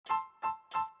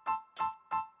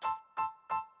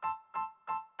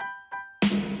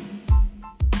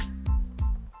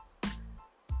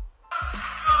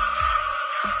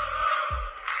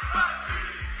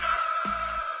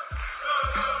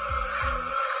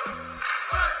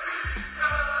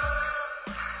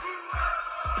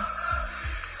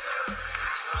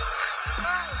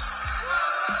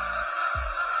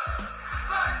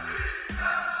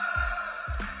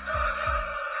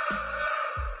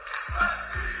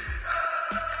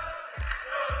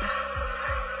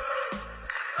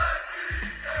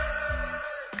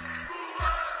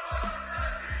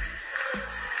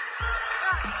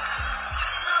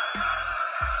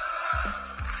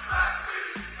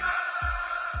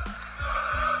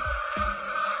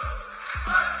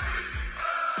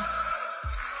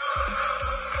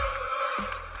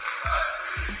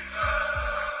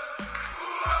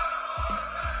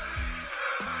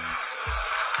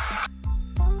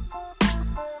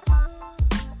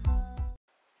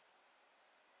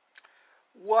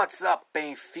What's up,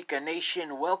 Benfica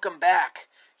Nation? Welcome back.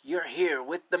 You're here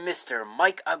with the Mr.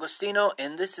 Mike Agostino,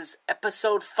 and this is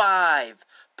episode 5,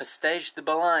 Pastéis de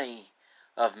Belém,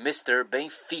 of Mr.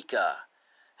 Benfica.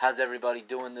 How's everybody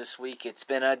doing this week? It's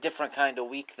been a different kind of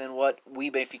week than what we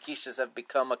Benfiquistas have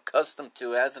become accustomed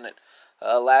to, hasn't it?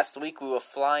 Last week we were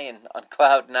flying on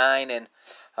Cloud 9, and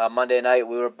Monday night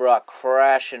we were brought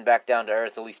crashing back down to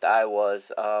earth, at least I was.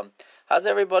 How's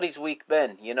everybody's week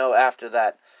been? After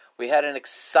that, we had an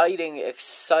exciting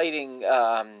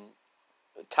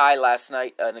tie last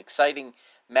night, an exciting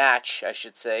match, I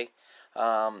should say.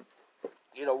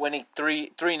 Winning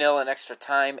 3-0 in extra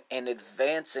time and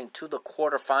advancing to the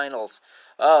quarterfinals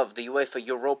of the UEFA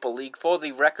Europa League for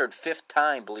the record 5th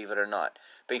time, believe it or not.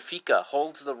 Benfica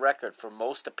holds the record for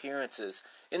most appearances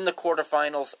in the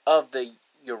quarterfinals of the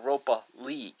Europa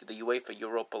League, the UEFA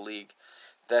Europa League.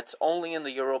 That's only in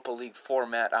the Europa League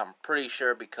format, I'm pretty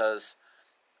sure, because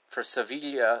for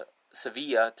Sevilla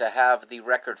to have the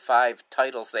record 5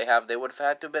 titles they have, they would have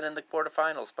had to have been in the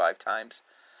quarterfinals 5 times.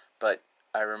 But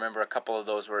I remember a couple of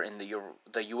those were in the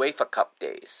UEFA Cup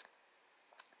days.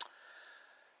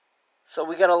 So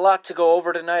we got a lot to go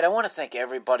over tonight. I want to thank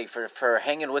everybody for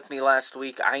hanging with me last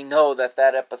week. I know that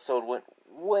episode went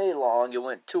way long. It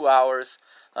went 2 hours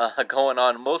going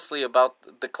on, mostly about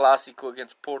the Clásico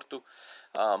against Porto.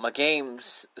 A game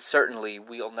certainly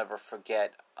we'll never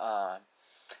forget.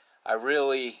 I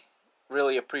really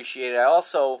appreciate it. I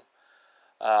also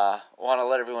want to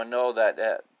let everyone know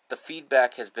that the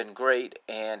feedback has been great,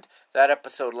 and that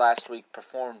episode last week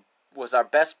was our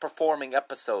best performing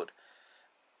episode,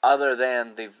 other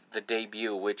than the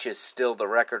debut, which is still the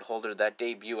record holder. That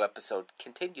debut episode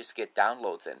continues to get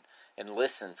downloads and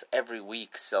listens every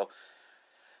week. So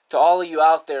to all of you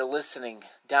out there listening,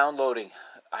 downloading,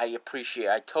 I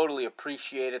totally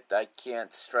appreciate it. I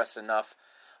can't stress enough.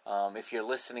 If you're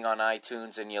listening on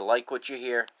iTunes and you like what you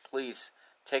hear, please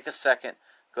take a second,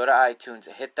 go to iTunes,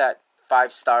 hit that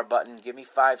 5-star button, give me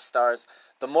 5 stars.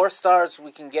 The more stars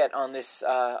we can get on this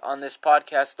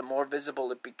podcast, the more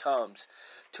visible it becomes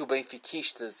to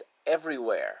Benfiquistas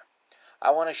everywhere.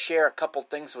 I want to share a couple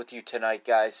things with you tonight,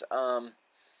 guys.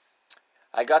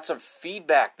 I got some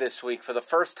feedback this week for the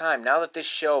first time. Now that this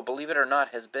show, believe it or not,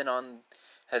 has been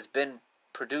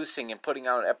producing and putting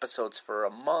out episodes for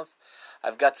a month,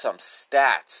 I've got some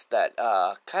stats that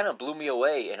kind of blew me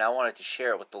away, and I wanted to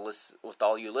share it with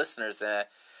all you listeners.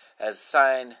 As a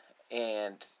sign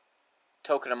and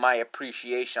token of my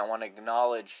appreciation, I want to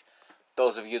acknowledge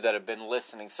those of you that have been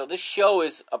listening. So this show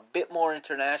is a bit more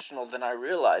international than I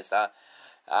realized.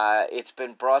 It's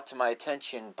been brought to my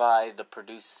attention by the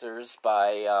producers,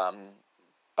 by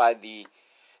the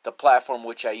platform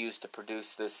which I use to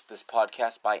produce this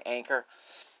podcast, by Anchor,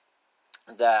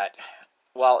 that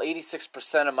while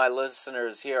 86% of my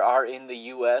listeners here are in the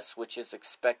U.S., which is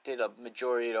expected, a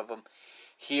majority of them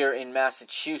here in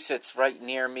Massachusetts, right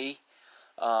near me.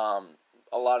 A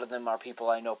lot of them are people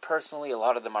I know personally. A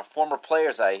lot of them are former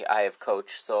players I have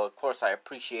coached. So, of course, I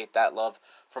appreciate that love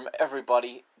from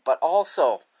everybody. But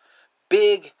also,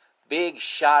 big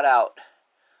shout out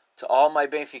to all my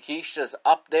Benfiquistas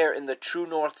up there in the true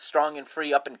north, strong and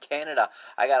free, up in Canada.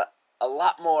 I got a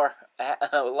lot more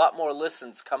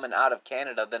listens coming out of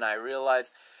Canada than I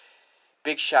realized.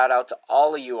 Big shout out to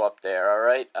all of you up there, all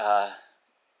right?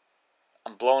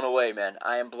 I'm blown away, man.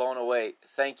 I am blown away.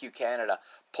 Thank you, Canada.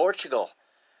 Portugal.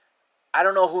 I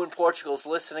don't know who in Portugal is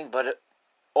listening, but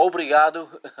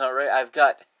obrigado. All right, I've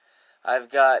got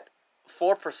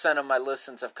 4% of my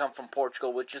listens have come from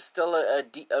Portugal, which is still a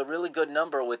really good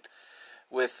number. With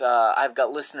I've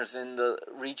got listeners in the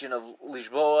region of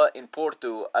Lisboa, in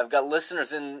Porto. I've got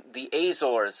listeners in the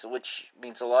Azores, which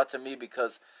means a lot to me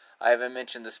because I haven't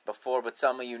mentioned this before, but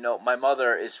some of you know my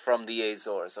mother is from the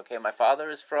Azores. Okay, my father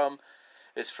is from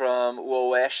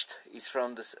Oeste. He's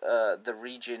from the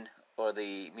region or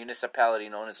the municipality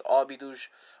known as Óbidos,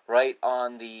 right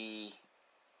on the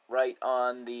line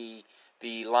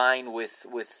with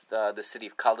the city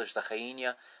of Caldas da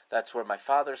Rainha. That's where my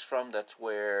father's from. That's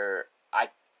where I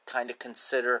kind of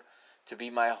consider to be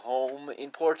my home in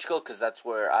Portugal, because that's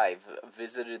where I've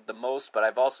visited the most. But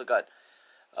I've also got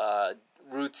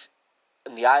roots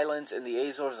in the islands, in the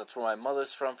Azores. That's where my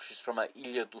mother's from. She's from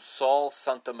Ilha do Sol,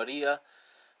 Santa Maria.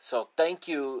 So thank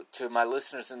you to my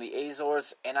listeners in the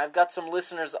Azores, and I've got some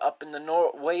listeners up in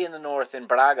the way in the north, in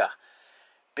Braga.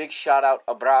 Big shout out,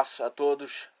 abraço a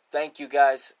todos. Thank you,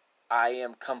 guys. I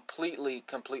am completely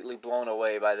blown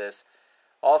away by this.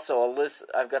 Also,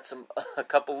 I've got a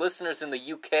couple listeners in the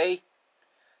UK.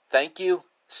 Thank you.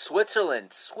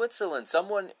 Switzerland.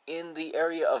 Someone in the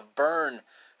area of Bern,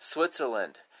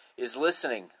 Switzerland, is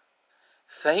listening.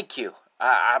 Thank you.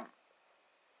 I'm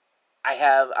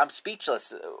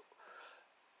speechless.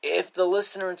 If the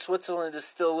listener in Switzerland is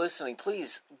still listening,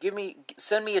 please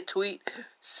send me a tweet,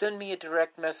 send me a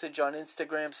direct message on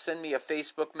Instagram, send me a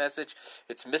Facebook message.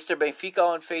 It's Mr. Benfica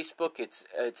on Facebook. It's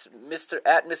Mr.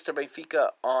 Benfica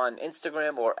on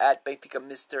Instagram, or at Benfica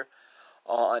Mr.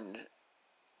 on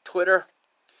Twitter,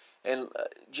 and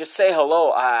just say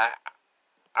hello. I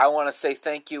want to say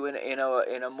thank you in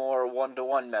a more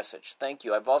one-to-one message. Thank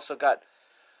you. I've also got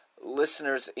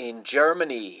listeners in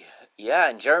Germany. Yeah,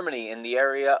 in Germany, in the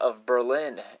area of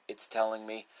Berlin, it's telling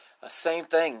me. Same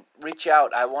thing. Reach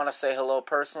out. I want to say hello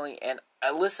personally. And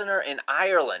a listener in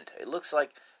Ireland. It looks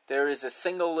like there is a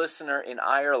single listener in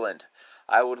Ireland.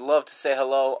 I would love to say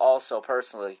hello also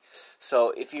personally.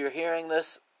 So if you're hearing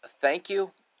this, thank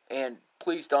you. And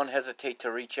please don't hesitate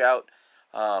to reach out.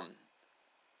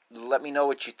 Let me know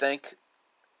what you think.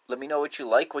 Let me know what you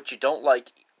like, what you don't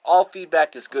like. All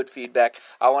feedback is good feedback.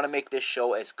 I want to make this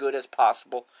show as good as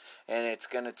possible, and it's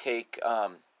going to take,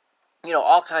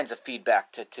 all kinds of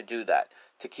feedback to do that,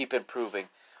 to keep improving.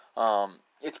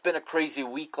 It's been a crazy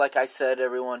week, like I said,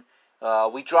 everyone.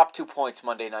 We dropped 2 points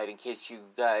Monday night, in case you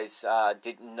guys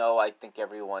didn't know. I think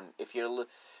everyone, if you're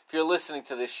listening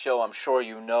to this show, I'm sure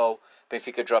you know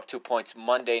Benfica dropped 2 points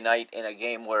Monday night in a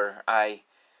game where I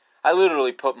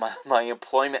literally put my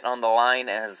employment on the line,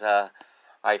 as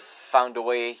I found a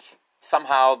way.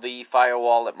 Somehow the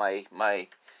firewall at my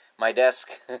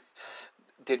desk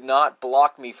did not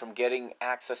block me from getting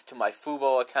access to my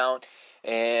Fubo account,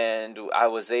 and I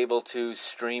was able to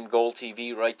stream Goal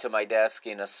TV right to my desk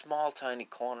in a small, tiny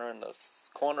corner in the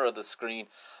corner of the screen.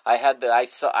 I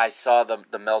saw the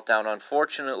meltdown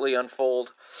unfortunately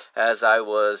unfold as I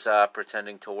was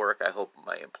pretending to work. I hope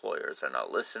my employers are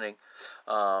not listening.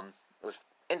 It was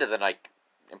into the night.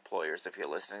 Employers, if you're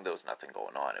listening, there was nothing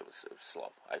going on. It was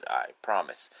slow. I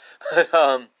promise.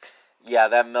 But yeah,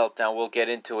 that meltdown. We'll get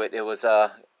into it. It was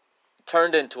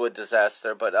turned into a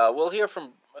disaster. But we'll hear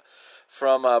from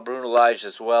Bruno Lage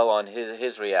as well on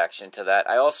his reaction to that.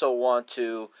 I also want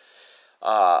to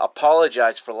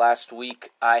apologize for last week.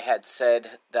 I had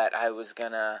said that I was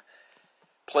gonna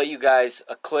play you guys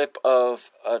a clip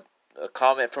of a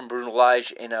comment from Bruno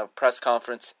Lage in a press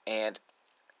conference, and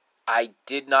I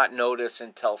did not notice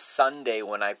until Sunday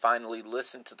when I finally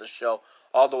listened to the show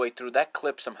all the way through. That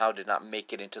clip somehow did not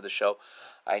make it into the show.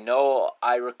 I know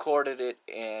I recorded it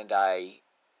and I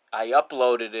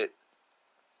uploaded it.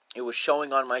 It was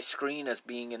showing on my screen as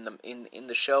being in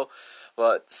the show,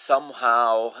 but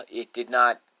somehow it did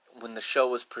not. When the show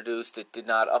was produced, it did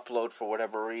not upload for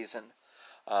whatever reason.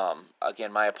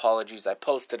 Again, my apologies. I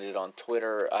posted it on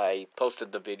Twitter. I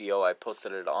posted the video. I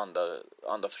posted it on the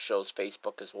show's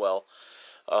Facebook as well.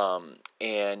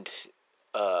 Again,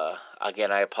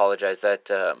 I apologize. That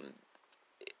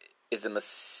is a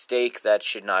mistake that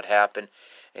should not happen,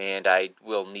 and I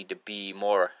will need to be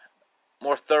more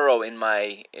thorough in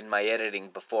my editing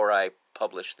before I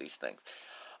publish these things.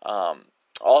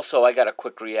 Also, I got a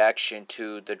quick reaction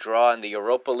to the draw in the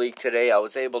Europa League today. I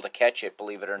was able to catch it,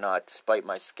 believe it or not, despite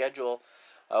my schedule.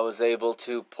 I was able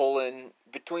to pull in,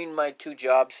 between my two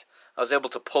jobs, I was able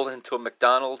to pull into a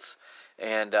McDonald's,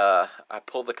 and I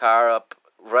pulled the car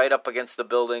right up against the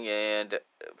building, and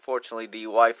fortunately the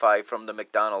Wi-Fi from the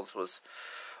McDonald's was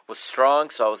strong,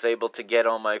 so I was able to get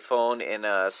on my phone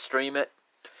and stream it.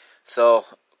 So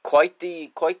quite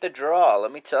the draw,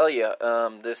 let me tell you.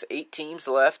 There's 8 teams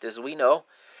left, as we know,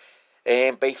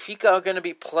 and Benfica are going to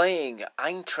be playing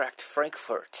Eintracht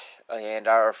Frankfurt, and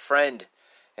our friend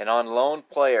and on loan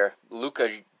player Luka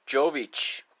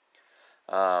Jovic.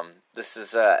 This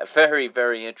is a very,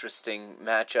 very interesting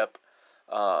matchup.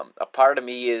 A part of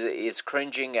me is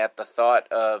cringing at the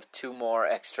thought of 2 more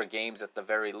extra games at the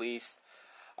very least.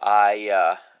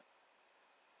 I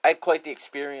had quite the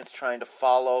experience trying to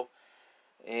follow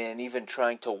and even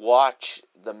trying to watch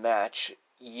the match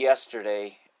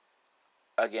yesterday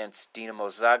against Dinamo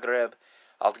Zagreb.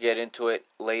 I'll get into it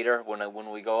later when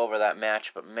we go over that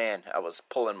match, but man, I was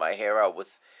pulling my hair out.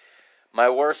 With my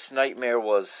worst nightmare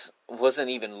wasn't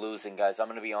even losing, guys. I'm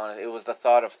going to be honest. It was the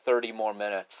thought of 30 more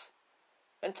minutes.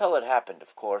 Until it happened,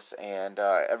 of course, and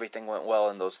everything went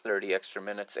well in those 30 extra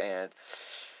minutes, and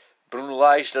Bruno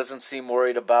Lage doesn't seem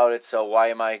worried about it, so why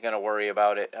am I going to worry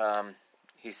about it?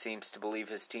 He seems to believe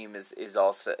his team is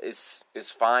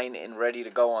fine and ready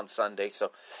to go on Sunday,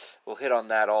 so we'll hit on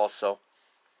that also.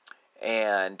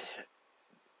 And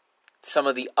some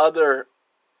of the other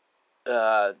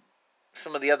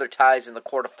ties in the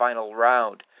quarterfinal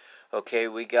round. Okay,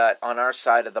 we got on our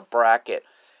side of the bracket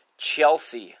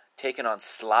Chelsea taking on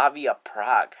Slavia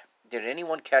Prague. Did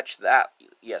anyone catch that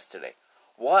yesterday?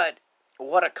 What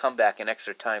what a comeback in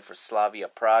extra time for Slavia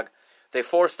Prague. They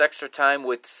forced extra time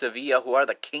with Sevilla, who are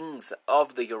the kings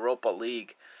of the Europa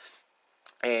League.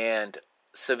 And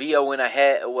Sevilla went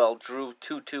ahead, drew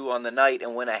 2-2 on the night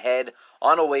and went ahead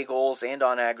on away goals and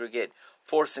on aggregate,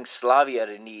 forcing Slavia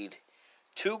to need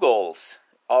 2 goals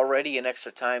already in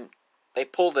extra time. They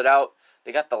pulled it out.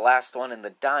 They got the last one in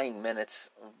the dying minutes,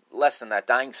 less than that,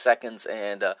 dying seconds,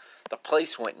 and the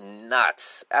place went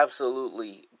nuts.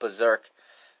 Absolutely berserk.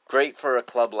 Great for a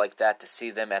club like that to see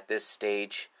them at this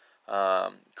stage.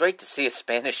 Great to see a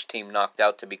Spanish team knocked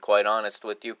out, to be quite honest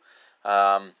with you.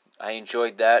 I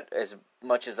enjoyed that as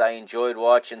much as I enjoyed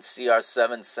watching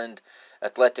CR7 send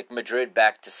Athletic Madrid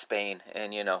back to Spain.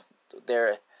 And,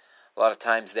 a lot of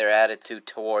times their attitude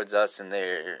towards us and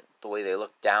the way they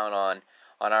look down on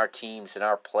our teams and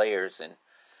our players, and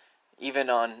even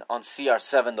on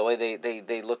CR7, the way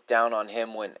they look down on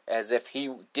him as if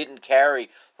he didn't carry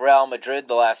Real Madrid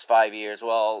the last 5 years.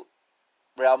 Well,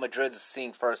 Real Madrid's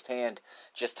seeing firsthand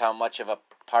just how much of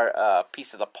a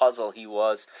piece of the puzzle he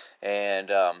was, and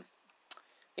I'm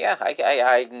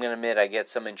gonna admit I get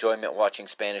some enjoyment watching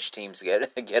Spanish teams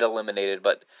get eliminated,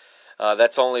 but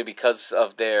that's only because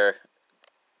of their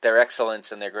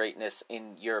excellence and their greatness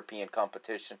in European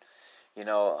competition.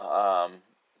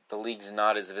 The league's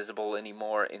not as visible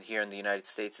anymore here in the United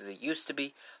States as it used to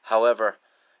be. However,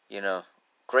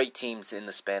 great teams in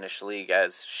the Spanish league,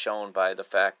 as shown by the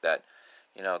fact that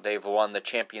they've won the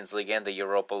Champions League and the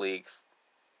Europa League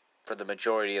for the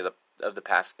majority of the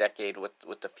past decade,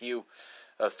 with a few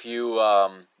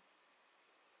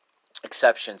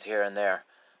exceptions here and there.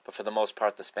 But for the most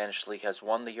part, the Spanish league has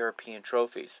won the European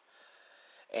trophies.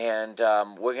 And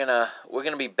we're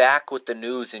gonna be back with the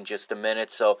news in just a minute,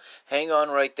 so hang on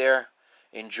right there.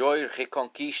 Enjoy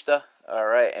Reconquista, all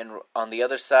right? And on the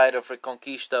other side of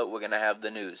Reconquista, we're gonna have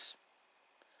the news.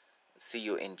 See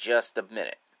you in just a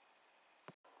minute.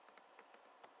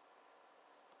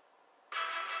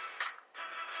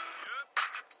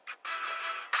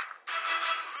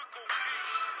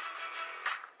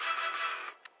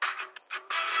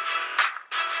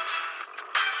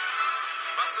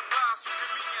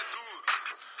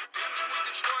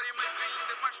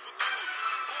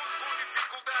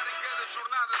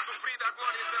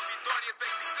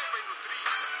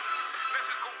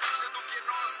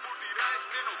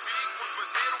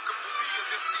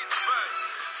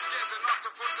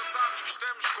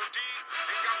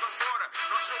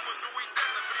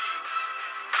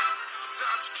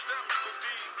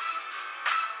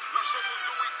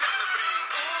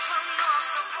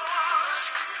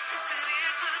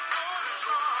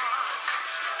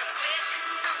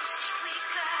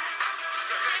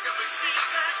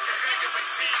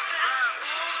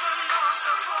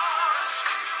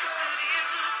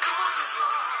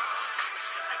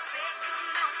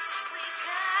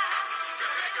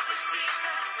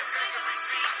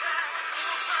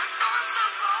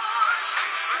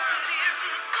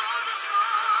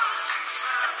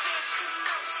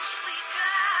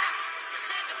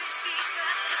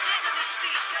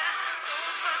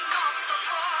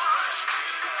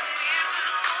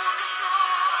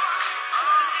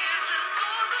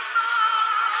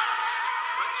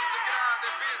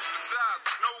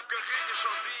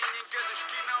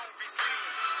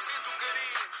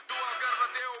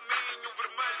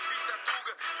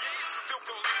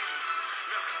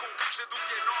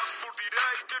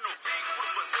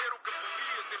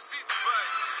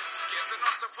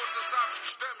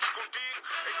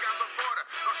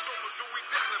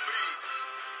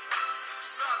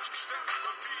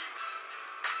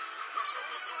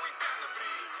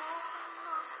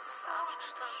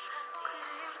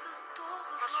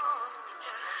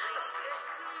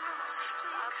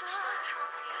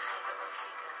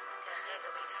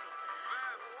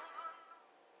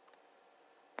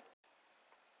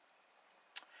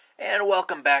 And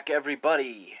welcome back,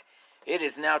 everybody. It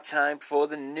is now time for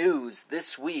the news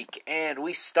this week, and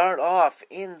we start off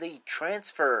in the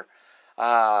transfer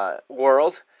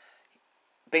world.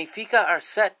 Benfica are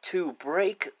set to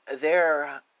break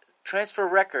their transfer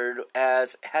record,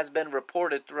 as has been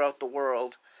reported throughout the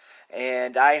world,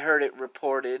 and I heard it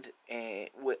reported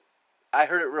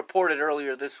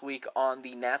earlier this week on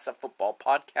the NASA Football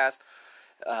Podcast,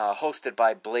 hosted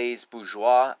by Blaise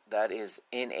Bourgeois. That is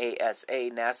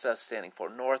NASA, NASA standing for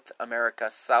North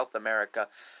America, South America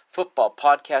Football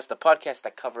Podcast, a podcast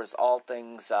that covers all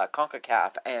things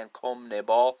CONCACAF and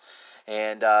CONMEBOL.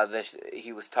 And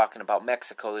he was talking about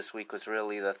Mexico this week was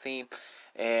really the theme.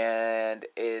 And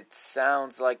it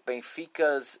sounds like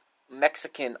Benfica's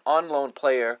Mexican on-loan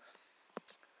player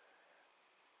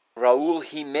Raul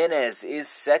Jimenez is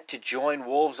set to join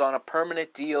Wolves on a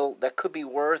permanent deal that could be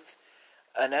worth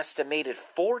an estimated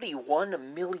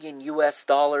 41 million US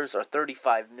dollars or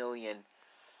 35 million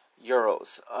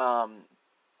euros.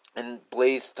 And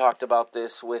Blaze talked about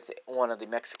this with one of the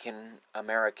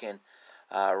Mexican-American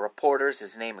reporters.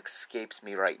 His name escapes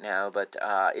me right now, but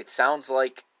it sounds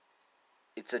like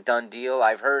it's a done deal.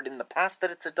 I've heard in the past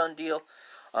that it's a done deal.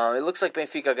 It looks like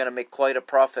Benfica are going to make quite a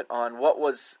profit on what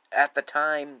was, at the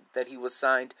time that he was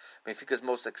signed, Benfica's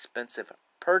most expensive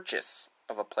purchase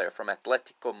of a player from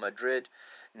Atletico Madrid.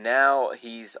 Now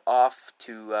he's off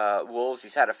to Wolves.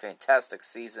 He's had a fantastic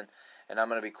season, and I'm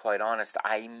going to be quite honest,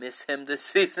 I miss him this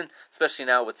season, especially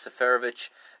now with Seferovic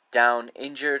down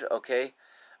injured, okay?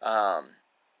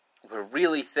 We're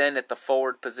really thin at the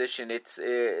forward position. It's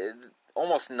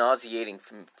almost nauseating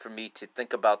for me to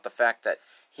think about the fact that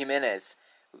Jimenez,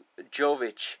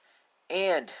 Jovic,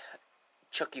 and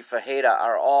Chucky Fajeda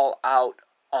are all out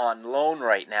on loan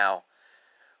right now.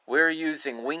 We're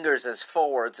using wingers as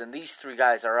forwards, and these three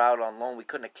guys are out on loan. We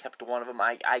couldn't have kept one of them.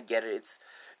 I get it.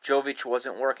 Jovic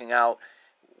wasn't working out.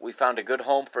 We found a good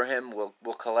home for him. We'll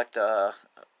collect a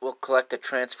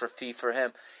transfer fee for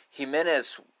him.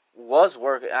 Jimenez was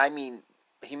working. I mean,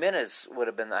 Jimenez would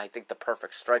have been, I think, the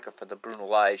perfect striker for the Bruno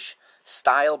Lage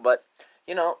style, but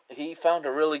you know, he found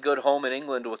a really good home in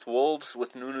England with Wolves,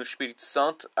 with Nuno Espírito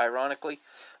Santo, ironically,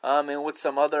 and with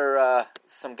some other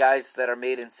some guys that are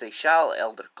made in Seixal,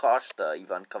 Elder Costa,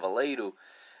 Ivan Cavaleiro,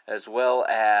 as well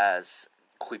as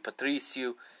Rui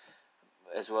Patricio,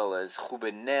 as well as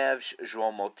Ruben Neves,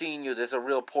 João Moutinho. There's a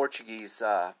real Portuguese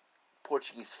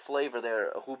flavor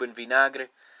there, Ruben Vinagre.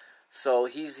 So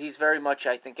he's very much,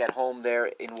 I think, at home there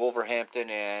in Wolverhampton,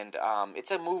 and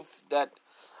it's a move that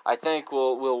I think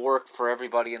will work for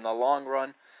everybody in the long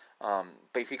run.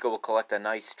 Benfica will collect a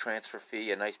nice transfer fee,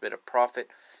 a nice bit of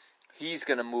profit. He's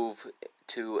going to move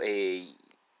to a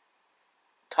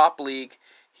top league.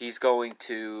 He's going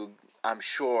to, I'm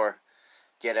sure,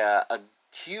 get a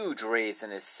huge raise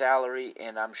in his salary,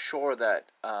 and I'm sure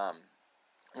that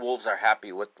Wolves are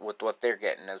happy with what they're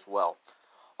getting as well.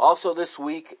 Also this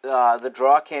week, the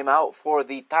draw came out for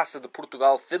the Taça de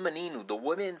Portugal Feminino, the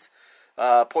Women's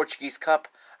Portuguese Cup.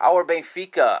 Our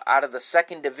Benfica, out of the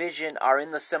second division, are in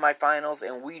the semifinals,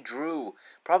 and we drew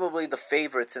probably the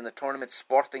favorites in the tournament,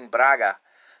 Sporting Braga,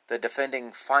 the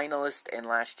defending finalist and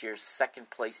last year's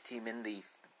second-place team in the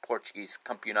Portuguese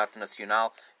Campeonato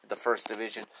Nacional, the first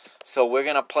division. So we're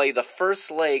going to play the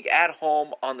first leg at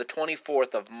home on the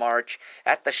 24th of March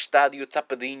at the Estádio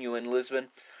Tapadinho in Lisbon.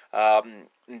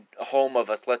 Home of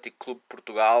Athletic Clube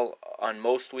Portugal on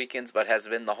most weekends, but has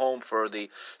been the home for the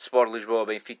Sport Lisboa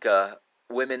Benfica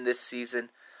women this season.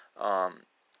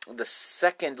 The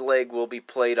second leg will be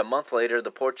played a month later.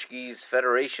 The Portuguese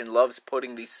Federation loves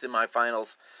putting these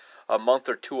semifinals a month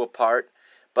or two apart,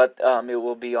 but it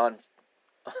will be on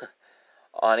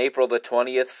April the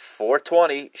 20th,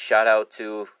 4:20. Shout out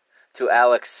to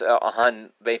Alex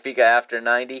on Benfica After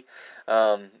 90.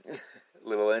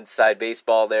 Little inside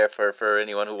baseball there for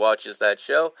anyone who watches that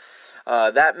show.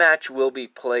 That match will be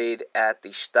played at the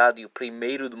Estádio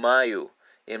 1º de Maio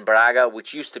in Braga,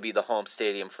 which used to be the home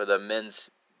stadium for the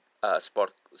men's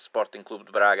Sporting Clube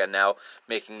de Braga, now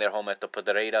making their home at the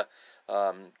Pedreira.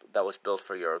 That was built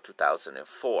for Euro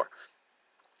 2004.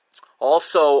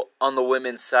 Also on the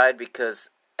women's side, because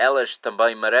elas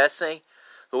também merecem,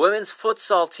 the women's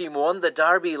futsal team won the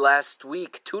derby last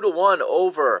week 2-1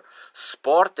 over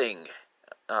Sporting.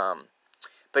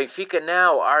 Benfica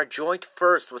now are joint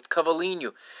first with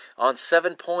Cavalinho on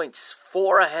 7 points,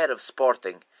 4 ahead of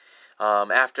Sporting.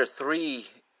 After three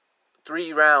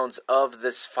rounds of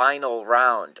this final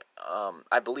round,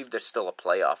 I believe there's still a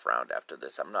playoff round after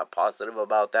this. I'm not positive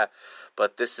about that,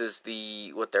 but this is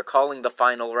what they're calling the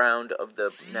final round of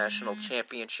the national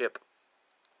championship.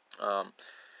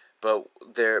 But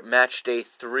their match day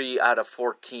 3 out of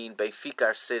 14. Benfica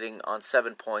are sitting on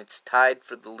 7 points, tied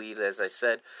for the lead, as I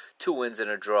said. 2 wins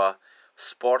and a draw.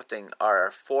 Sporting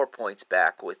are 4 points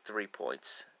back with 3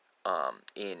 points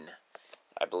in,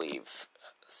 I believe,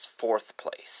 4th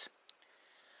place.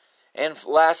 And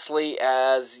lastly,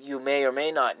 as you may or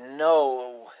may not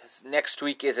know, next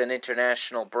week is an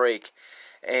international break.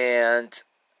 And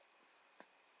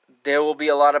there will be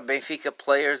a lot of Benfica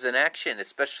players in action,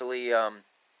 especially...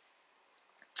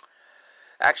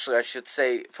 Actually, I should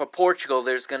say, for Portugal,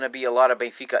 there's going to be a lot of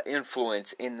Benfica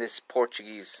influence in this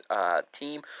Portuguese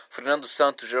team. Fernando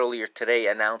Santos earlier today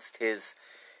announced his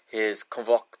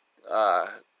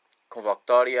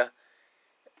convocatoria,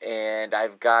 and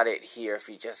I've got it here. If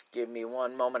you just give me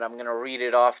one moment, I'm going to read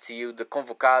it off to you. The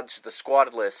convocados, the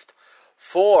squad list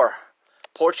for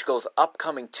Portugal's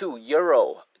upcoming 2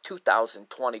 Euro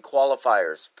 2020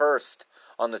 qualifiers. First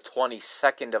on the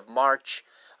 22nd of March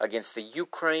against the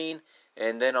Ukraine,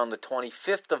 and then on the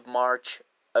 25th of March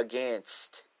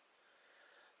against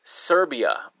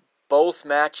Serbia. Both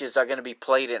matches are going to be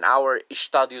played in our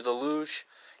Estádio da Luz.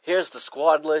 Here's the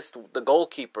squad list. The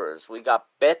goalkeepers. We got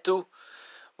Beto.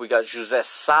 We got José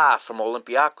Sá from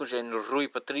Olympiacos and Rui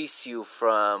Patricio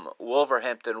from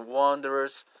Wolverhampton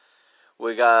Wanderers.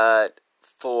 We got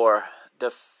for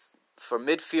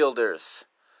midfielders,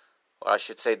 or I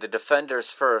should say the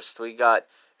defenders first, we got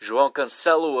João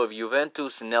Cancelo of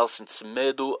Juventus, Nelson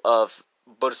Semedo of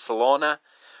Barcelona,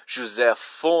 José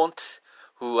Fonte,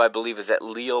 who I believe is at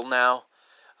Lille now,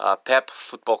 Pep,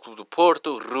 Futebol Clube do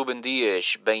Porto, Ruben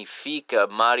Dias, Benfica,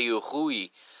 Mario Rui,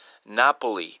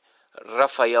 Napoli,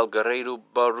 Rafael Guerreiro,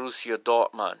 Borussia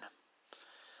Dortmund.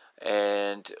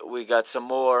 And we got some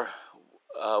more.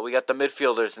 We got the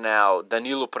midfielders now.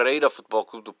 Danilo Pereira, Futebol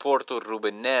Clube do Porto,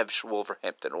 Ruben Neves,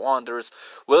 Wolverhampton Wanderers,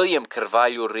 William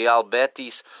Carvalho, Real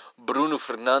Betis, Bruno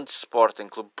Fernandes, Sporting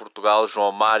Clube Portugal,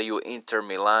 João Mário, Inter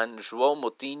Milan, João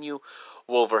Moutinho,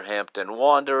 Wolverhampton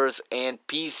Wanderers, and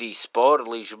Pizzi, Sport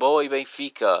Lisboa e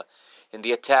Benfica. In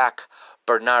the attack,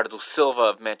 Bernardo Silva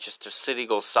of Manchester City,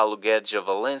 Gonçalo Guedes of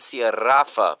Valencia,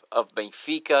 Rafa of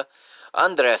Benfica,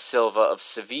 André Silva of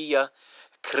Sevilla,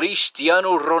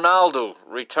 Cristiano Ronaldo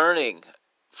returning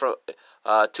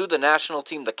to the national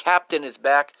team. The captain is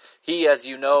back. He, as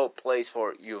you know, plays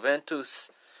for Juventus.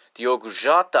 Diogo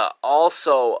Jota,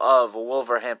 also of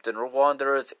Wolverhampton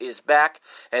Wanderers, is back.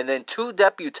 And then 2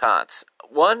 debutants.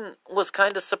 One was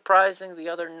kind of surprising, the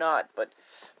other not. But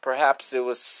perhaps it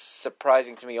was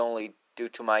surprising to me only due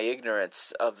to my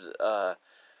ignorance of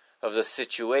the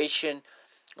situation.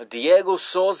 Diego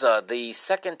Souza, the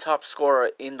second top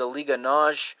scorer in the Liga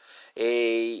NOS,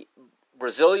 a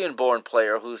Brazilian-born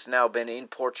player who's now been in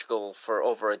Portugal for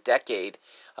over a decade.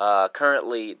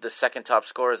 Currently the second top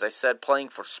scorer, as I said, playing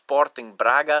for Sporting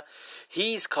Braga.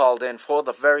 He's called in for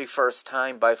the very first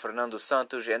time by Fernando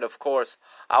Santos. And of course,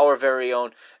 our very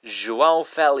own João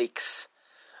Felix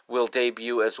will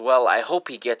debut as well. I hope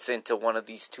he gets into one of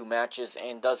these 2 matches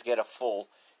and does get a full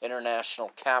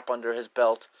international cap under his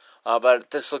belt.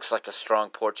 But this looks like a strong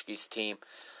Portuguese team.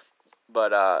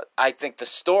 But I think the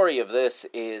story of this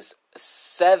is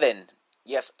 7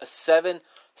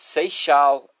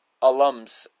 Seixal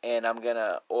alums, and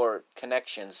or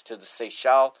connections to the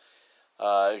Seixal.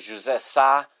 José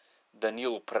Sá,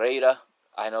 Danilo Pereira.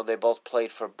 I know they both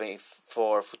played for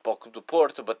Futebol Clube do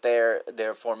Porto, but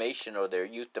their formation or their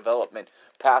youth development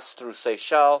passed through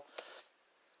Seixal,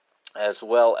 as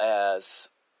well as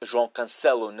João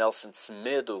Cancelo, Nelson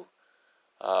Semedo,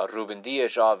 Ruben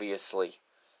Dias, obviously,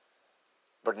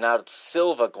 Bernardo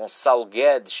Silva, Gonçalo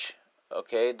Guedes,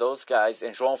 okay, those guys,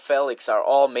 and João Felix are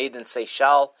all made in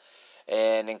Seixal,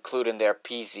 and including their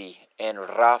Pizzi and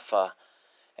Rafa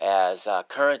as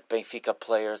current Benfica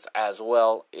players as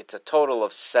well. It's a total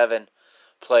of 7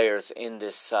 players in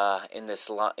this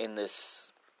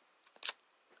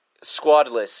squad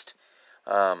list,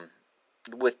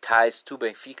 with ties to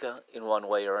Benfica in one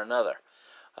way or another.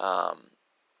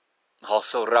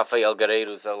 Also, Rafael Guerreiro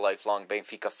is a lifelong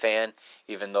Benfica fan.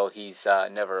 Even though he's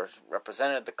never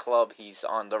represented the club, he's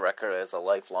on the record as a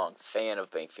lifelong fan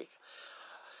of Benfica.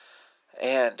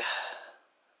 And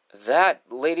that,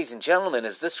 ladies and gentlemen,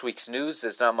 is this week's news.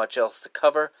 There's not much else to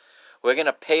cover. We're going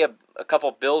to pay a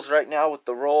couple bills right now with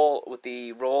the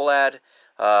roll ad.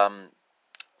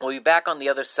 We'll be back on the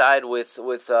other side with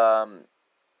a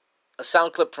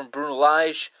sound clip from Bruno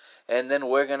Lage, and then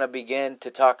we're going to begin to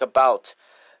talk about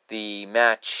the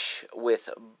match with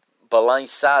Belém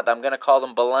SAD. I'm going to call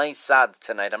them Belém SAD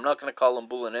tonight. I'm not going to call them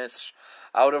Belenenses,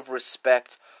 out of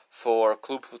respect for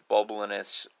Clube Futebol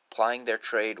Belenenses plying their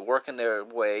trade, working their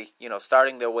way,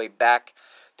 starting their way back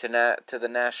to the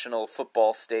national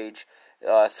football stage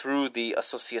through the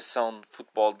Associação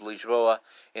Futebol de Lisboa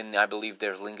in, I believe,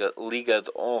 their Liga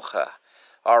de Honra.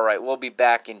 All right, we'll be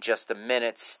back in just a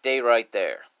minute. Stay right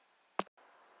there.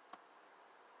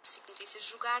 Notícias: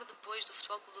 jogar depois do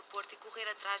Futebol Clube do Porto e correr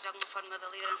atrás de alguma forma da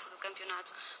liderança do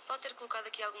campeonato pode ter colocado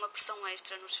aqui alguma pressão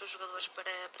extra nos seus jogadores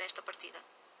para esta partida?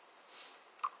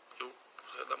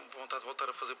 Dá-me vontade de voltar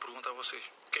a fazer pergunta a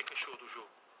vocês. O que é que achou do jogo?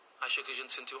 Acha que a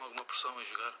gente sentiu alguma pressão a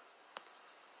jogar?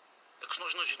 É que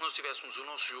se nós tivéssemos o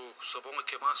nosso jogo, se a bola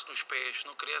queimasse nos pés, se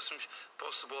não criássemos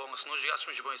posse de bola, se nós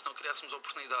jogássemos bem, se não criássemos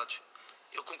oportunidades,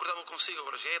 eu concordava consigo.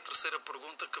 Agora já é a terceira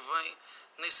pergunta que vem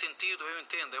nesse sentido. Eu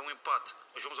entendo, é um empate.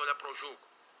 Mas vamos olhar para o jogo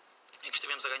em que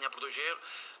estivemos a ganhar por 2-0,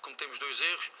 cometemos 2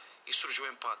 erros e surgiu o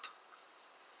empate.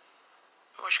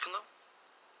 Eu acho que não.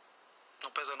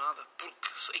 Não pesa nada, porque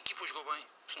a equipa jogou bem.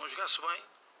 Se não jogasse bem,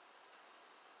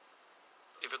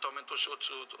 eventualmente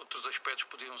outros aspectos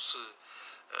podiam-se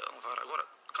levar. Agora,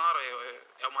 claro,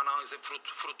 é uma análise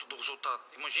fruto do resultado.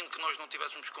 Imagino que nós não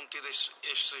tivéssemos cometido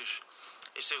estes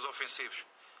erros ofensivos.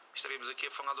 Estaríamos aqui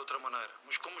a falar de outra maneira.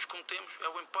 Mas como os cometemos, é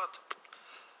o empate.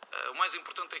 O mais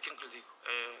importante é aquilo que lhe digo.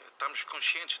 Estamos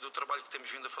conscientes do trabalho que temos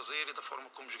vindo a fazer e da forma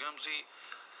como jogamos e,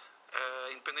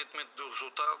 independentemente do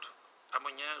resultado,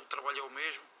 amanhã o trabalho é o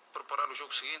mesmo. Preparar o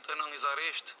jogo seguinte, analisar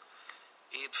este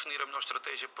e definir a melhor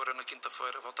estratégia para na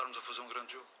quinta-feira voltarmos a fazer um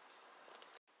grande jogo.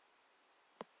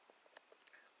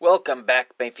 Welcome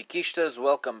back, Benfiquistas.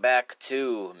 Welcome back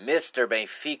to Mr.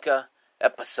 Benfica,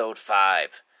 episode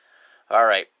 5. All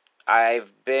right,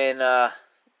 I've been,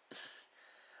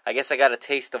 I guess I got a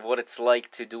taste of what it's like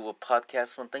to do a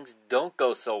podcast when things don't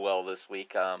go so well this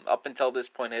week. Up until this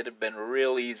point, it had been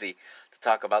real easy to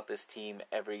talk about this team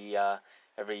every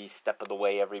step of the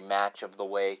way, every match of the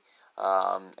way.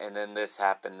 And then this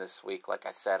happened this week. Like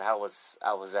I said, I was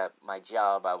at my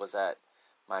job. I was at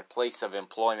my place of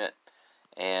employment.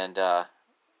 And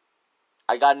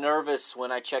I got nervous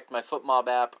when I checked my FootMob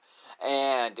app,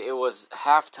 and it was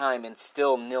halftime and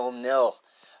still 0-0.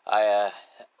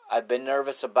 I've been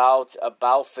nervous about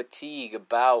fatigue,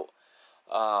 about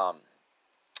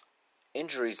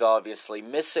injuries, obviously.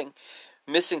 Missing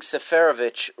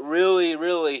Seferovic,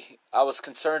 really, I was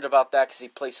concerned about that because he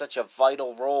plays such a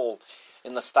vital role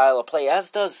in the style of play,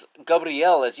 as does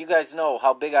Gabriel. As you guys know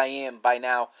how big I am by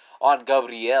now on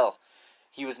Gabriel.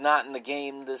 He was not in the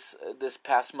game this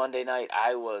past Monday night.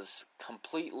 I was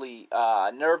completely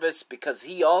nervous because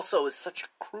he also is such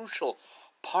a crucial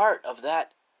part of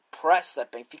that press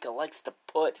that Benfica likes to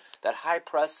put, that high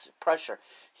pressure.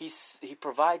 He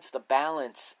provides the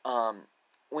balance.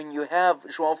 When you have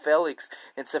João Felix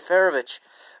and Seferovic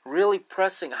really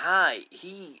pressing high,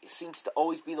 he seems to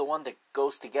always be the one that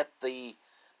goes to get the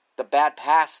bad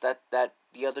pass that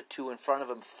the other two in front of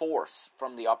him force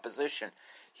from the opposition.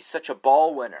 He's such a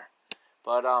ball winner.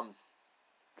 But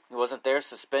he wasn't there,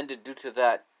 suspended due to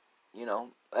that,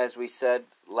 as we said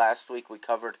last week, we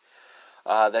covered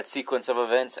that sequence of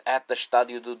events at the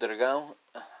Estádio do Dragão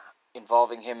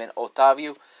involving him and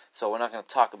Otávio. So we're not going to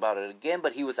talk about it again,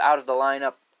 but he was out of the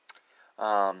lineup.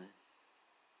 And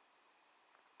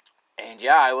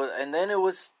then it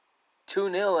was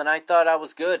 2-0, and I thought I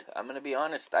was good. I'm going to be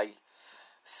honest. I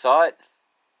saw it,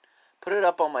 put it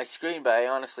up on my screen, but I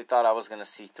honestly thought I was going to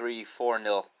see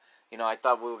 3-4-0. I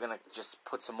thought we were going to just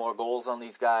put some more goals on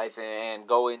these guys and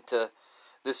go into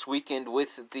this weekend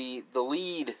with the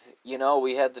lead.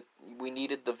 We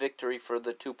needed the victory for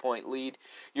the 2-point lead.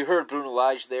 You heard Bruno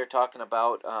Lage there talking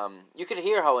about, you could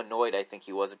hear how annoyed I think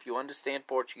he was. If you understand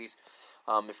Portuguese,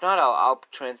 if not, I'll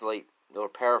translate or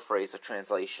paraphrase a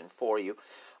translation for you.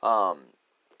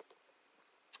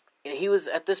 He was,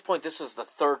 at this point, this was the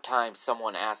third time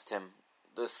someone asked him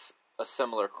a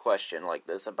similar question like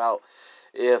this, about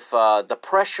if the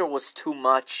pressure was too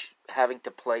much having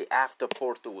to play after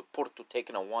Porto, with Porto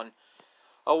taking a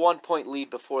 1-point lead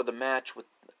before the match, with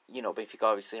Benfica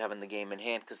obviously having the game in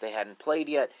hand because they hadn't played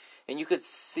yet, and you could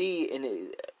see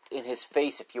in his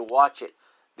face, if you watch it,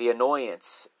 the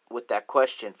annoyance with that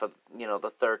question for the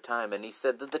third time. And he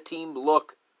said that the team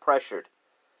look pressured.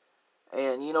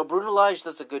 And, Bruno Lage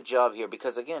does a good job here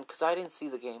because I didn't see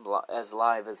the game as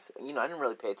live as, I didn't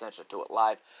really pay attention to it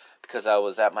live because I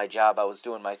was at my job, I was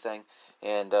doing my thing,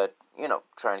 and,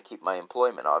 trying to keep my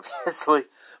employment, obviously.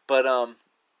 But,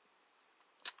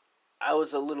 I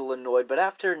was a little annoyed. But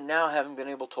after now having been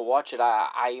able to watch it,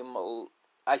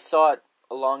 I saw it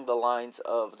along the lines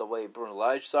of the way Bruno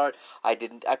Lage saw it. I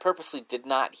purposely did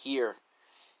not hear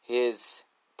his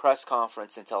press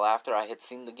conference until after I had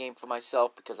seen the game for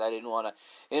myself because I didn't want to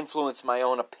influence my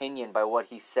own opinion by what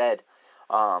he said.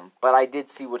 But I did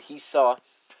see what he saw.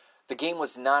 The game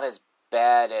was not as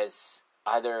bad as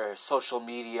either social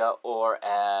media or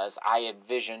as I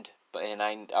envisioned. And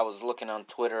I was looking on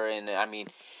Twitter, and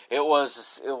it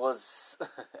was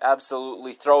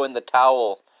absolutely throw in the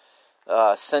towel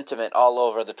sentiment all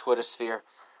over the Twitter sphere.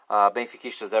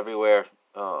 Benfiquistas everywhere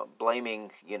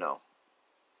blaming,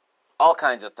 all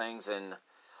kinds of things, and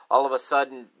all of a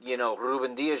sudden,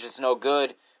 Ruben Dias is no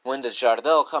good. When does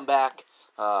Jardel come back?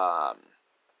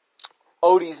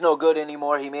 Odie's no good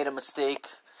anymore. He made a mistake.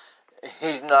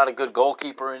 He's not a good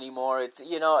goalkeeper anymore. It's and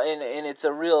it's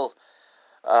a real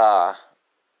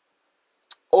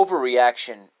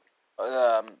overreaction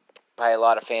by a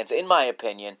lot of fans, in my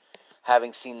opinion.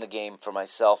 having seen the game for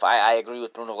myself. I agree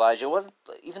with Bruno Lage. It wasn't,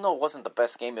 even though it wasn't the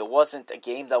best game, it wasn't a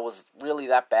game that was really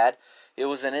that bad. It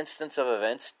was an instance of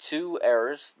events, 2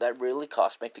 errors that really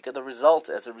cost Benfica the result.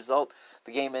 As a result,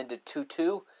 the game ended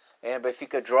 2-2. And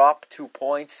Benfica dropped 2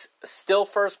 points. Still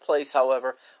first place,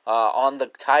 however, on the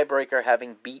tiebreaker,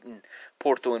 having beaten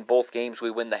Porto in both games.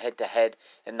 We win the head-to-head.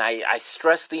 And I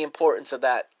stressed the importance of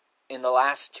that in the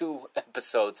last 2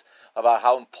 episodes about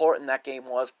how important that game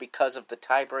was because of the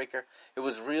tiebreaker. It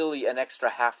was really an extra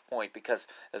half point because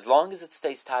as long as it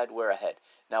stays tied, we're ahead.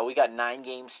 Now, we got 9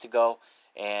 games to go.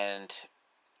 And,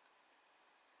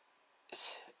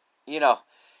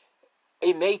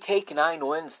 it may take 9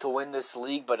 wins to win this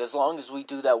league, but as long as we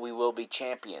do that, we will be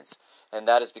champions. And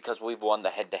that is because we've won the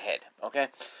head-to-head, okay?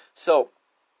 So,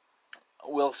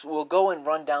 we'll go and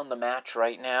run down the match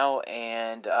right now,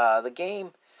 and the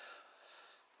game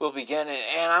will begin.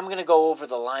 And I'm going to go over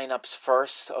the lineups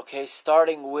first, okay?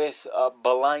 Starting with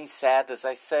Belém SAD, as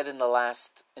I said in the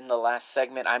last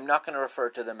segment, I'm not going to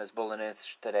refer to them as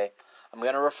Belenenses today. I'm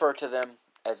going to refer to them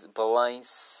as Belém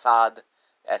SAD.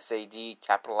 SAD,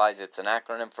 capitalized, it's an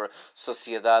acronym for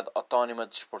Sociedade Autónoma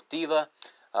Desportiva.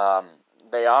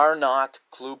 They are not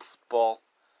Clube Futebol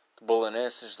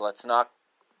Belenenses. Let's not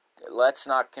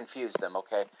confuse them,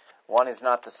 okay? One is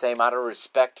not the same. Out of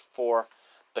respect for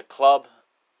the club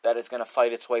that is going to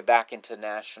fight its way back into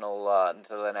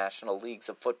the national leagues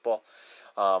of football,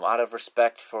 out of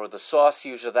respect for the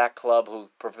sócios of that club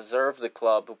who preserved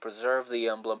the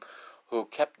emblem, who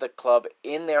kept the club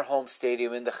in their home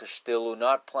stadium in the Restelo,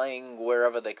 not playing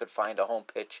wherever they could find a home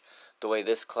pitch the way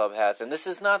this club has. And this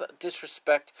is not a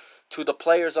disrespect to the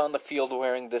players on the field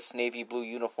wearing this navy blue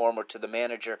uniform or to the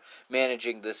manager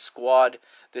managing this squad.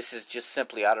 This is just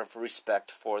simply out of respect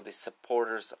for the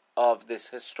supporters of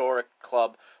this historic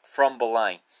club from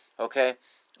Belém. Okay?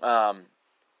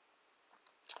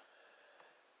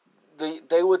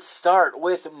 They would start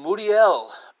with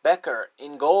Muriel Becker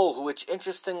in goal, which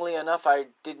interestingly enough, I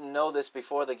didn't know this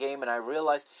before the game, and I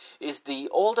realized is the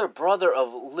older brother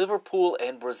of Liverpool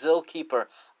and Brazil keeper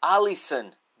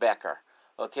Alisson Becker.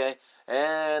 Okay?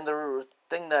 And the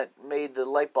thing that made the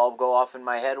light bulb go off in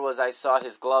my head was I saw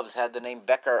his gloves had the name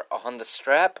Becker on the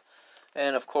strap.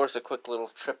 And of course, a quick little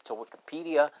trip to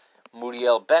Wikipedia.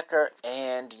 Muriel Becker,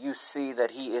 and you see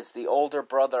that he is the older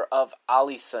brother of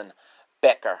Alisson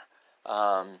Becker.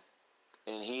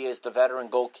 And he is the veteran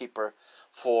goalkeeper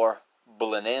for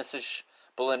Belenenses.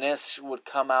 Belenenses would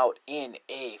come out in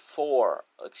a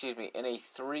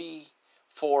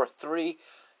 3-4-3.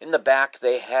 In the back,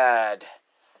 they had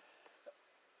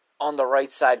on the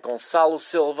right side Gonçalo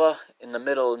Silva, in the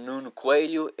middle Nuno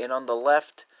Coelho, and on the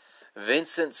left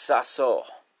Vincent Sasso.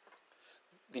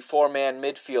 The 4-man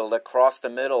midfield across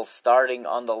the middle, starting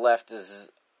on the left,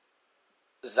 is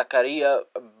Zakaria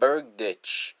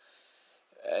Bergdich.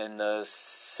 In the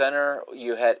center,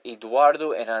 you had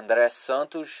Eduardo and Andrés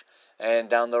Santos. And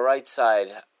down the right side,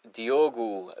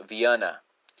 Diogo Viana.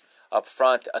 Up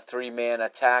front, a 3-man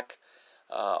attack.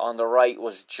 On the right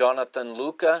was Jonathan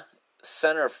Luca.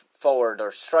 Center forward or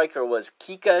striker was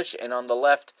Kikas. And on the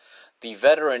left, the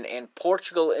veteran and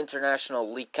Portugal international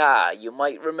Lika. You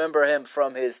might remember him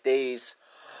from his days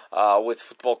with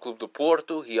Futebol Clube do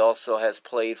Porto. He also has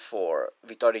played for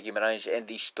Vitória Guimarães and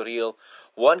Estoril.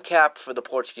 1 cap for the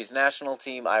Portuguese national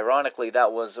team. Ironically,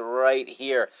 that was right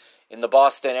here in the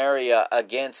Boston area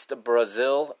against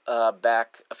Brazil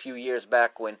back a few years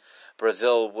back when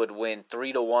Brazil would win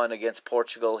 3-1 against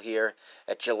Portugal here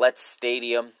at Gillette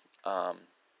Stadium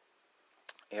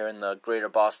here in the greater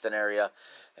Boston area.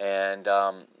 And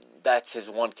that's his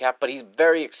 1 cap. But he's a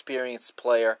very experienced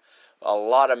player. A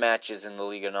lot of matches in the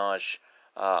Liga NOS,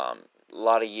 a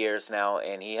lot of years now,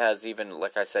 and he has even,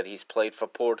 like I said, he's played for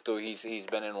Porto. He's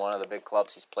been in one of the big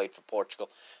clubs. He's played for Portugal.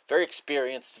 Very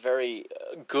experienced, very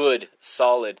good,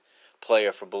 solid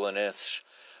player for Belenenses.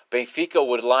 Benfica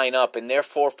would line up in their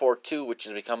 4-4-2, which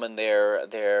is becoming their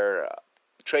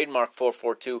trademark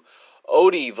 4-4-2.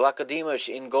 Odi Vlachodimos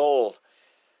in goal.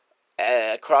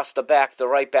 Across the back, the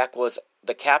right back was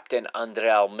the captain, André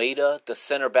Almeida. The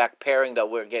center back pairing that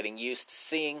we're getting used to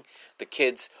seeing. The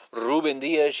kids, Ruben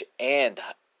Dias and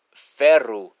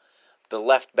Ferro. The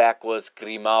left back was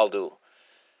Grimaldo.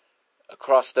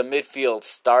 Across the midfield,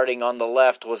 starting on the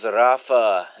left, was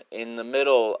Rafa. In the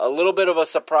middle, a little bit of a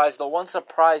surprise. The one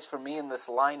surprise for me in this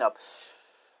lineup,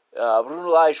 Bruno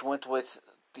Lage went with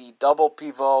the double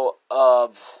pivot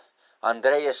of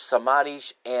Andreas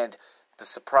Samaris and the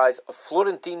surprise of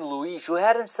Florentino Luis, who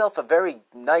had himself a very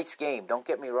nice game. Don't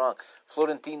get me wrong.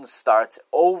 Florentino starts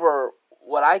over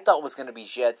what I thought was going to be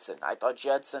Jedson. I thought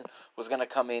Jedson was going to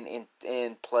come in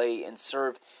and play and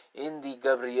serve in the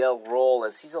Gabriel role,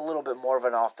 as he's a little bit more of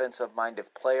an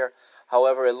offensive-minded player.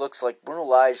 However, it looks like Bruno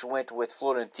Lage went with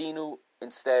Florentino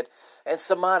instead, and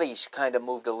Samaris kind of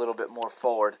moved a little bit more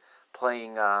forward,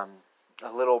 playing a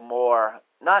little more,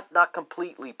 not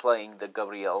completely playing the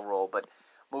Gabriel role, but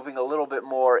moving a little bit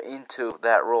more into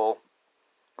that role,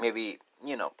 maybe,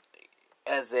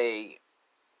 as a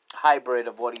hybrid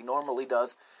of what he normally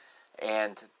does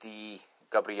and the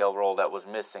Gabriel role that was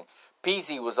missing.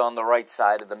 Pizzi was on the right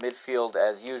side of the midfield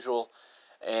as usual,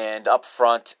 and up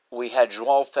front we had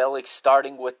João Felix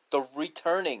starting with the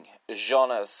returning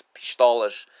Jonas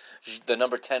Pistolas. The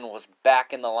number 10 was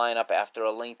back in the lineup after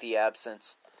a lengthy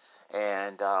absence,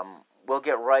 and we'll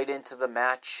get right into the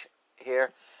match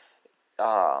here.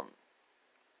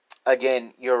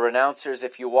 Again, your announcers,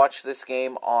 if you watch this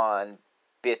game on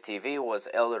BTV, was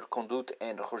Elder Conduit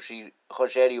and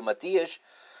Rogério Matias.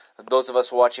 Those of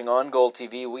us watching on Goal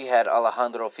TV, we had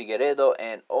Alejandro Figueiredo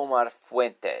and Omar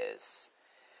Fuentes.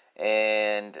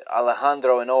 And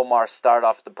Alejandro and Omar start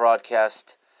off the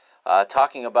broadcast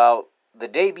talking about the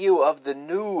debut of the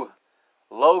new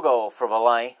logo for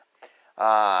Belém.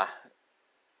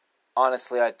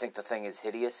 Honestly, I think the thing is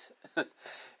hideous.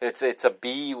 It's a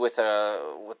B with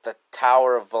the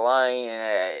Tower of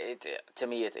Belém. To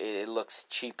me, it looks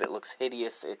cheap. It looks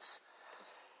hideous. It's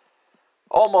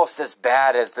almost as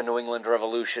bad as the New England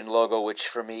Revolution logo, which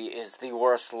for me is the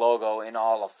worst logo in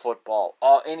all of football,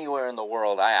 anywhere in the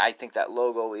world. I think that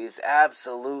logo is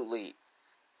absolutely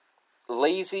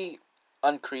lazy,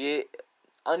 uncreative,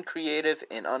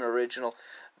 and unoriginal.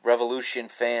 Revolution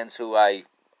fans, who I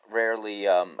rarely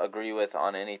agree with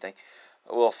on anything,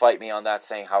 will fight me on that,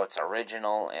 saying how it's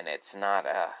original and it's not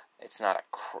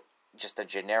just a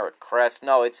generic crest.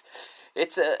 No,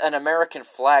 it's an American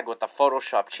flag with the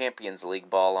Photoshop Champions League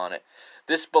ball on it.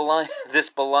 This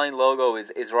Belém logo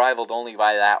is rivaled only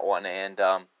by that one, and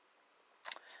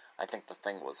I think the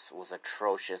thing was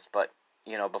atrocious. But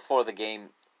before the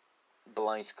game,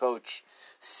 Belém's coach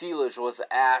Silas was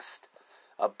asked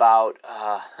about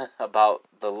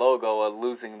the logo,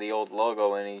 losing the old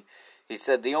logo, and he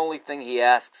said the only thing he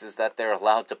asks is that they're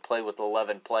allowed to play with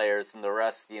 11 players, and the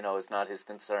rest, is not his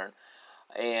concern.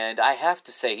 And I have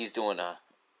to say he's doing an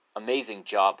amazing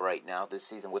job right now this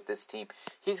season with this team.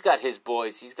 He's got his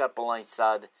boys. He's got Belém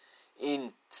SAD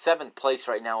in 7th place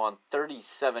right now on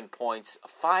 37 points,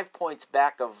 5 points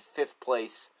back of 5th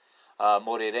place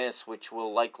Moreirense, which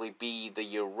will likely be the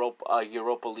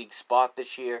Europa League spot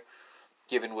this year,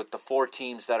 given with the 4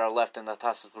 teams that are left in the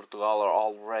Taça de Portugal are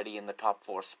already in the top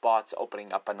 4 spots,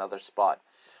 opening up another spot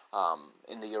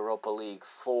in the Europa League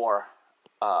for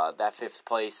that 5th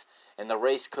place. And the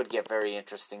race could get very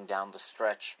interesting down the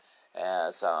stretch,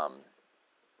 as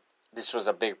this was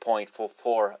a big point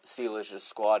for Silas'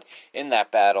 squad in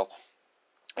that battle.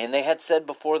 And they had said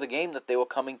before the game that they were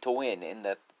coming to win, and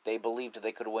that they believed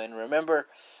they could win. Remember,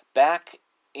 back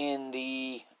in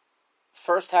the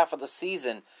first half of the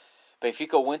season,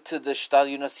 Benfica went to the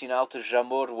Estádio Nacional to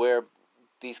Jamor, where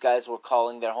these guys were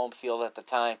calling their home field at the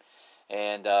time,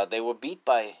 and they were beat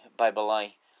by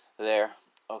Belém there.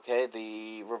 Okay,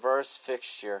 the reverse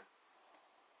fixture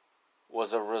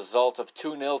was a result of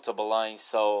 2-0 to Belém,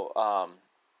 so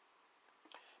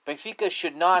Benfica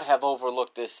should not have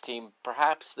overlooked this team.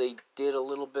 Perhaps they did a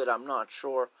little bit, I'm not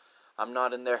sure. I'm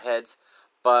not in their heads,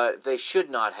 but they should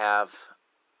not have.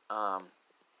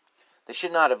 They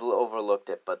should not have overlooked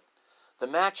it. But the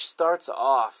match starts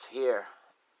off here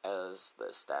as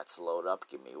the stats load up.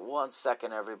 Give me 1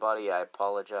 second, everybody. I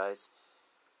apologize.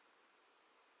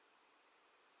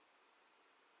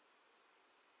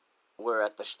 We're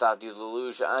at the Estádio da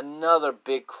Luz. Another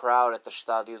big crowd at the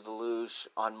Estádio da Luz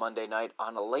on Monday night,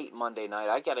 on a late Monday night.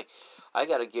 I gotta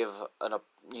give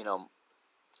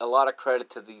a lot of credit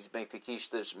to these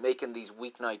Benfiquistas making these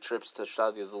weeknight trips to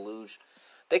Estádio da Luz.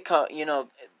 They come,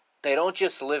 they don't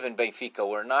just live in Benfica.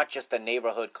 We're not just a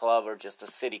neighborhood club or just a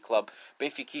city club.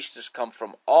 Benfiquistas come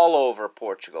from all over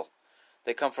Portugal.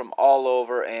 They come from all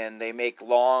over, and they make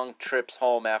long trips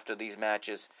home after these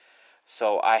matches.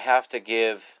 So I have to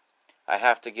give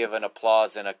an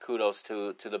applause and a kudos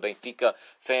to the Benfica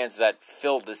fans that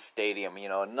filled this stadium.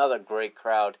 Another great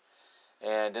crowd.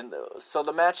 And so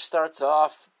the match starts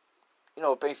off,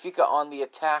 Benfica on the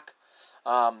attack.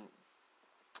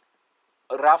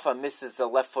 Rafa misses a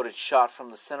left-footed shot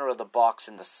from the center of the box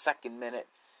in the 2nd minute.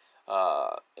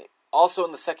 Also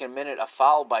in the 2nd minute, a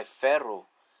foul by Ferro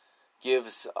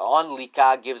gives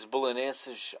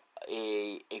Belenenses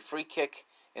a free kick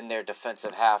in their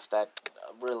defensive half that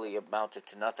really amounted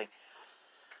to nothing.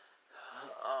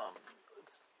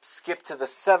 skip to the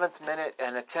 7th minute.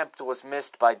 An attempt was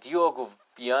missed by Diogo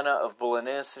Viana of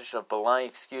Belenenses, of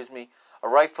Belém, A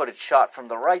right-footed shot from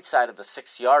the right side of the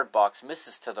 6-yard box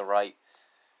misses to the right.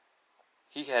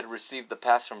 He had received the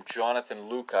pass from Jonathan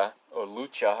Lucha,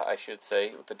 I should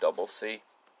say, with the double C.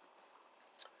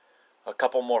 A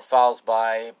couple more fouls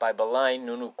by Belém.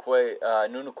 Nuno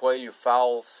Coelho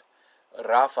fouls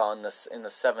Rafa in the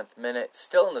 7th minute.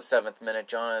 Still in the 7th minute,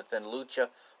 Jonathan Lucha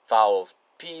fouls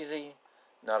Pizzi.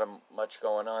 Not much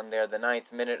going on there. The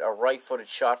 9th minute, a right-footed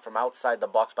shot from outside the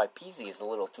box by Pizzi is a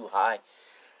little too high.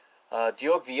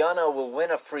 Diogo Viana will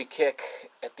win a free kick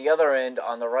at the other end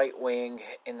on the right wing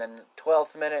in the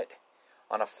 12th minute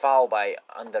on a foul by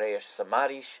Andreas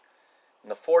Samaris. In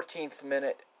the 14th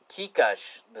minute,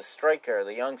 Kikas,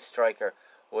 the young striker,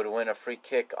 would win a free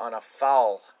kick on a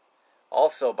foul,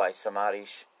 also by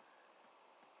Samaris.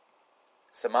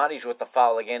 Samaris with the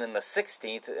foul again in the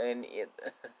 16th, and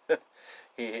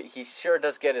he sure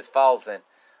does get his fouls in.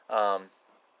 The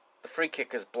free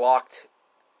kick is blocked.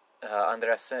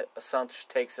 Andres Santos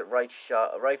takes it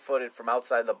right-footed from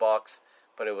outside the box,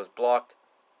 but it was blocked.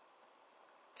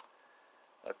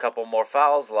 A couple more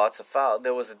fouls, lots of fouls.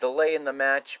 There was a delay in the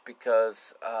match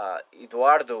because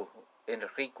Eduardo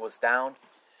Henrique was down.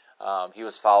 He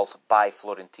was fouled by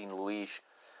Florentino Luis.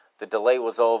 The delay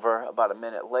was over about a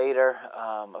minute later.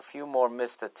 A few more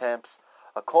missed attempts.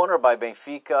 A corner by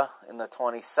Benfica in the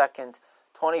 22nd.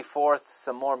 24th,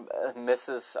 some more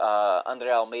misses. Andre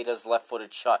Almeida's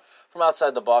left-footed shot from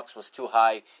outside the box was too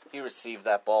high. He received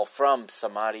that ball from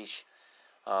Samaris.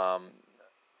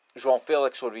 João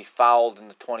Felix would be fouled in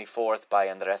the 24th by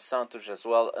Andres Santos as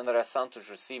well. Andres Santos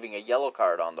receiving a yellow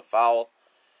card on the foul.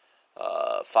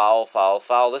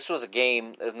 Foul. This was a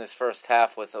game in this first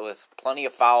half with plenty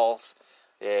of fouls.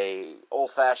 A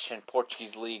old-fashioned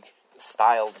Portuguese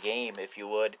league-styled game, if you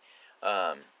would.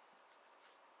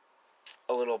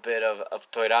 A little bit of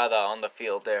toirada on the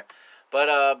field there. But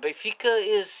Benfica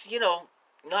is,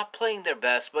 not playing their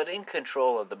best, but in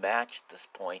control of the match at this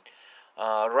point.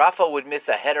 Rafa would miss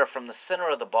a header from the center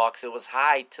of the box. It was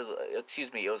high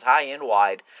and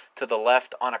wide to the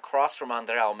left on a cross from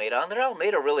Andre Almeida. Andre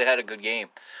Almeida really had a good game.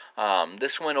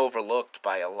 This went overlooked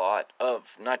by a lot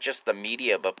of, not just the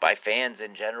media, but by fans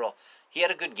in general. He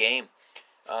had a good game.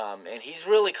 And he's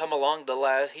really come along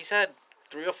he's had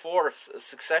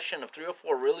succession of 3 or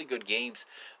 4 really good games.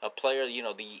 A player,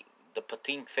 the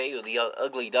patin feio, the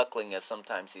ugly duckling, as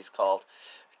sometimes he's called,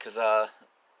 because our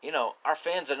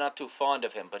fans are not too fond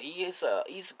of him, but he's a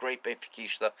great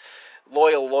Benfiquista,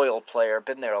 loyal player.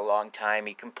 Been there a long time.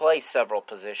 He can play several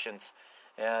positions,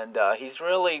 and he's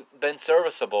really been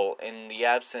serviceable in the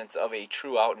absence of a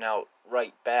true out and out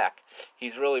right back.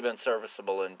 He's really been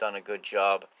serviceable and done a good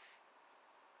job.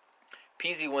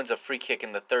 Pizzi wins a free kick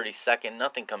in the 32nd.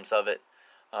 Nothing comes of it.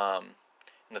 In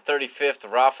the 35th,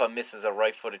 Rafa misses a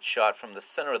right-footed shot from the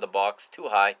center of the box, too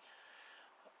high.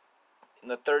 In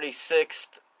the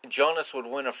 36th, Jonas would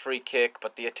win a free kick,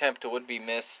 but the attempt would be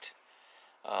missed.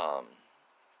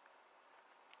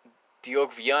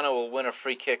 Diogo Viana will win a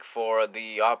free kick for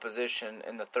the opposition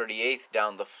in the 38th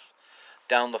down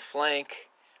the flank.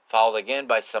 Fouled again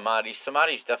by Samaris.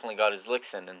 Samaris definitely got his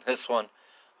licks in this one.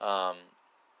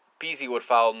 Pizzi would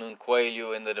foul Nuno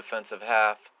Coelho in the defensive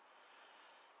half.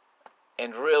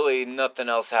 And really nothing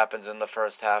else happens in the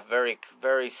first half. Very,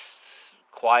 very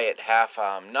quiet half.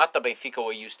 Not the Benfica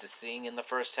we're used to seeing in the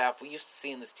first half. We used to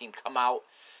seeing this team come out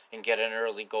and get an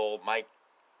early goal.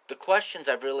 The questions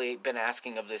I've really been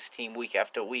asking of this team week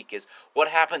after week is, what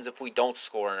happens if we don't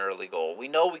score an early goal? We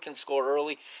know we can score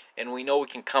early, and we know we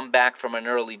can come back from an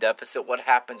early deficit. What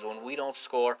happens when we don't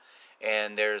score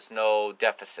and there's no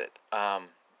deficit?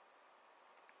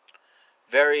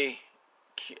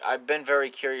 I've been very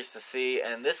curious to see,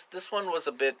 and this one was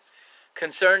a bit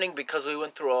concerning because we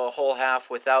went through a whole half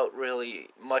without really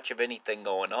much of anything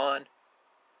going on.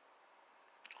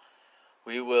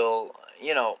 We will,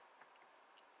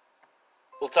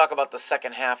 we'll talk about the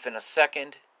second half in a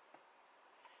second.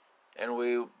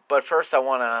 But first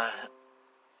I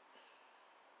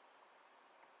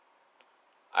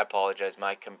apologize.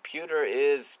 My computer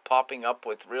is popping up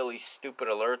with really stupid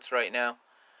alerts right now.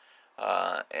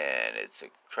 And it's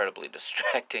incredibly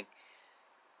distracting.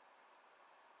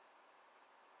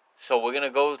 So we're going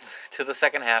to go to the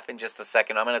second half in just a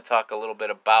second. I'm going to talk a little bit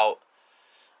about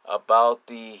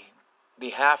the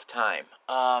halftime.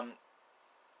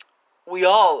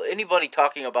 Anybody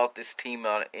talking about this team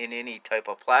in any type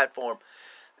of platform,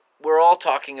 we're all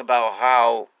talking about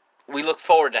how we look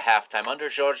forward to halftime. Under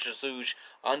Jorge Jesus,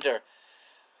 under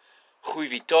Rui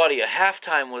Vitória,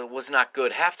 halftime was not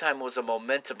good. Halftime was a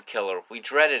momentum killer. We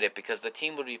dreaded it because the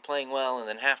team would be playing well, and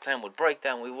then halftime would break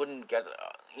down. We wouldn't get,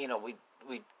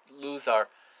 we'd lose our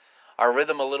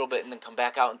rhythm a little bit, and then come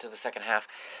back out into the second half.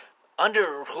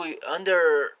 Under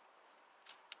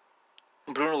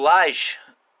Bruno Lage,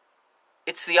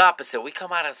 it's the opposite. We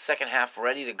come out of the second half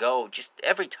ready to go. Just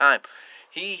every time,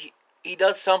 he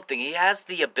does something. He has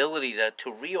the ability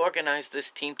to reorganize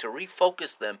this team, to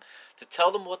refocus them, to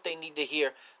tell them what they need to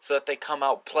hear so that they come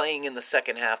out playing in the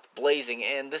second half, blazing.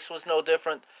 And this was no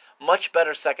different. Much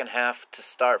better second half to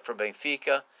start for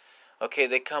Benfica. Okay,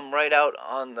 they come right out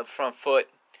on the front foot.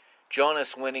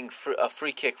 Jonas winning a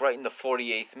free kick right in the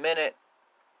 48th minute.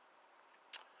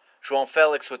 João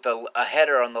Felix with a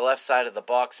header on the left side of the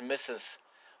box misses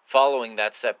following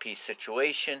that set-piece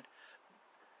situation.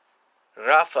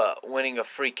 Rafa winning a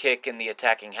free kick in the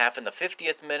attacking half in the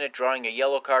 50th minute, drawing a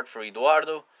yellow card for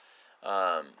Eduardo.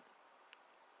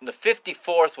 In the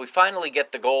 54th, we finally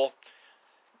get the goal.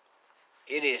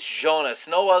 It is Jonas,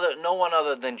 no one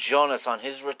other than Jonas on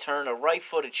his return, a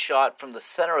right-footed shot from the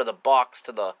center of the box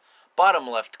to the bottom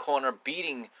left corner,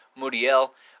 beating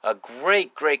Muriel. A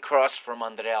great cross from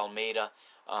Andre Almeida.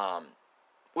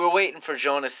 We were waiting for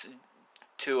Jonas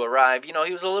to arrive. He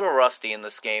was a little rusty in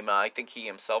this game. I think he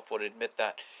himself would admit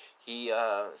that. He,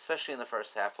 especially in the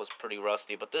first half, was pretty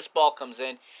rusty. But this ball comes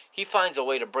in. He finds a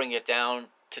way to bring it down,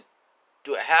 to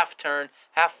do a half turn,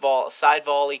 side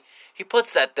volley. He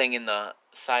puts that thing in the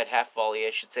side half volley, I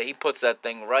should say. He puts that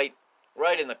thing right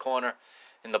in the corner,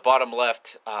 in the bottom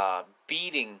left,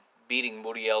 beating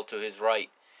Muriel to his right.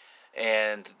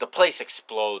 And the place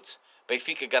explodes.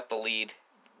 Benfica got the lead.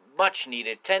 Much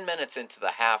needed. 10 minutes into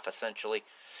the half, essentially.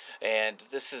 And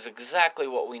this is exactly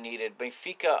what we needed.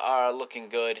 Benfica are looking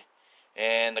good.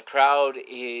 And the crowd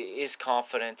is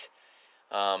confident.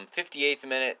 58th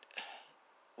minute,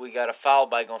 we got a foul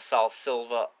by Gonçalo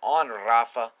Silva on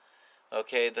Rafa.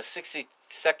 Okay, the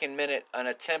 62nd minute, an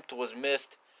attempt was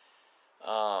missed.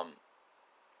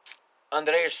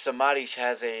 Andreas Samaris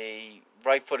has a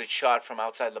right-footed shot from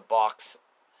outside the box.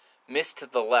 Missed to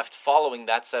the left following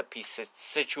that set-piece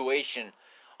situation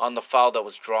on the foul that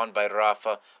was drawn by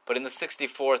Rafa. But in the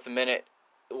 64th minute,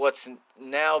 what's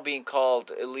now being called,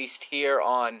 at least here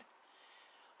on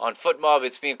FootMob,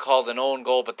 it's being called an own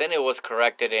goal. But then it was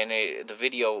corrected, and the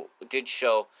video did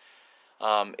show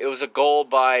it was a goal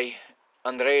by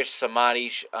Andreas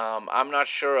Samaris. I'm not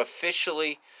sure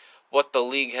officially what the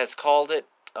league has called it.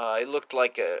 It looked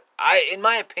like in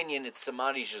my opinion, it's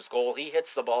Samaris' goal. He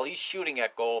hits the ball. He's shooting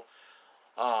at goal.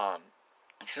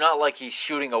 It's not like he's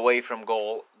shooting away from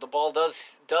goal. The ball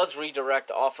does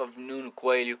redirect off of Nuno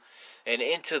Coelho and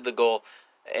into the goal.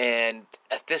 And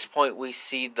at this point, we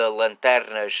see the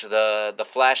lanternas, the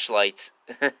flashlights,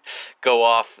 go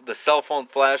off. The cell phone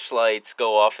flashlights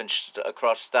go off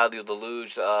across Stadio de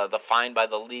Luz. The fine by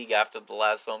the league after the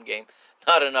last home game,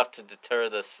 not enough to deter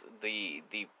the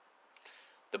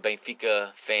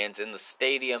Benfica fans in the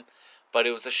stadium, but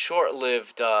it was a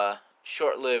short-lived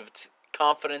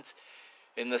confidence.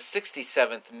 In the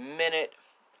 67th minute,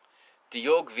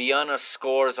 Diogo Viana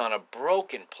scores on a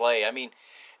broken play.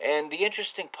 And the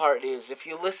interesting part is, if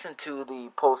you listen to the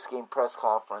post-game press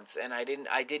conference, and I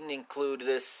didn't include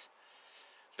this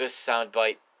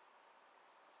soundbite.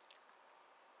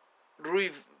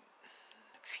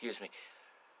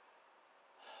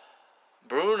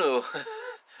 Bruno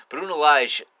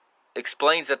Lage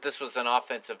explains that this was an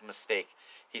offensive mistake.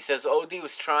 He says Odi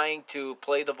was trying to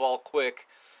play the ball quick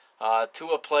to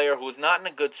a player who was not in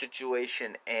a good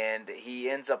situation, and he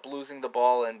ends up losing the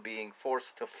ball and being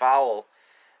forced to foul.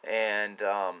 And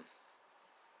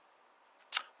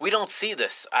we don't see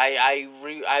this. I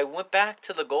went back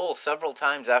to the goal several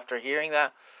times after hearing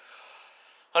that.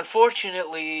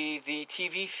 Unfortunately, the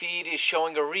TV feed is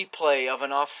showing a replay of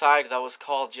an offside that was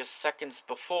called just seconds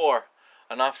before.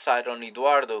 An offside on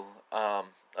Eduardo. An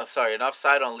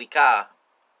offside on Lika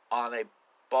on a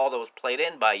ball that was played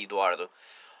in by Eduardo.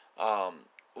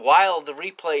 While the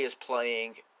replay is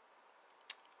playing,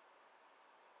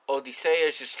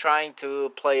 Odysseus is trying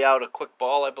to play out a quick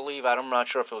ball, I believe. I'm not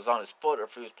sure if it was on his foot or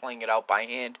if he was playing it out by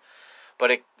hand.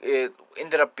 But it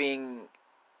ended up being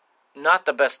not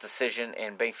the best decision,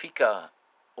 and Benfica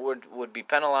would be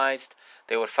penalized.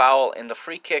 They would foul, and the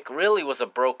free kick really was a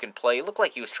broken play. It looked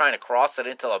like he was trying to cross it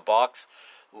into the box,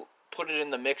 put it in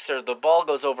the mixer. The ball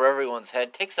goes over everyone's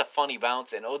head, takes a funny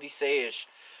bounce, and Odysseus,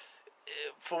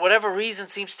 for whatever reason,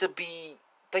 seems to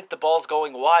think the ball's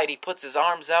going wide. He puts his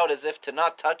arms out as if to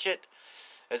not touch it,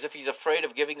 as if he's afraid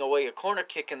of giving away a corner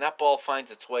kick, and that ball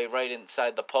finds its way right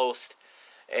inside the post,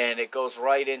 and it goes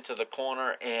right into the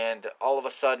corner, and all of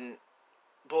a sudden,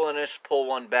 Belenenses pull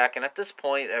one back, and at this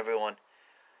point, everyone,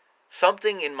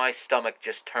 something in my stomach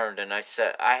just turned, and I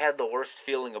said I had the worst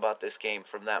feeling about this game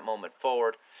from that moment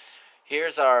forward.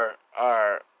 Here's our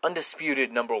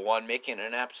undisputed number one making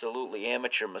an absolutely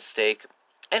amateur mistake,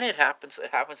 and it happens.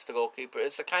 It happens to goalkeeper.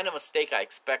 It's the kind of mistake I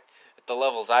expect at the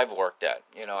levels I've worked at.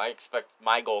 I expect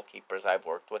my goalkeepers I've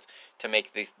worked with to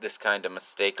make this kind of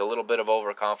mistake. A little bit of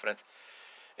overconfidence,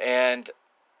 and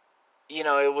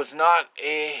it was not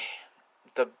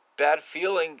the bad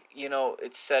feeling.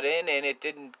 It set in and it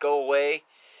didn't go away.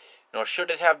 Nor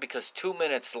should it have, because 2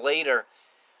 minutes later,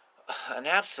 an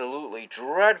absolutely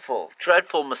dreadful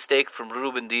mistake from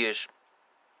Ruben Dias.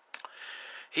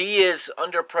 He is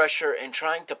under pressure and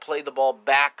trying to play the ball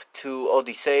back to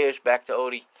Odysseas, back to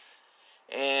Odie.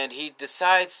 And he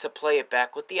decides to play it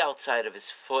back with the outside of his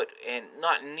foot and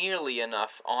not nearly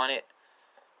enough on it.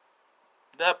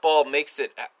 That ball makes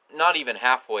it not even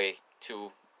halfway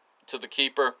to the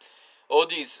keeper.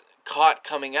 Odie's caught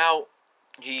coming out.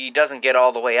 He doesn't get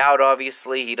all the way out,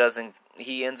 obviously.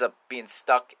 He ends up being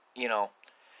stuck,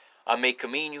 on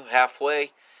Mekiminu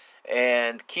halfway.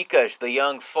 And Kikash, the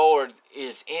young forward,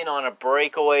 is in on a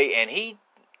breakaway, and he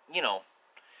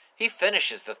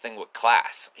finishes the thing with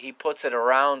class. He puts it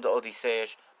around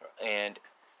Odysseas and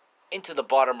into the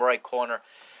bottom right corner.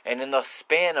 And in the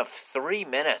span of 3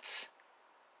 minutes,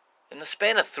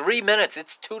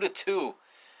 it's 2-2.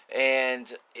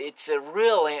 And it's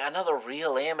another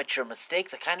real amateur mistake.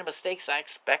 The kind of mistakes I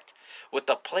expect with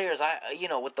the players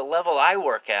with the level I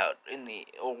worked at in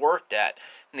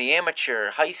the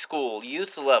amateur, high school,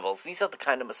 youth levels. These are the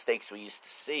kind of mistakes we used to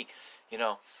see,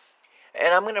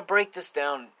 And I'm going to break this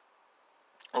down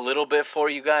a little bit for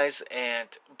you guys. And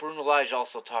Bruno Lage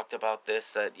also talked about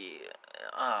this, that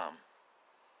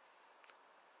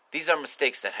these are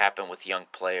mistakes that happen with young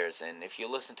players. And if you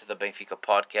listen to the Benfica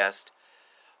podcast,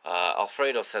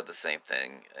 Alfredo said the same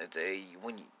thing.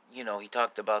 When he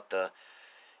talked about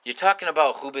you're talking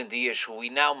about Ruben Dias, who we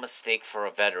now mistake for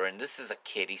a veteran. This is a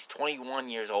kid. He's 21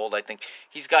 years old. I think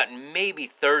he's gotten maybe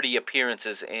 30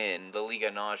 appearances in the Liga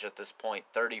NOS at this point,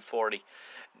 30, 40.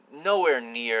 Nowhere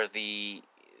near the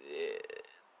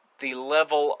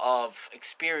level of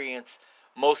experience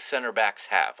most center backs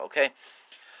have. Okay,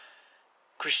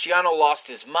 Cristiano lost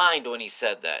his mind when he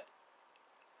said that.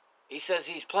 He says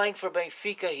he's playing for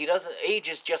Benfica. Age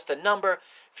is just a number.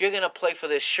 If you're going to play for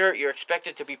this shirt, you're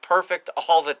expected to be perfect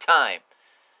all the time.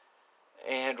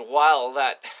 And while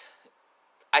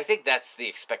I think that's the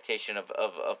expectation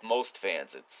of most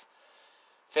fans.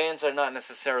 Fans are not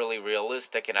necessarily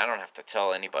realistic, and I don't have to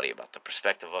tell anybody about the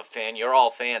perspective of a fan. You're all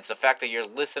fans. The fact that you're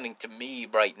listening to me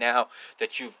right now,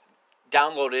 that you've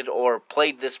downloaded or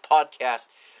played this podcast,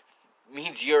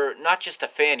 means you're not just a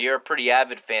fan, you're a pretty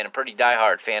avid fan, a pretty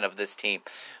diehard fan of this team.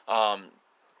 I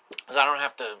don't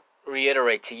have to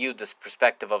reiterate to you this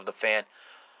perspective of the fan.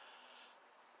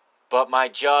 But my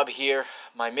job here,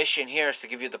 my mission here is to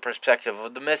give you the perspective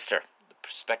of the mister. The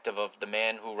perspective of the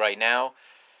man who right now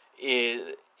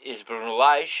is Bruno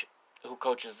Lage, who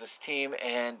coaches this team.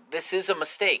 And this is a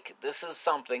mistake. This is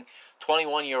something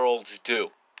 21-year-olds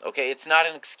do. Okay, it's not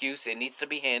an excuse. It needs to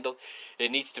be handled.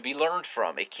 It needs to be learned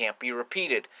from. It can't be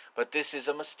repeated. But this is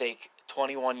a mistake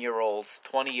 21-year-olds,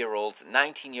 20-year-olds,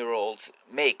 19-year-olds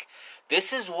make.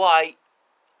 This is why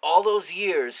all those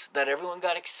years that everyone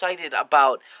got excited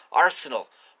about Arsenal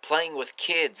playing with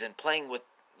kids and playing with,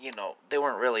 they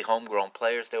weren't really homegrown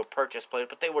players. They were purchased players,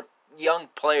 but they were young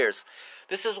players.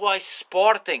 This is why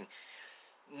Sporting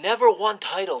never won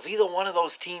titles. Either one of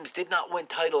those teams did not win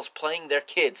titles playing their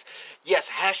kids. Yes,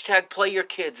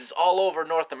 #PlayYourKids is all over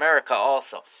North America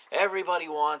also. Everybody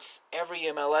wants every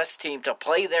MLS team to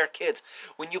play their kids.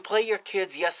 When you play your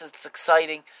kids, yes, it's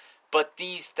exciting, but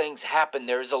these things happen.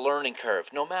 There is a learning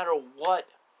curve. No matter what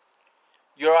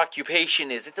your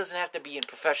occupation is, it doesn't have to be in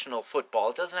professional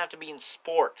football. It doesn't have to be in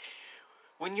sport.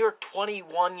 When you're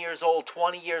 21 years old,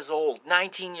 20 years old,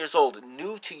 19 years old,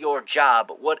 new to your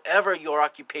job, whatever your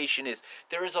occupation is,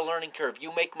 there is a learning curve.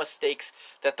 You make mistakes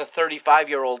that the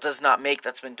 35-year-old does not make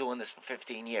that's been doing this for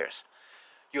 15 years.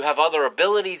 You have other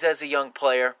abilities as a young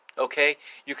player, okay?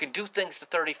 You can do things the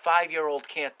 35-year-old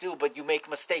can't do, but you make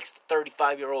mistakes the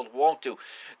 35-year-old won't do.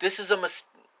 This is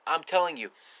I'm telling you,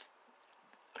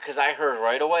 because I heard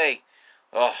right away,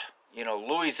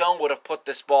 Louison would have put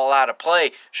this ball out of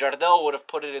play. Jardel would have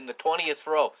put it in the 20th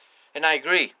row. And I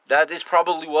agree. That is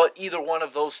probably what either one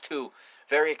of those two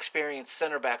very experienced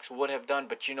center backs would have done.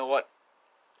 But you know what?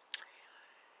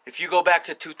 If you go back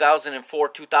to 2004,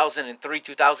 2003,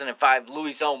 2005,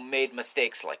 Louison made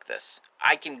mistakes like this.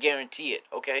 I can guarantee it,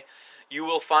 okay? You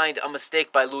will find a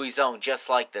mistake by Louison just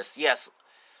like this. Yes,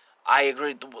 I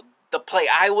agree. the play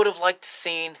I would have liked to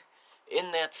seen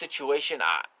in that situation,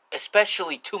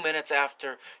 especially 2 minutes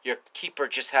after your keeper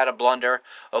just had a blunder,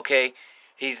 okay?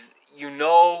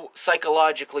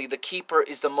 Psychologically, the keeper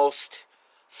is the most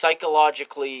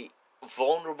psychologically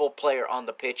vulnerable player on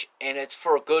the pitch, and it's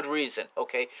for a good reason,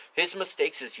 okay? His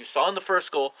mistakes, as you saw in the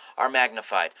first goal, are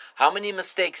magnified. How many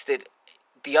mistakes did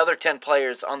the other 10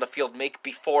 players on the field make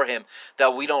before him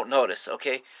that we don't notice,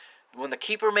 okay? When the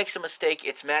keeper makes a mistake,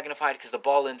 it's magnified because the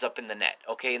ball ends up in the net,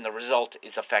 okay? And the result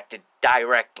is affected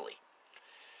directly.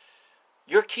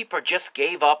 Your keeper just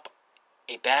gave up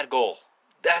a bad goal.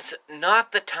 That's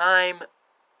not the time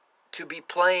to be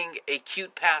playing a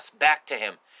cute pass back to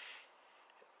him.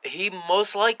 He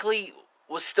most likely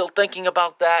was still thinking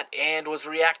about that and was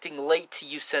reacting late to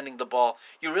you sending the ball.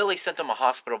 You really sent him a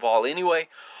hospital ball anyway,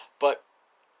 but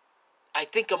I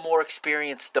think a more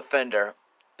experienced defender,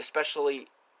 especially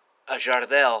a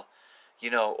Jardel,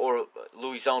 or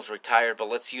Luizão's retired, but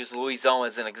let's use Luizão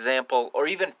as an example, or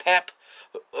even Pep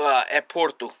at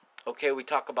Porto. Okay, we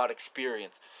talk about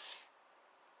experience.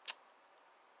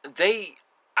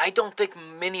 I don't think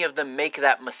many of them make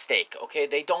that mistake, okay?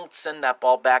 They don't send that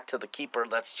ball back to the keeper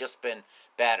that's just been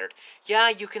battered. Yeah,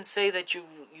 you can say that you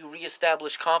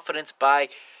reestablish confidence by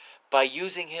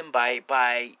using him, by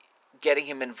getting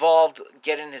him involved,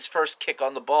 getting his first kick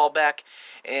on the ball back,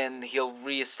 and he'll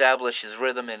reestablish his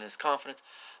rhythm and his confidence.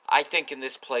 I think in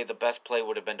this play, the best play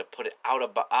would have been to put it out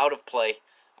of play.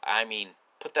 I mean,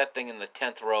 put that thing in the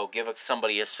 10th row, give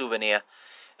somebody a souvenir.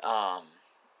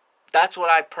 That's what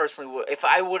I personally would. If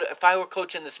I were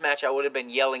coaching this match, I would have been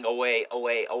yelling away,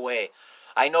 away, away.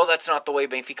 I know that's not the way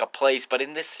Benfica plays, but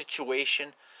in this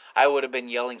situation, I would have been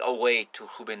yelling away to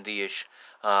Ruben Dias.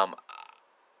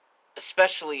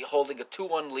 Especially holding a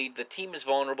 2-1 lead. The team is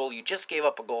vulnerable. You just gave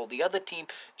up a goal. The other team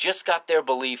just got their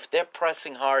belief. They're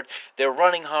pressing hard. They're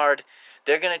running hard.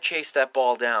 They're going to chase that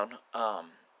ball down.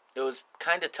 It was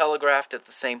kind of telegraphed at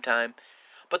the same time.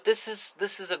 But this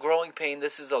is a growing pain.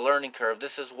 This is a learning curve.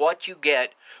 This is what you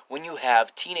get when you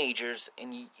have teenagers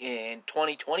and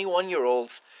 20,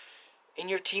 21-year-olds in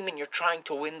your team and you're trying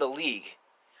to win the league.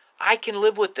 I can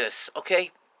live with this,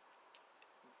 okay?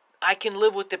 I can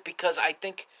live with it because I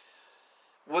think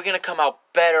we're going to come out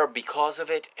better because of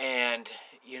it. And,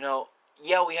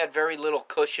 yeah, we had very little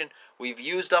cushion. We've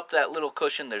used up that little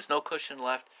cushion. There's no cushion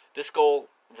left. This goal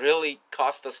really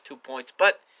cost us 2 points.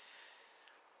 But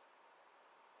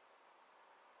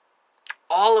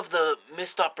all of the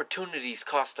missed opportunities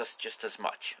cost us just as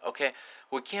much, okay?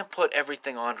 We can't put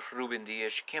everything on Ruben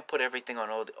Dias. Can't put everything on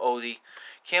Odi.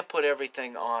 Can't put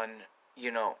everything on,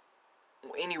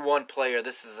 any one player.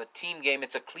 This is a team game.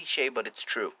 It's a cliche, but it's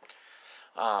true.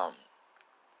 From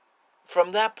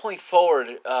that point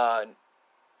forward,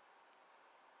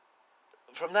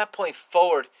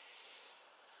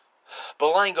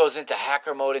 Bolain goes into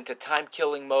hacker mode, into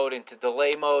time-killing mode, into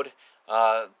delay mode.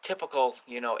 Typical,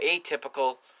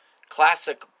 atypical,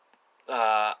 classic,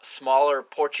 smaller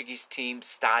Portuguese team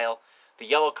style. The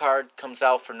yellow card comes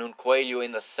out for Nuno Coelho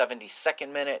in the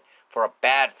 72nd minute for a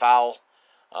bad foul.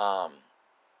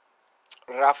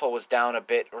 Rafa was down a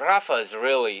bit. Rafa is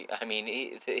really,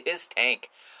 his tank,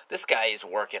 this guy is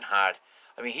working hard.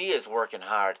 He is working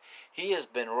hard. He has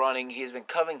been running. He's been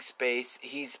covering space.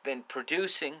 He's been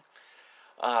producing.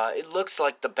 It looks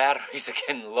like the batteries are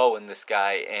getting low in this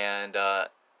guy, and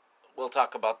we'll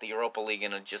talk about the Europa League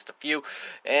in just a few.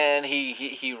 And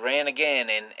he ran again,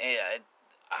 and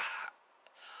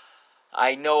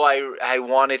I know I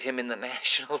wanted him in the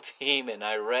national team, and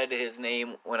I read his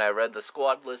name when I read the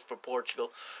squad list for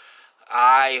Portugal.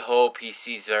 I hope he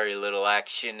sees very little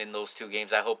action in those 2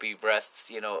 games. I hope he rests,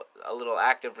 a little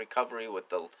active recovery with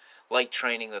the light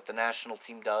training that the national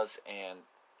team does, and,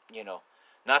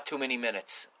 not too many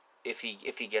minutes if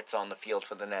he gets on the field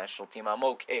for the national team. I'm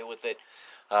okay with it.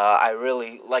 I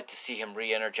really like to see him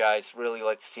re-energized, really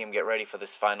like to see him get ready for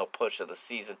this final push of the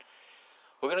season.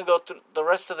 We're going to go through the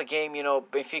rest of the game.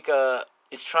 Benfica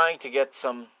is trying to get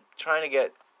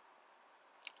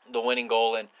the winning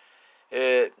goal, and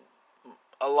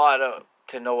a lot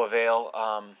to no avail.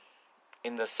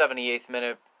 In the 78th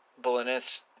minute,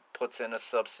 Belenenses puts in a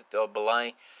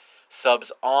Bolain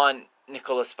subs on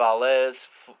Nicolas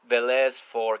Velez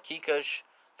for Kikas,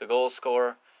 the goal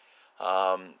scorer.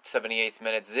 78th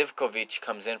minute, Zivkovic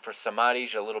comes in for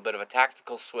Samaris, a little bit of a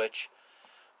tactical switch.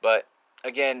 But,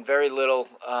 again, very little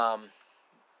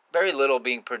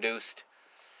being produced.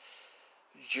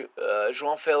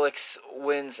 João Felix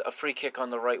wins a free kick on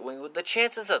the right wing. The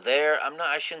chances are there.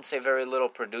 I shouldn't say very little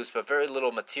produced, but very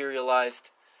little materialized.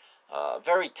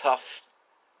 Very tough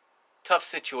tough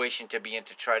situation to be in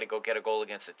to try to go get a goal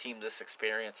against a team this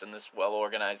experienced and this well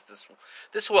organized,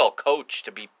 this well coached.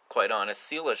 To be quite honest,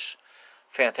 Silas,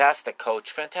 fantastic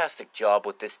coach, fantastic job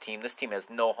with this team. This team has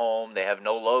no home, they have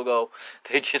no logo.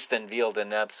 They just unveiled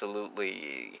an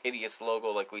absolutely hideous logo,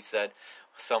 like we said.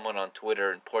 Someone on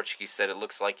Twitter in Portuguese said it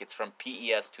looks like it's from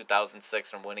PES 2006,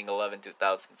 from Winning 11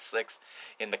 2006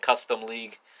 in the Custom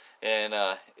League, and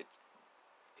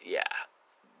yeah.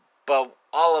 But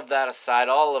all of that aside,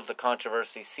 all of the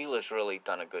controversy, Silas really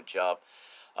done a good job.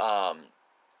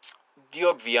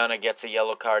 Diogo Viana gets a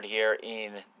yellow card here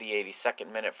in the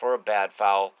 82nd minute for a bad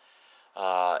foul.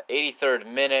 83rd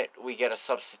minute, we get a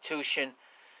substitution.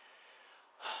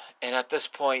 And at this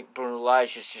point, Bruno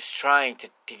Lage is just trying to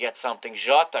get something.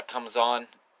 Jota comes on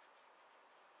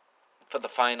for the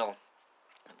final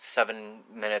 7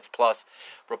 minutes plus.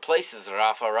 Replaces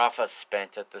Rafa. Rafa's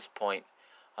spent at this point.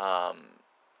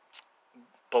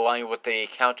 Bolaño with the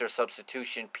counter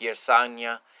substitution. Pierre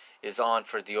Sagna is on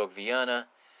for Diogo Viana.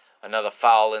 Another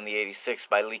foul in the 86th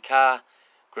by Lika.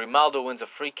 Grimaldo wins a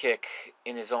free kick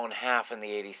in his own half in the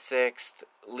 86th.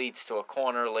 Leads to a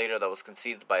corner later that was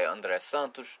conceded by André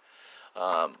Santos.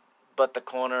 But the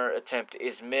corner attempt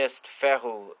is missed.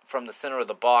 Ferro from the center of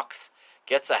the box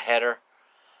gets a header.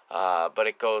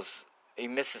 But he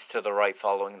misses to the right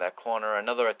following that corner.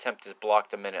 Another attempt is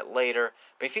blocked a minute later.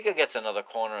 Benfica gets another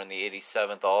corner in the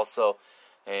 87th also.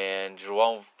 And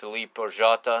João Felipe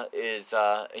Jota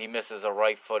he misses a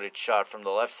right-footed shot from the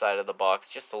left side of the box,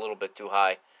 just a little bit too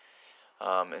high.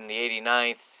 In the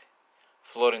 89th,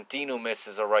 Florentino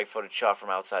misses a right-footed shot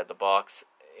from outside the box.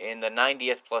 In the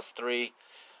 90th +3,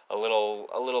 a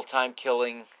little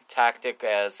time-killing tactic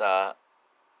as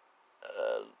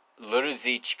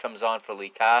Luruzic comes on for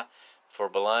Lika for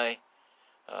Belém.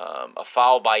 A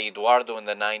foul by Eduardo in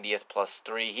the 90th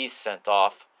 +3. He's sent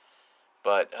off.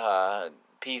 But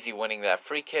Pizzi winning that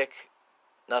free kick,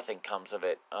 nothing comes of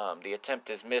it. The attempt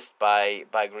is missed by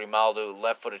Grimaldo.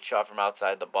 Left-footed shot from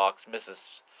outside the box.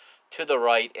 Misses to the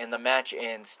right, and the match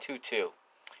ends 2-2.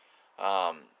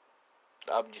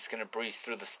 I'm just going to breeze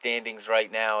through the standings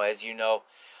right now. As you know,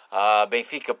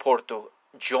 Benfica Porto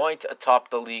joint atop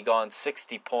the league on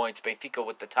 60 points. Benfica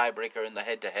with the tiebreaker in the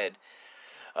head-to-head.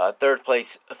 Third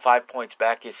place, 5 points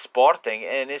back, is Sporting,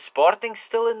 and is Sporting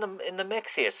still in the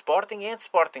mix here? Sporting and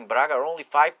Sporting Braga are only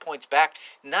 5 points back.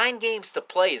 9 games to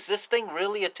play. Is this thing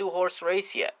really a 2-horse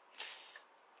race yet?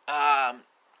 I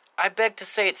beg to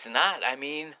say it's not. I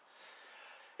mean,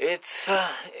 it's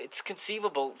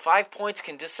conceivable. 5 points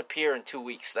can disappear in 2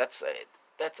 weeks. That's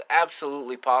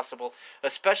absolutely possible,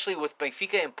 especially with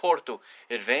Benfica and Porto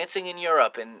advancing in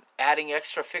Europe and adding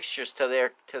extra fixtures to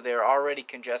their already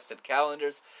congested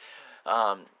calendars.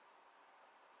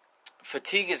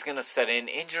 Fatigue is going to set in.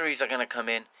 Injuries are going to come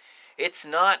in. It's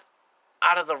not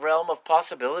out of the realm of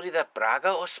possibility that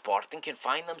Braga or Sporting can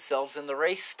find themselves in the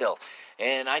race still.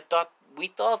 And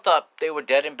we all thought they were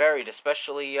dead and buried,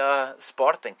 especially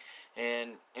Sporting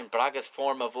and in Braga's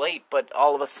form of late. But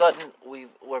all of a sudden,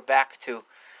 we're back to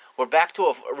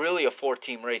really a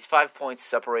 4-team race. 5 points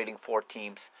separating 4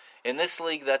 teams. In this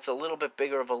league, that's a little bit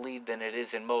bigger of a lead than it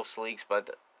is in most leagues,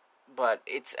 but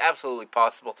it's absolutely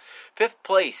possible. 5th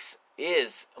place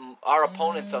is our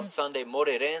opponents on Sunday,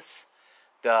 Moreirense.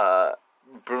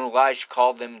 Bruno Lage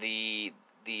called them the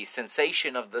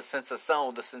sensation of the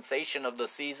sensation of the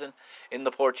season in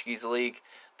the Portuguese league.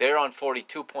 They're on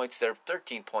 42 points. They're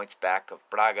 13 points back of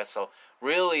Braga. So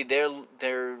really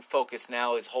their focus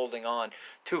now is holding on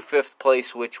to 5th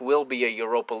place, which will be a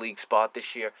Europa League spot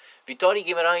this year. Vitória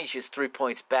Guimarães is 3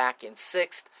 points back in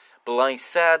 6th. Belém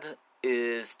SAD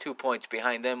is 2 points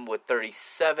behind them with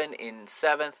 37 in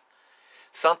 7th.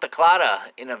 Santa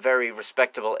Clara in a very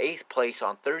respectable 8th place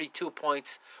on 32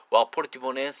 points, while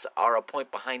Portimonense are a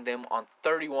point behind them on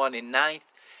 31 in 9th.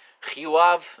 Rio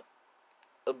Ave,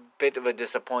 a bit of a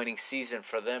disappointing season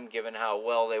for them given how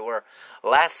well they were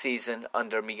last season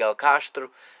under Miguel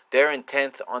Castro. They're in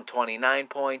 10th on 29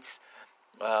 points.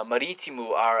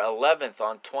 Marítimo are 11th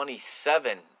on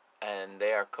 27, and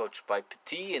they are coached by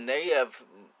Petit, and they have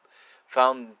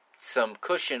found some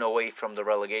cushion away from the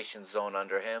relegation zone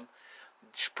under him.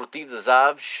 Desportivo das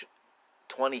Aves,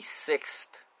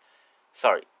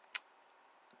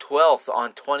 12th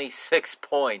on 26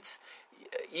 points,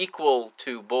 equal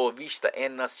to Boa Vista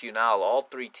and Nacional, all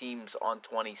 3 teams on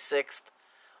 26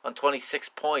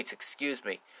 points,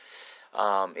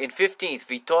 In 15th,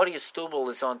 Vitória Setúbal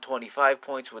is on 25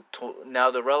 points, with now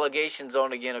the relegation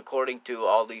zone again, according to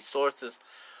all these sources.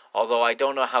 Although I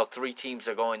don't know how 3 teams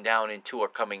are going down and 2 are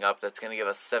coming up. That's going to give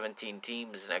us 17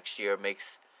 teams next year.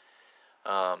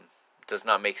 Does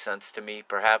not make sense to me.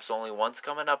 Perhaps only one's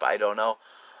coming up. I don't know.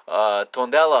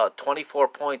 Tondela, 24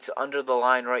 points under the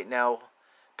line right now.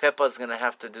 Pepa's going to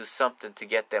have to do something to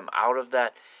get them out of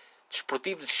that.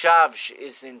 Desportivo Chaves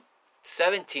is in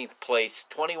 17th place,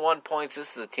 21 points.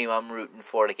 This is a team I'm rooting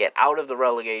for to get out of the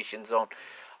relegation zone.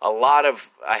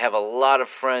 I have a lot of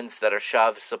friends that are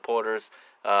Chaves supporters.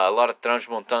 A lot of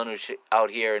Transmontanos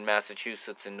out here in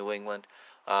Massachusetts and New England.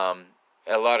 A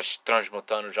lot of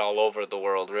Transmontanos all over the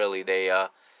world, really. They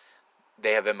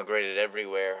have immigrated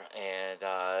everywhere, and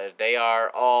they are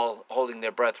all holding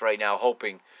their breath right now,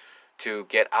 hoping to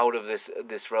get out of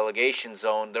this relegation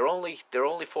zone. They're only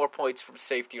 4 points from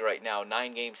safety right now.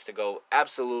 9 games to go.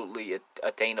 Absolutely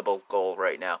attainable goal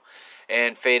right now.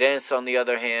 And Feirense, on the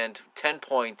other hand, 10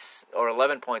 points, or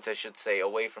 11 points, I should say,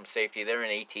 away from safety. They're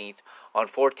in 18th on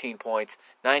 14 points.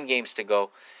 9 games to go.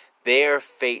 Their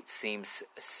fate seems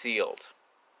sealed.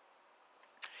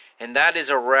 And that is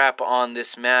a wrap on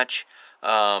this match.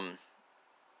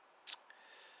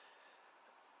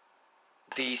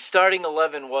 The starting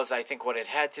 11 was, I think, what it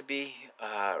had to be.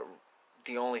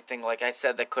 The only thing, like I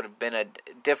said, that could have been a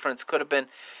difference could have been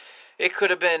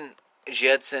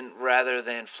Jedson rather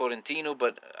than Florentino,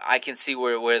 but I can see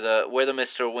where the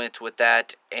mister went with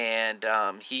that, and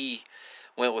he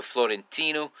went with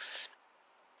Florentino.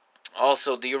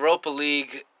 Also, the Europa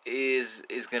League is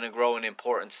going to grow in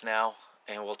importance now,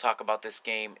 and we'll talk about this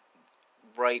game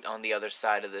right on the other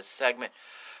side of this segment.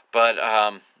 But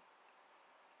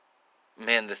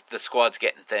man, the squad's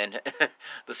getting thin.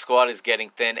 The squad is getting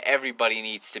thin. Everybody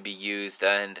needs to be used,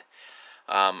 and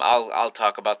I'll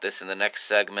talk about this in the next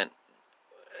segment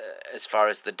as far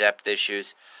as the depth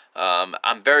issues.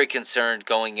 I'm very concerned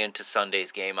going into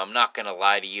Sunday's game. I'm not going to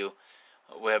lie to you.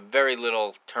 We have very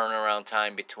little turnaround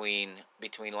time between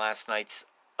last night's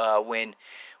win,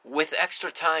 with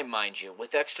extra time, mind you,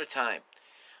 with extra time.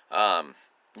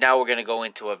 Now we're going to go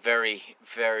into a very,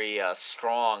 very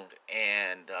strong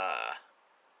and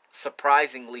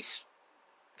surprisingly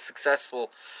successful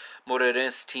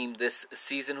Moreirense team this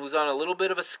season, who's on a little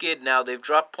bit of a skid now. They've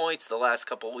dropped points the last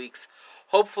couple of weeks.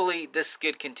 Hopefully this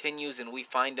skid continues and we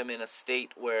find them in a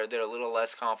state where they're a little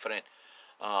less confident.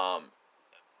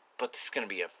 But this is going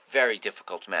to be a very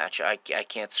difficult match. I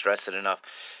can't stress it enough.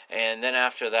 And then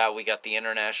after that, we got the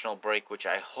international break, which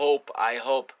I hope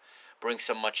brings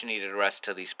some much-needed rest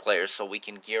to these players so we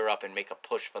can gear up and make a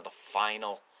push for the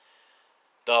final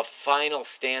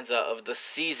stanza of the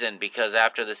season, because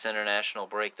after this international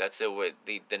break, that's it.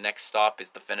 The next stop is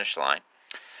the finish line.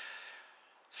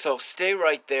 So stay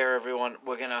right there, everyone.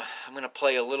 I'm gonna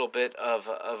play a little bit of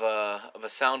a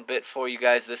sound bit for you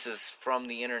guys. This is from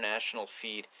the international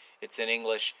feed. It's in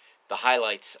English. The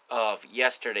highlights of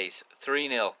yesterday's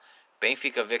 3-0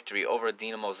 Benfica victory over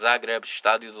Dinamo Zagreb,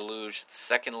 Estádio da Luz,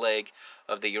 second leg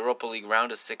of the Europa League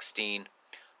round of 16.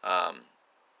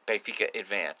 Benfica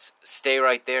advance. Stay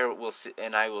right there.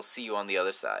 And I will see you on the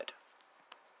other side.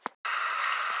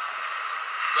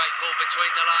 Great ball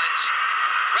between the lines.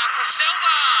 Rafa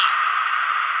Silva!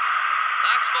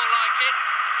 That's more like it.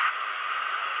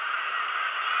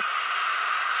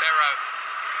 Ferro.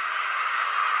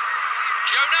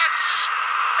 Jonas!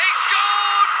 He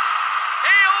scored!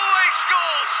 He always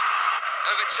scores!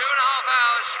 Over 2.5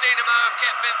 hours, Dinamo have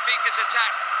kept Benfica's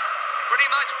attack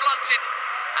pretty much blunted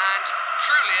and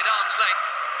truly at arm's length.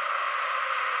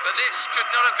 But this could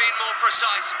not have been more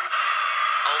precise.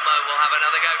 Olmo will have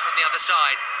another go from the other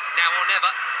side. Now or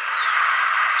never.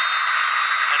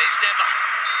 And it's never.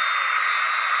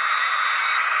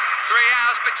 3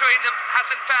 hours between them,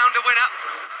 hasn't found a winner.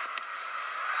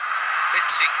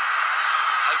 Vinci,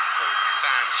 hopeful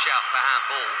fans shout for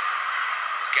handball.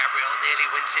 As Gabriel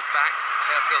nearly wins it back.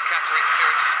 Teofil Catherine's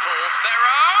clearance is poor.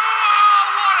 Ferro! Oh,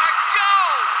 what a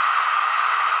goal!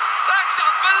 That's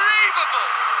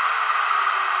unbelievable!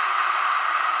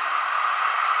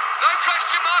 No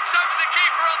question marks over the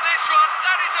keeper on this one.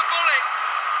 That is a bullet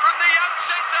from the young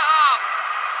centre-half.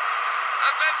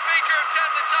 And Benfica have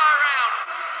turned the tie around.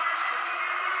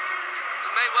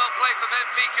 And may well play for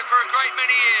Benfica for a great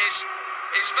many years.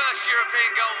 His first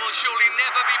European goal will surely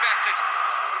never be bettered.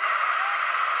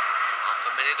 Half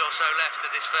a minute or so left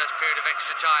of this first period of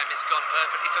extra time. It's gone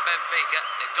perfectly for Benfica.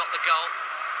 They've got the goal.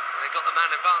 And they've got the man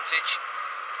advantage.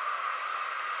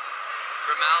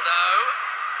 Grimaldo.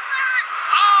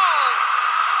 Oh!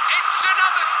 It's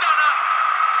another stunner!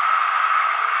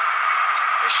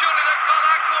 Surely they've got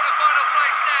that quarter-final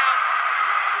place now.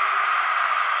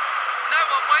 No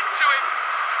one went to him.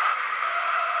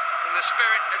 And the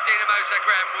spirit of Dinamo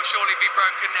Zagreb will surely be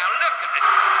broken now. Look at it.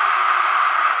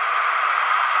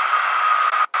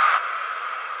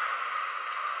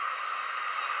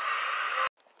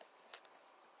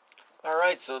 All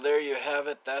right, so there you have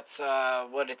it. That's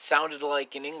what it sounded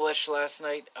like in English last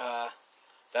night.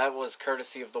 That was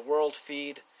courtesy of the World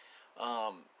Feed.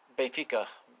 Benfica,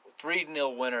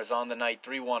 3-0 winners on the night,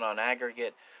 3-1 on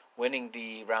aggregate, winning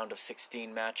the round of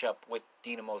 16 matchup with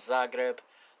Dinamo Zagreb,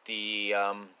 the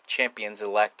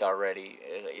champions-elect already,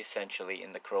 essentially,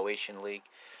 in the Croatian league.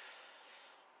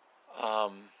 I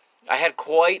had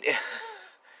quite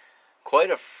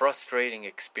a frustrating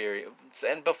experience.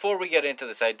 And before we get into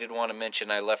this, I did want to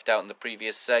mention, I left out in the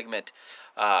previous segment,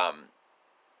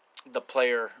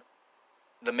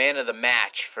 the man of the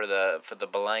match for the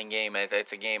Belen game.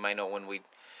 It's a game I know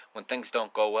when things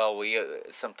don't go well, we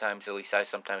sometimes, at least I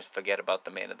sometimes forget about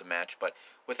the man of the match. But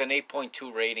with an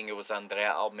 8.2 rating, it was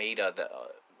Andrea Almeida.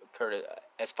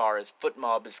 As far as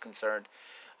FootMob is concerned,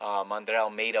 Andrea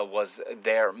Almeida was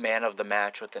their man of the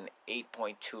match with an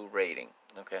 8.2 rating.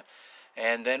 Okay,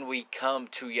 and then we come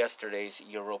to yesterday's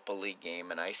Europa League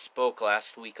game, and I spoke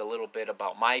last week a little bit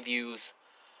about my views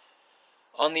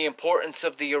on the importance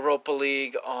of the Europa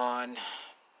League, on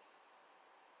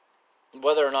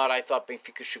whether or not I thought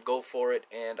Benfica should go for it,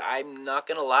 and I'm not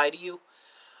going to lie to you,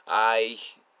 I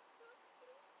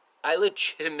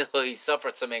legitimately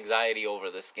suffered some anxiety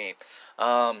over this game.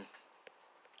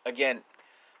 Again,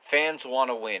 fans want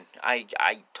to win. I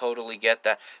totally get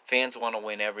that. Fans want to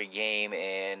win every game,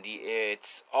 and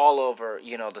it's all over,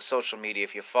 the social media.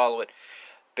 If you follow it,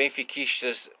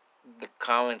 Benfiquistas, the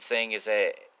common saying is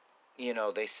that,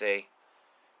 they say,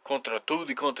 contra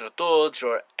tudo e contra todos,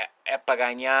 or é para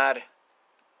ganhar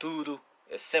tudo,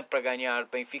 é sempre ganhar.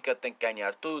 Benfica tem que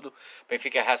ganhar tudo.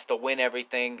 Benfica has to win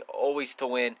everything, always to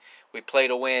win. We play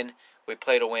to win. We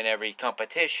play to win every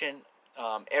competition.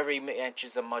 Every match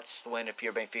is a must-win if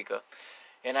you're Benfica.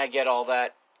 And I get all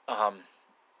that.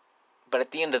 But at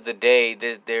the end of the day,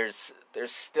 there's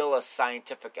still a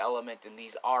scientific element, and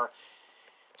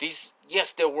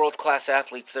yes, they're world-class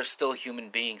athletes. They're still human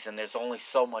beings, and there's only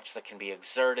so much that can be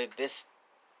exerted. This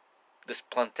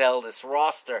plantel, this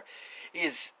roster,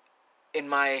 is,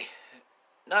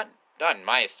 not in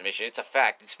my estimation, it's a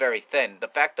fact. It's very thin. The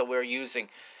fact that we're using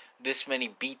this many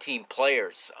B-team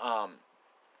players,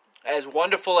 as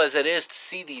wonderful as it is to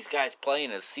see these guys playing,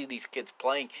 to see these kids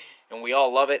playing, and we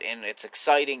all love it, and it's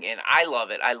exciting, and I love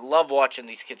it. I love watching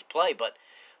these kids play, but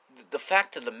the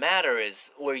fact of the matter is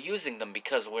we're using them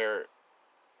because we're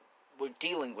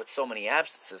dealing with so many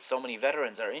absences. So many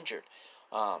veterans are injured.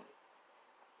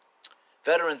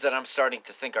 Veterans that I'm starting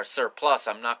to think are surplus.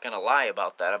 I'm not going to lie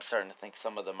about that. I'm starting to think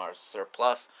some of them are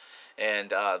surplus,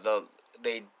 and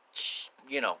they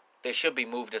should be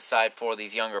moved aside for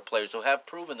these younger players who have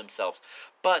proven themselves.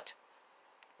 But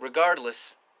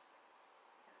regardless,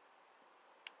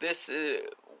 this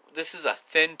is a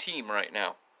thin team right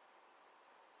now.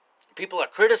 People are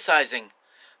criticizing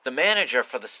the manager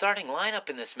for the starting lineup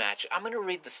in this match. I'm going to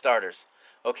read the starters,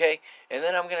 okay? And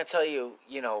then I'm going to tell you,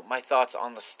 my thoughts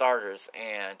on the starters.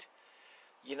 And,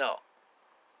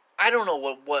 I don't know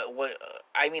what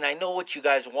I mean, I know what you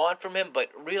guys want from him, but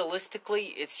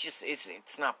realistically,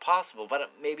 it's not possible.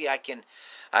 But maybe I can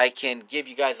give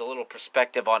you guys a little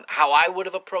perspective on how I would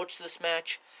have approached this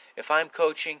match if I'm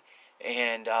coaching.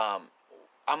 And I'm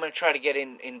going to try to get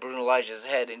in Bruno Lage's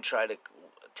head and try to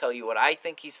tell you what I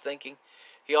think he's thinking.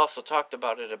 He also talked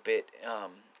about it a bit.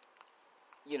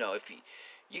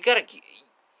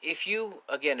 If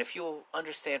you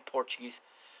understand Portuguese,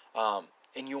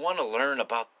 and you want to learn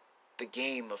about the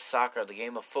game of soccer, the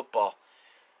game of football,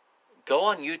 go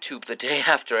on YouTube the day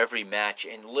after every match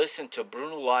and listen to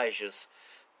Bruno Lage's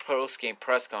post-game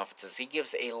press conferences. He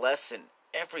gives a lesson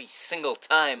every single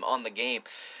time on the game,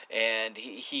 and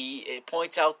he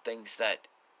points out things that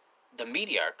the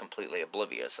media are completely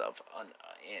oblivious of, and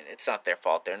it's not their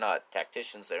fault. They're not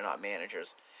tacticians. They're not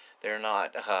managers. They're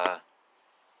not.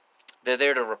 They're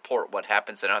there to report what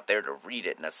happens. They're not there to read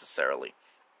it necessarily.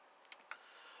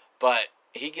 But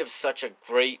he gives such a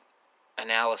great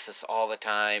analysis all the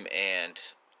time, and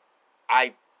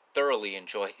I thoroughly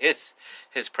enjoy his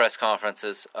press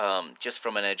conferences, just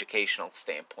from an educational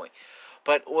standpoint.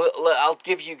 But I'll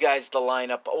give you guys the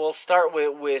lineup. We'll start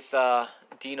with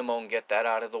Dinamo and get that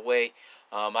out of the way.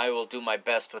 I will do my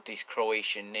best with these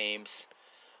Croatian names.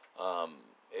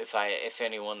 If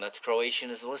anyone that's Croatian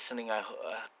is listening,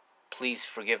 please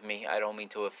forgive me. I don't mean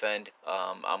to offend.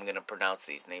 I'm going to pronounce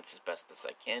these names as best as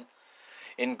I can.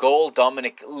 In goal,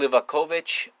 Dominik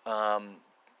Livakovic.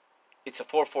 It's a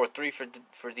 4-4-3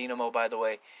 for Dinamo, by the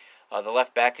way. The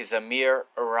left back is Amir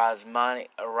Rahmani.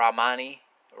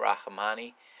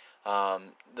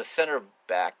 The center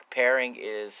back pairing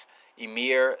is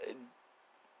Emir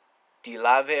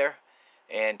Dilaver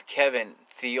and Kevin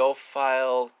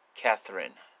Theophile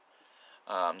Catherine.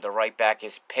 The right back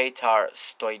is Petar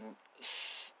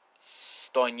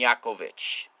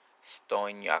Stojakovic.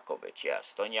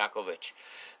 Stojakovic.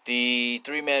 The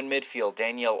three-man midfield,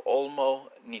 Daniel Olmo,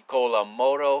 Nicola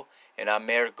Moro, and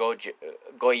Amer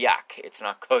Gojak. It's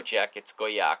not Gojak, it's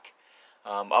Gojak.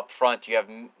 Up front, you have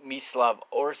Mislav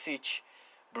Orsic,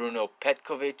 Bruno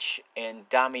Petkovic, and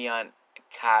Damian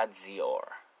Kadzior.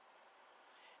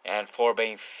 And for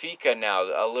Benfica now,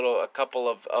 a couple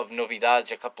of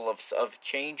novidades, a couple of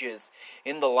changes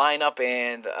in the lineup,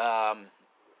 and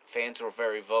fans were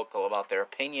very vocal about their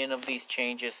opinion of these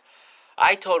changes.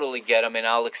 I totally get them, and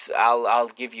I'll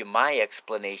give you my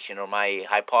explanation or my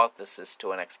hypothesis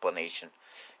to an explanation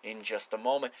in just a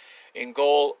moment. In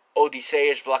goal,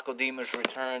 Odysseas Vlachodimos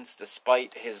returns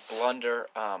despite his blunder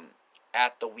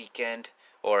at the weekend,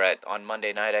 or on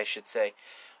Monday night, I should say.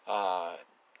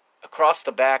 Across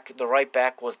the back, the right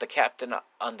back was the captain,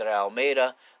 Andre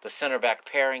Almeida. The center back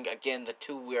pairing, again, the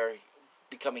two we're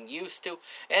becoming used to.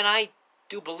 And I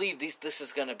do believe this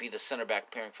is going to be the center back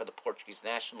pairing for the Portuguese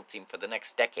national team for the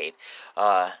next decade,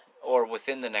 or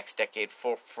within the next decade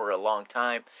for a long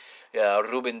time.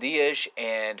 Ruben Dias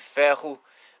and Ferro.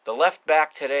 The left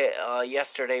back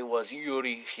yesterday was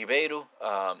Yuri Ribeiro.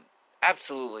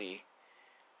 Absolutely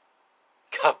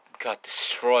got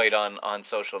destroyed on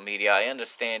social media. I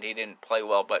understand he didn't play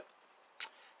well, but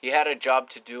he had a job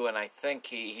to do, and I think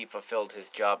he fulfilled his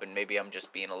job, and maybe I'm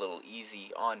just being a little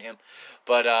easy on him.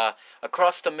 But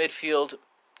across the midfield,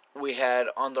 we had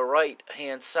on the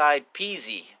right-hand side,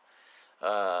 Pizzi.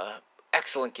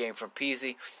 Excellent game from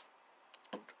Pizzi.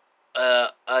 An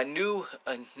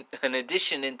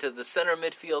addition into the center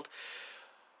midfield,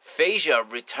 Fejsa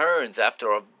returns after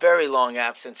a very long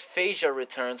absence. Fejsa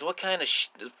returns. What kind of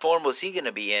form was he going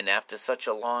to be in after such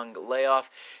a long layoff?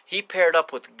 He paired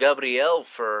up with Gabriel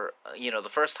for the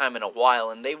first time in a while,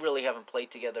 and they really haven't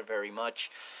played together very much.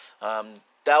 That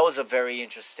was a very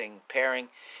interesting pairing.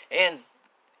 And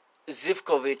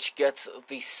Zivkovic gets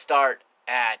the start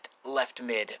at left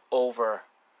mid over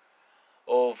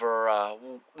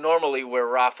normally where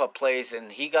Rafa plays,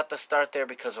 and he got the start there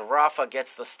because Rafa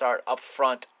gets the start up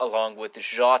front along with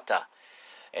Jota.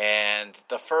 And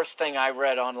the first thing I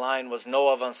read online was no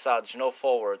avançados, no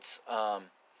forwards.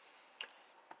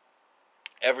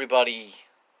 Everybody,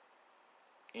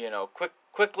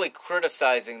 quickly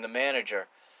criticizing the manager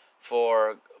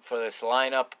for this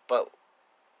lineup, but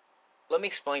let me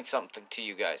explain something to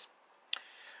you guys.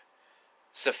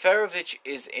 Seferovic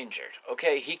is injured,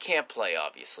 okay? He can't play,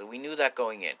 obviously. We knew that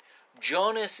going in.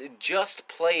 Jonas just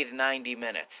played 90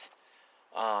 minutes.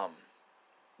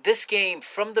 This game,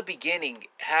 from the beginning,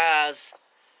 has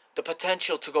the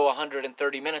potential to go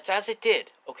 130 minutes, as it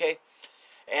did, okay?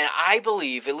 And I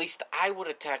believe, at least I would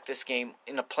attack this game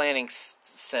in a planning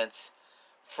sense,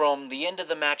 from the end of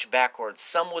the match backwards.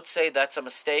 Some would say that's a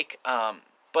mistake,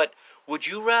 but would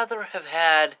you rather have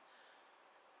had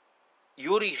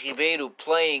Yuri Ribeiro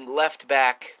playing left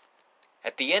back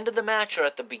at the end of the match or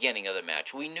at the beginning of the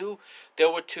match? We knew there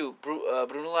were two.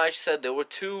 Bruno Lage said there were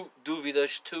two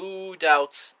dúvidas, two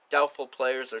doubtful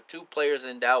players, or two players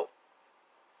in doubt.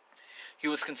 He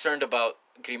was concerned about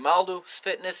Grimaldo's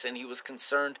fitness, and he was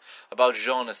concerned about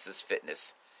Jonas's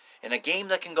fitness. In a game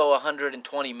that can go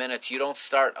 120 minutes, you don't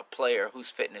start a player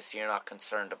whose fitness you're not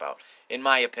concerned about, in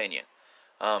my opinion,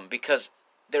 because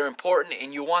they're important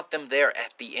and you want them there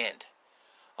at the end.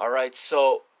 Alright,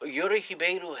 so Yuri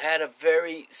Ribeiro had a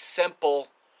very simple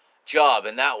job,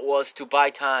 and that was to buy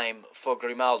time for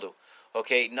Grimaldo.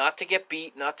 Okay, not to get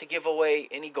beat, not to give away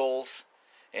any goals,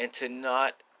 and to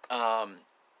not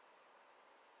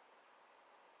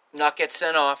get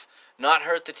sent off, not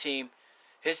hurt the team.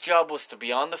 His job was to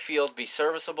be on the field, be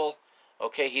serviceable.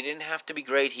 Okay, he didn't have to be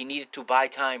great. He needed to buy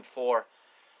time for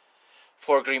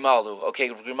Grimaldo. Okay,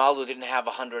 Grimaldo didn't have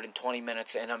 120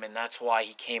 minutes in him, and that's why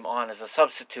he came on as a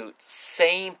substitute.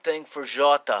 Same thing for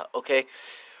Jota, okay?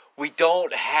 We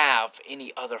don't have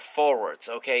any other forwards,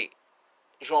 okay?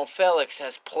 João Felix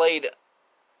has played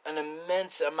an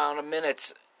immense amount of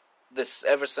minutes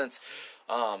ever since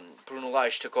Bruno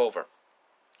Lage took over.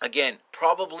 Again,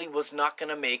 probably was not going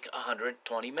to make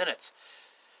 120 minutes.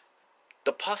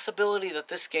 The possibility that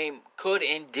this game could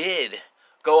and did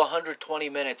go 120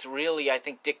 minutes really, I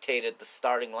think, dictated the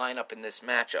starting lineup in this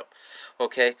matchup.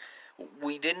 Okay?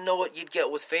 We didn't know what you'd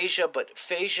get with Fejsa, but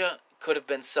Fejsa could have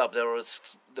been subbed.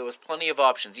 There was plenty of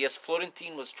options. Yes,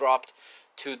 Florentine was dropped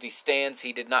to the stands.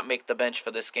 He did not make the bench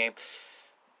for this game.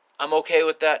 I'm okay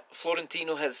with that.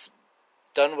 Florentino has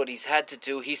done what he's had to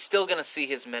do. He's still going to see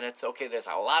his minutes. Okay, there's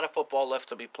a lot of football left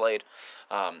to be played.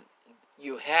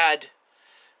 You had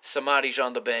Samaris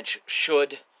on the bench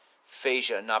should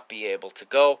Fejsa not be able to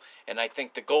go. And I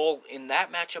think the goal in that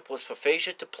matchup was for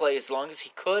Fejsa to play as long as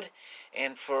he could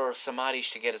and for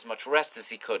Samaris to get as much rest as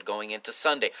he could going into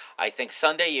Sunday. I think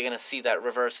Sunday you're going to see that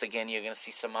reversed again. You're going to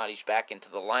see Samaris back into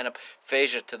the lineup,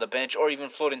 Fejsa to the bench, or even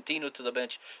Florentino to the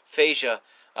bench. Fejsa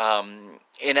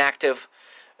inactive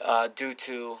due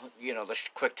to, the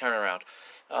quick turnaround.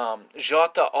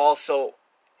 Jota also,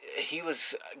 he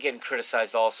was getting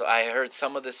criticized also. I heard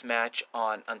some of this match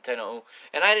on Antena 1,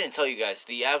 and I didn't tell you guys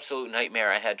the absolute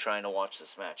nightmare I had trying to watch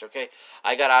this match, okay?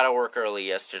 I got out of work early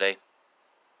yesterday.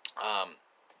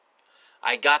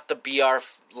 I got the BR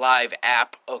Live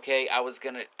app, okay? I was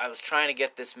trying to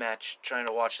get this match, trying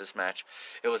to watch this match.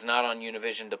 It was not on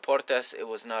Univision Deportes, it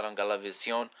was not on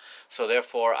Galavisión, so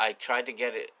therefore I tried to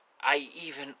get it. I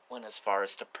even went as far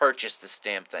as to purchase this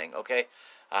damn thing, okay?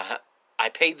 I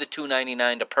paid the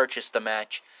 $2.99 to purchase the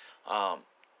match, and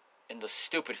the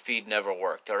stupid feed never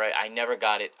worked, all right? I never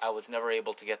got it. I was never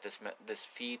able to get this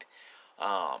feed,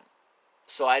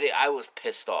 so I was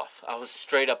pissed off. I was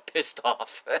straight up pissed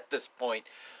off at this point,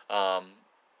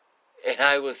 and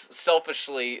I was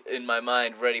selfishly, in my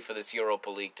mind, ready for this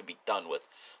Europa League to be done with.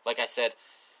 Like I said,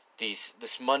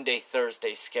 this Monday,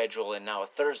 Thursday schedule, and now a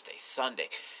Thursday, Sunday.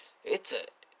 It's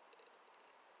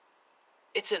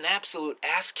an absolute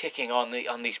ass kicking on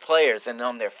these players and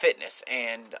on their fitness,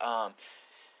 and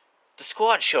the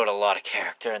squad showed a lot of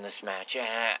character in this match,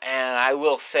 and I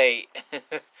will say,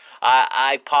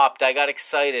 I popped, I got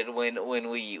excited when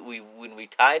we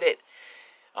tied it,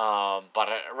 but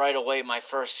right away my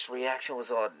first reaction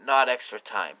was, not extra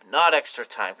time,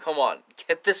 come on,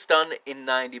 get this done in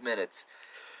 90 minutes.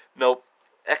 Nope,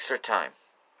 extra time.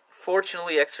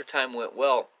 Fortunately, extra time went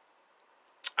well.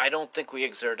 I don't think we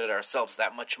exerted ourselves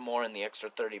that much more in the extra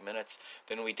 30 minutes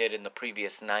than we did in the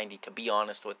previous 90, to be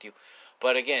honest with you.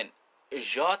 But again,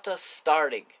 Jota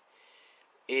starting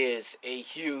is a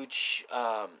huge...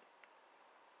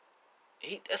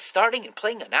 starting and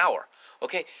playing an hour.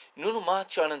 Okay, Nuno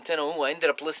Macho on Antena 1, I ended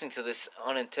up listening to this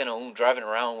on Antena 1, driving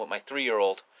around with my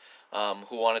 3-year-old,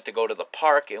 who wanted to go to the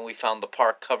park, and we found the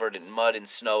park covered in mud and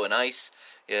snow and ice.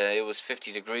 It was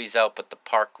 50 degrees out, but the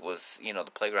park was,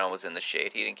 the playground was in the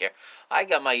shade. He didn't care. I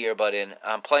got my earbud in.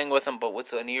 I'm playing with him, but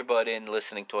with an earbud in,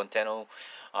 listening to Antena.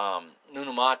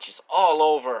 Nuno Mach is all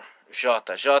over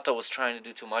Jota. Jota was trying to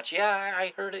do too much. Yeah,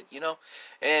 I heard it,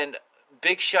 And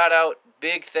big shout out,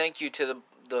 big thank you to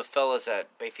the fellas at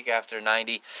Benfica After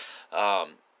 90.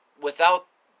 Without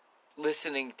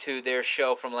listening to their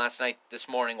show from this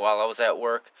morning while I was at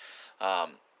work,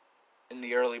 in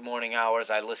the early morning hours,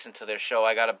 I listened to their show.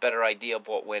 I got a better idea of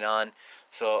what went on.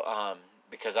 So,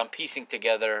 because I'm piecing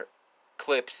together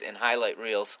clips and highlight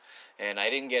reels, and I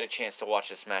didn't get a chance to watch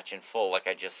this match in full, like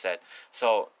I just said.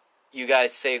 So, you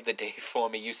guys saved the day for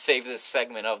me. You saved this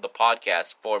segment of the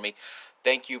podcast for me.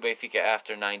 Thank you, Benfica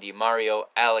After 90. Mario,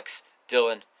 Alex,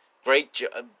 Dylan.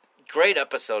 Great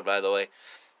episode, by the way.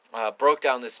 Broke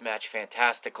down this match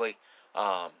fantastically.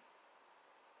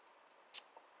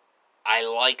 I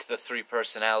like the three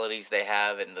personalities they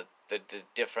have and the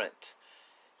different,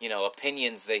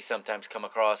 opinions they sometimes come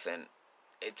across, and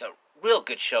it's a real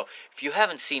good show. If you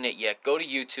haven't seen it yet, go to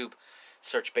YouTube,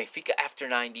 search Benfica After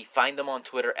 90, find them on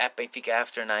Twitter at Benfica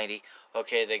After 90.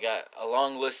 Okay, they got a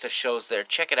long list of shows there.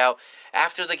 Check it out.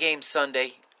 After the game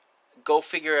Sunday, go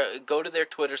to their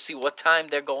Twitter, see what time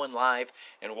they're going live,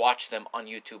 and watch them on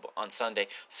YouTube on Sunday.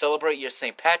 Celebrate your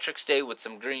St. Patrick's Day with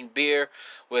some green beer,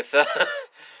 with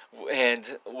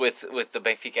and with the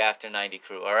Benfica After 90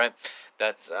 crew. All right,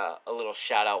 that's a little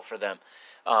shout out for them.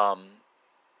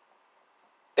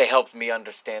 They helped me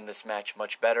understand this match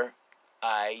much better.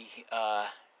 I,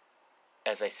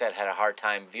 as I said, had a hard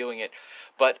time viewing it,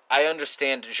 but I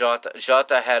understand Jota.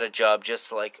 Jota had a job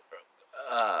just like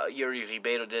Yuri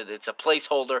Ribeiro did. It's a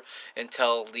placeholder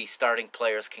until the starting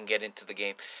players can get into the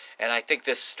game, and I think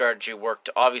this strategy worked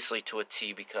obviously to a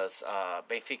T, because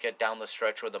Benfica down the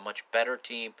stretch were the much better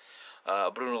team.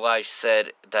 Bruno Lage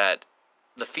said that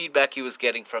the feedback he was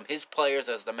getting from his players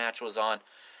as the match was on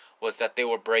was that they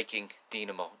were breaking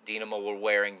Dinamo. Dinamo were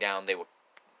wearing down.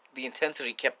 The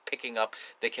intensity kept picking up.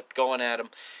 They kept going at him,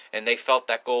 and they felt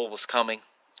that goal was coming.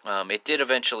 It did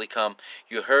eventually come.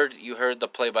 You heard the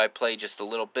play-by-play just a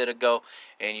little bit ago,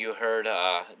 and you heard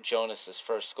Jonas's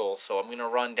first goal. So I'm going to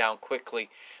run down quickly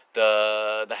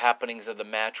the happenings of the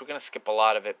match. We're going to skip a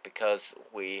lot of it because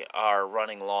we are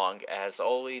running long as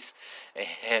always,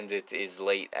 and it is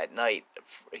late at night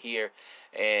here,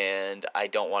 and I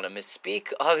don't want to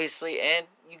misspeak, obviously. And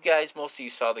you guys, most of you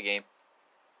saw the game,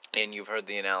 and you've heard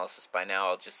the analysis by now.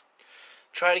 I'll just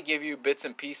try to give you bits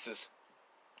and pieces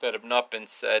that have not been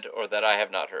said or that I have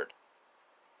not heard.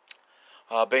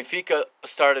 Benfica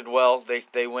started well.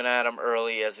 They went at them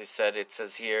early, as I said. It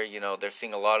says here, they're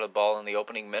seeing a lot of the ball in the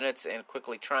opening minutes and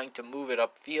quickly trying to move it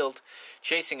upfield,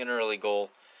 chasing an early goal.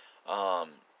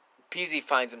 Pizzi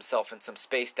finds himself in some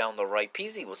space down the right.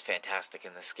 Pizzi was fantastic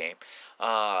in this game.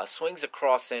 Swings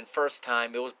across in first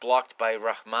time. It was blocked by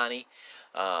Rahmani.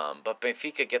 But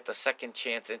Benfica get the second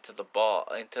chance into the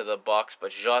box,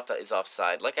 but Jota is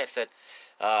offside. Like I said,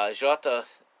 Jota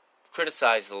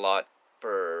criticized a lot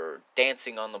for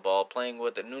dancing on the ball, playing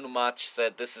with it. Nuno Matos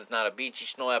said, "This is not a beach,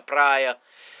 isto não é praia."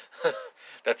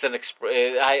 That's an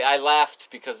I laughed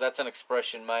because that's an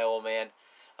expression my old man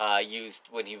used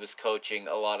when he was coaching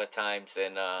a lot of times,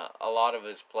 and a lot of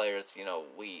his players,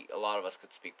 a lot of us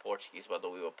could speak Portuguese, whether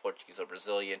we were Portuguese or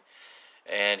Brazilian,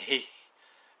 and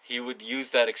he would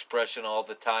use that expression all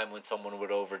the time when someone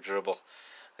would over dribble.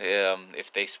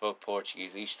 If they spoke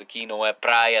Portuguese, isto aqui não é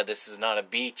praia, this is not a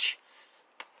beach.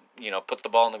 Put the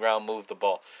ball on the ground, move the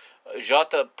ball.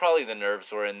 Jota, probably the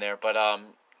nerves were in there, but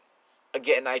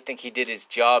again, I think he did his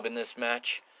job in this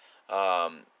match.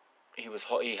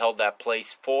 He held that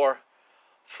place for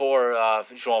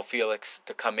João Felix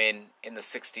to come in the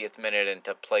 60th minute and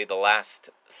to play the last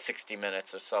 60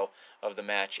 minutes or so of the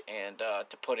match and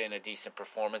to put in a decent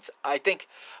performance. I think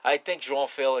João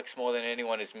Felix more than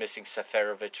anyone is missing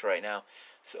Seferovic right now.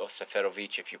 So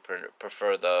Seferovic, if you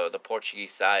prefer the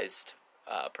Portuguese-sized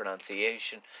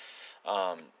pronunciation.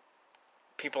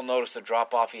 People notice a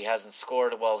drop-off. He hasn't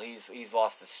scored. Well, he's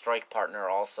lost his strike partner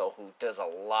also, who does a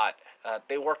lot.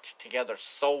 They worked together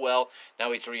so well.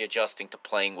 Now he's readjusting to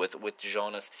playing with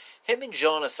Jonas. Him and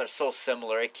Jonas are so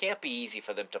similar. It can't be easy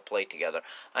for them to play together.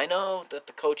 I know that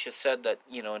the coach has said that,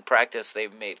 in practice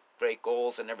they've made great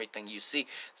goals and everything you see.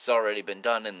 It's already been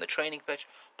done in the training pitch.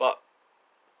 But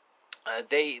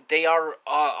they are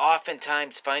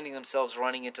oftentimes finding themselves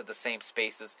running into the same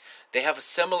spaces. They have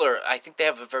I think they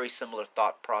have a very similar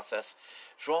thought process.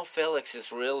 João Felix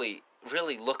is really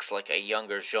looks like a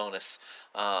younger Jonas.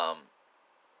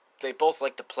 They both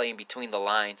like to play in between the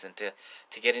lines and to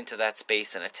get into that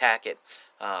space and attack it.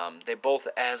 They're both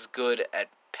as good at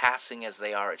passing as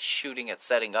they are at shooting, at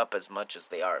setting up as much as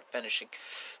they are at finishing.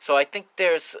 So I think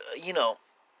there's,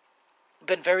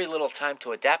 been very little time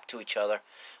to adapt to each other.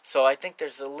 So I think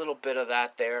there's a little bit of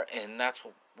that there, and that's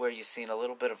where you've seen a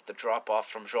little bit of the drop-off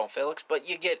from João Felix. But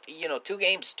you get, 2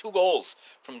 games, 2 goals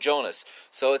from Jonas.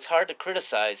 So it's hard to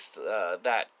criticize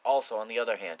that also, on the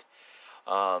other hand.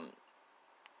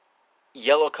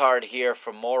 Yellow card here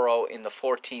for Moro in the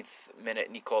 14th minute,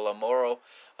 Nicola Moro,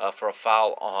 for a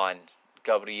foul on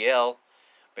Gabriel.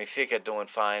 Benfica doing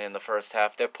fine in the first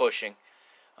half. They're pushing.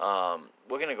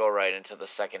 We're going to go right into the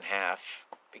second half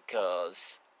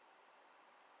because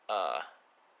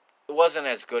it wasn't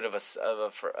as good of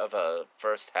a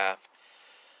first half.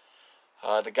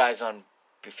 The guys on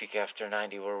Benfica after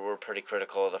 90 were pretty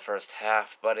critical of the first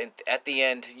half, but at the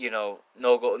end, no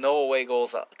away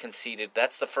goals conceded.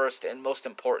 That's the first and most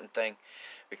important thing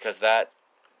because that,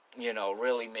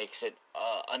 really makes it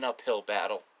an uphill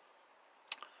battle.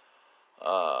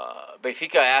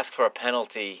 Benfica asked for a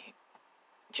penalty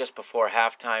just before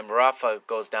halftime. Rafa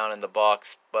goes down in the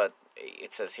box, but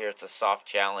it says here it's a soft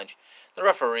challenge. The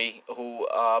referee, who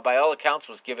by all accounts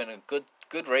was given a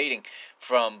good rating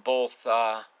from both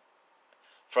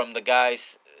from the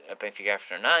guys at Benfica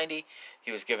after 90,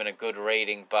 he was given a good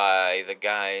rating by the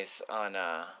guys on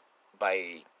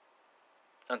by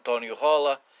Antonio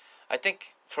Rola. I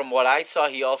think from what I saw,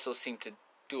 he also seemed to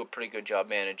do a pretty good job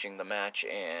managing the match,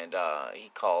 and he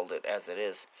called it as it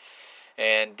is.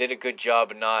 And did a good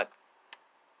job not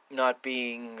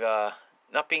being the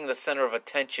center of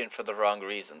attention for the wrong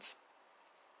reasons.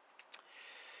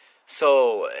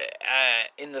 So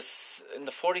in the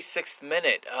 46th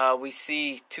minute, we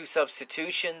see 2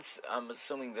 substitutions. I'm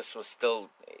assuming this was still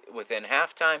within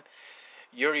halftime.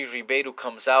 Yuri Ribeiro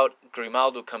comes out,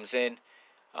 Grimaldo comes in.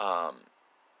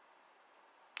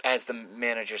 As the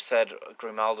manager said,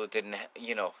 Grimaldo didn't.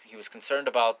 He was concerned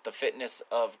about the fitness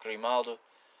of Grimaldo.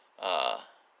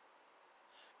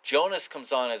 Jonas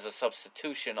comes on as a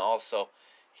substitution also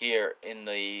here in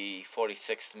the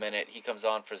 46th minute. He comes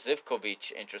on for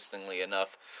Zivkovic, interestingly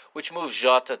enough, which moves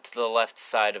Jota to the left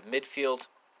side of midfield.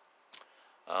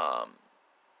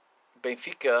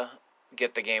 Benfica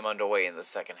get the game underway in the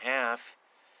second half.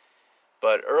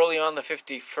 But early on the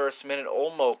 51st minute,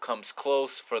 Olmo comes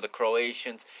close for the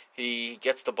Croatians. He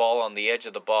gets the ball on the edge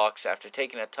of the box. After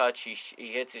taking a touch, he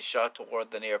hits his shot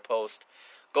toward the near post.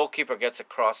 Goalkeeper gets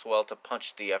across well to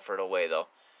punch the effort away, though.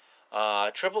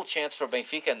 Triple chance for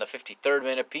Benfica in the 53rd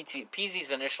minute.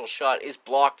 Pizzi's initial shot is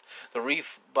blocked. The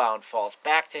rebound falls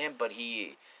back to him, but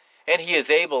he and he is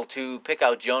able to pick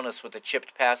out Jonas with a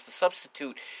chipped pass. The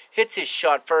substitute hits his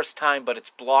shot first time, but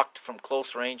it's blocked from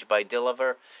close range by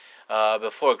Dilaver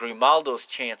before Grimaldo's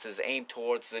chances aim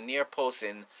towards the near post,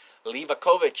 and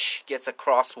Livakovic gets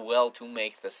across well to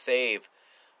make the save.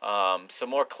 Some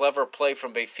more clever play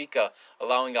from Benfica,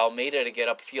 allowing Almeida to get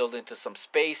upfield into some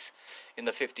space in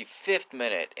the 55th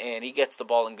minute, and he gets the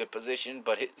ball in good position,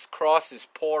 but his cross is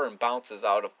poor and bounces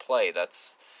out of play.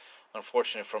 That's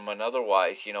unfortunate from an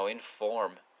otherwise, in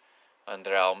form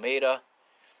Andre Almeida.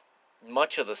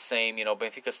 Much of the same,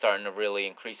 Benfica starting to really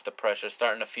increase the pressure,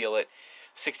 starting to feel it.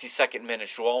 62nd minute,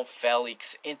 João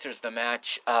Felix enters the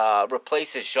match,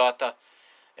 replaces Jota,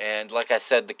 and like I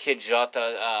said, the kid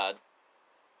Jota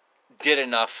did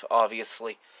enough,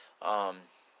 obviously. I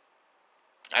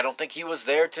don't think he was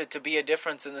there to be a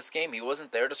difference in this game. He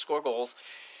wasn't there to score goals.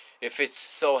 If it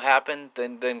so happened,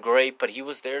 then great, but he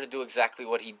was there to do exactly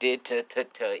what he did, to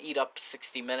eat up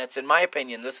 60 minutes. In my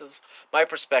opinion, this is my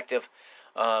perspective,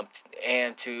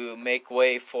 and to make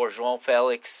way for João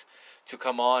Felix to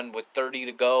come on with 30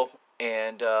 to go,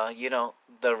 and,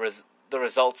 the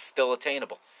result's still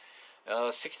attainable.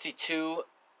 62,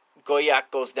 Goyak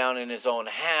goes down in his own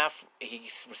half.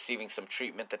 He's receiving some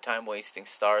treatment. The time-wasting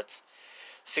starts.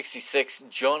 66,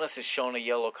 Jonas is shown a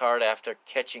yellow card after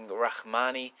catching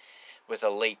Rahmani with a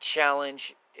late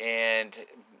challenge, and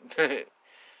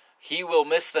he will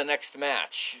miss the next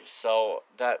match. So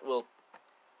that's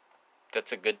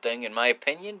a good thing in my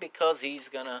opinion, because he's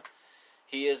gonna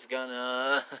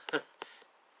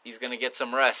get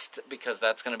some rest, because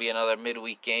that's gonna be another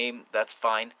midweek game. That's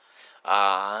fine.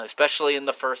 Especially in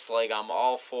the first leg, I'm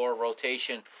all for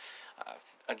rotation.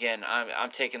 Again, I'm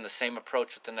taking the same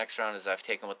approach with the next round as I've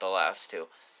taken with the last two.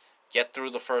 Get through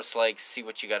the first leg, see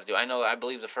what you got to do. I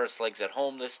believe the first leg's at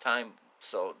home this time,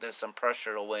 so there's some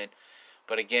pressure to win.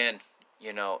 But again,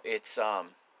 it's a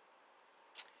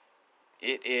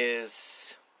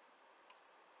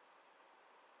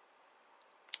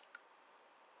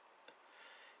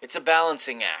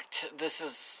balancing act. This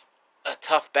is a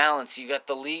tough balance. You got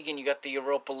the league and you got the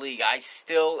Europa League.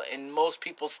 And most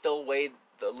people still weigh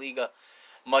the Liga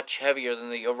much heavier than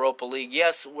the Europa League.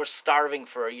 Yes, we're starving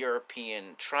for a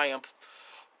European triumph,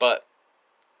 but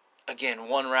again,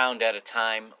 one round at a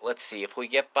time. Let's see if we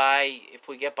get by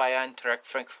Eintracht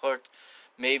Frankfurt,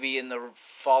 maybe in the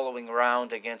following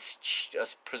round against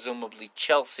presumably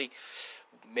Chelsea.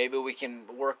 Maybe we can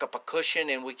work up a cushion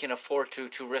and we can afford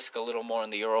to risk a little more in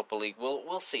the Europa League.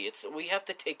 We'll see. We have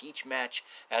to take each match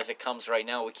as it comes right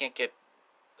now. We can't get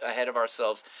ahead of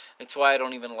ourselves. That's why I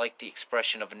don't even like the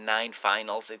expression of 9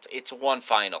 finals. It's one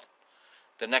final.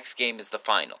 The next game is the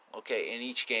final. Okay, and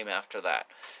each game after that.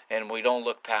 And we don't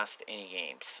look past any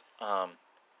games.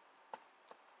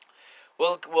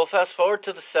 We'll fast forward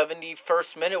to the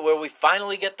 71st minute where we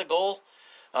finally get the goal.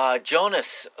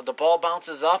 Jonas, the ball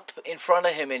bounces up in front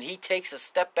of him, and he takes a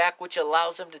step back, which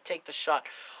allows him to take the shot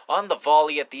on the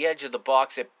volley at the edge of the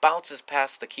box. It bounces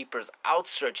past the keeper's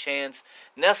outstretched hands,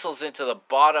 nestles into the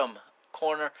bottom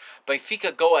corner.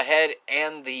 Benfica go ahead,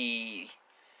 and the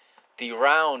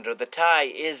round, or the tie,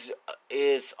 is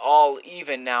all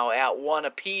even now at 1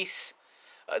 apiece.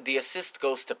 The assist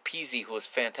goes to Pizzi, who was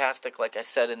fantastic, like I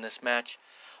said, in this match.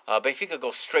 Benfica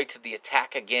goes straight to the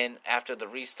attack again after the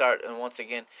restart, and once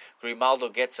again, Grimaldo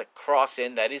gets a cross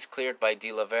in that is cleared by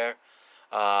Dilaver.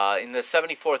 In the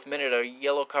 74th minute, a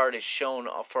yellow card is shown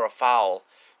for a foul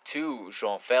to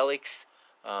João Felix.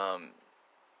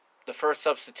 The first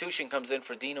substitution comes in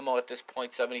for Dinamo at this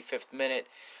point, 75th minute.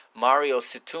 Mario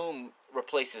Situm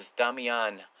replaces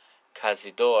Damian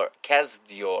Kazdior.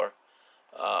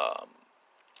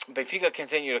 Benfica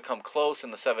continue to come close in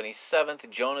the 77th.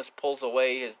 Jonas pulls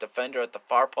away his defender at the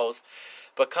far post,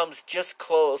 but comes just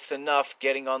close enough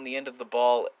getting on the end of the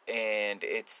ball, and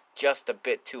it's just a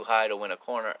bit too high to win a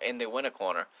corner, and they win a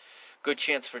corner. Good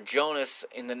chance for Jonas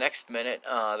in the next minute.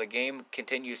 The game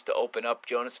continues to open up.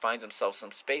 Jonas finds himself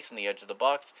some space on the edge of the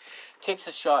box, takes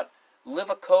a shot.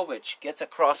 Livakovic gets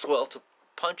across well to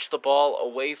punch the ball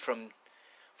away from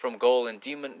goal, and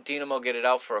Dinamo get it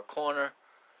out for a corner.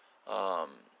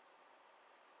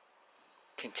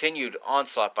 Continued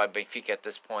onslaught by Benfica at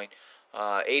this point.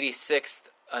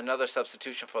 86th, another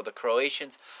substitution for the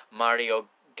Croatians. Mario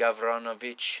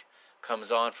Gavranovic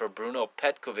comes on for Bruno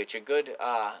Petkovic. A good,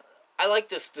 I like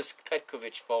this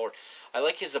Petkovic forward. I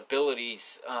like his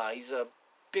abilities. He's a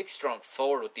big, strong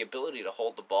forward with the ability to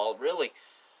hold the ball. Really,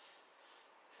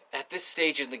 at this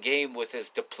stage in the game, with as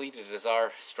depleted as our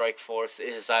strike force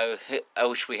is, I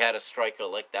wish we had a striker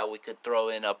like that we could throw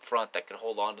in up front that could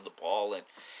hold on to the ball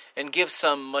and give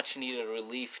some much needed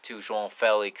relief to João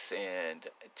Felix and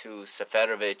to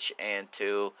Seferovic and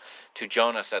to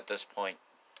Jonas at this point.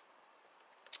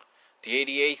 The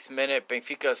 88th minute,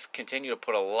 Benfica continue to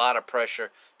put a lot of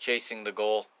pressure chasing the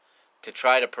goal to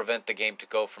try to prevent the game to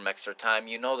go from extra time.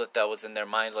 You know that was in their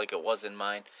mind like it was in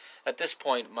mine. At this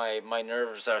point, my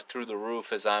nerves are through the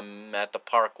roof as I'm at the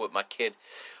park with my kid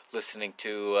listening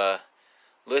to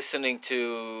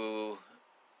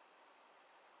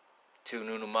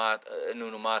Nuno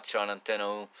Matos on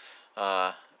Antena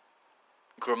 1.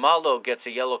 Grimaldo gets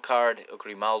a yellow card,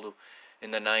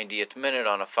 in the 90th minute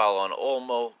on a foul on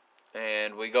Olmo,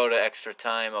 and we go to extra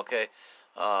time, okay?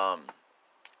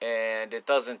 And it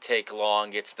doesn't take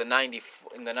long. It's in the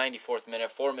 94th minute,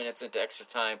 4 minutes into extra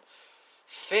time.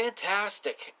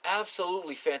 Fantastic,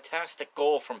 absolutely fantastic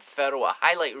goal from Ferro, a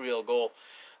highlight reel goal.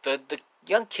 The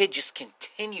young kid just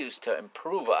continues to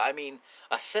improve. I mean,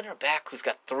 a center back who's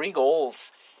got 3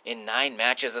 goals in 9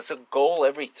 matches. That's a goal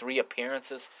every 3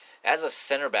 appearances. As a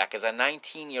center back, as a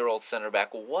 19-year-old center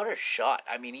back, what a shot.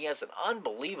 I mean, he has an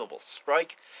unbelievable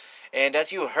strike. And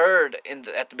as you heard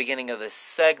at the beginning of this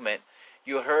segment,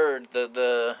 you heard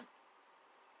the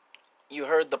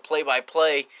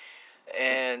play-by-play,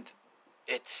 and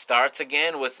it starts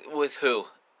again with who?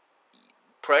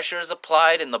 Pressure is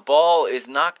applied, and the ball is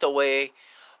knocked away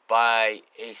by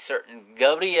a certain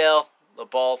Gabriel. The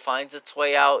ball finds its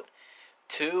way out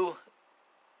to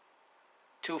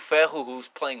Ferro, who's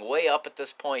playing way up at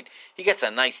this point. He gets a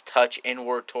nice touch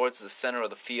inward towards the center of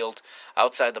the field,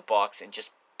 outside the box, and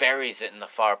just buries it in the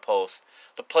far post.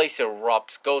 The place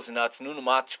erupts, goes nuts. Nuno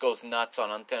Matos goes nuts on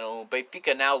Antena 1.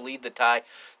 Benfica now lead the tie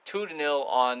 2-0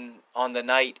 on the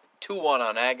night, 2-1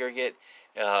 on aggregate.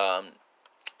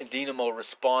 Dinamo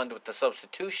respond with the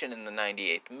substitution in the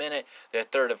 98th minute, their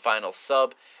third and final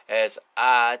sub, as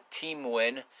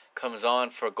Timwin comes on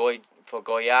for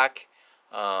Goyak.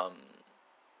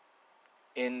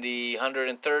 In the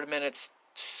 103rd minute,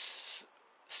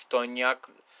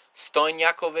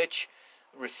 Stojnjakovic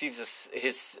receives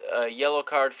his yellow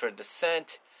card for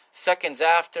dissent. Seconds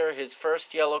after his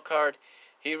first yellow card,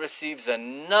 he receives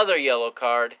another yellow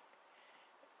card,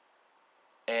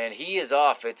 and he is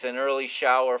off. It's an early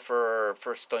shower for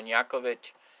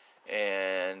Stojnjakovic.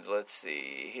 And let's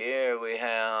see, here we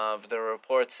have, the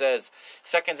report says,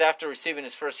 seconds after receiving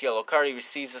his first yellow card, he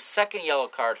receives a second yellow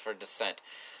card for dissent.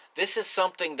 This is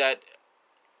something that,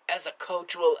 as a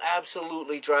coach, will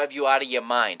absolutely drive you out of your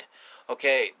mind.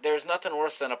 Okay, there's nothing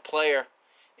worse than a player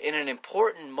in an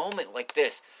important moment like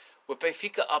this, with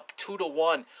Benfica up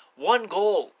 2-1. One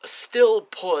goal still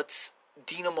puts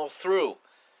Dinamo through.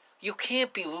 You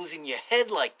can't be losing your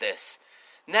head like this.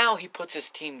 Now he puts his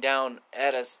team down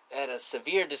at a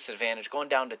severe disadvantage, going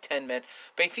down to 10 men.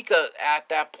 Benfica at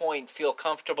that point feel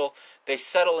comfortable. They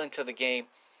settle into the game.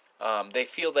 They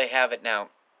feel they have it now.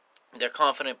 They're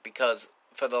confident because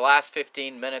for the last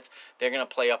 15 minutes, they're going to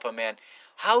play up a man.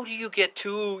 How do you get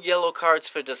 2 yellow cards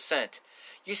for dissent?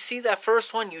 You see that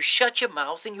first one, you shut your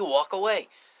mouth and you walk away.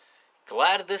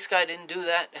 Glad this guy didn't do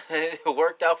that. It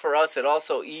worked out for us. It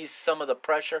also eased some of the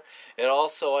pressure. It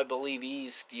also, I believe,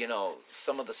 eased,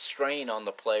 some of the strain on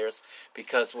the players,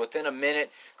 because within a minute,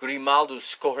 Grimaldo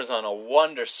scores on a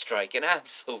wonder strike. An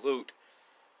absolute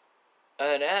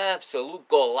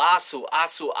golazo,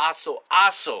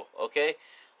 aso, okay?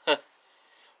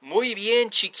 Muy bien,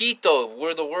 chiquito,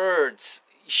 were the words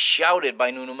shouted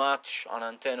by Nuno Matos on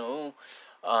Antena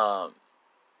 1.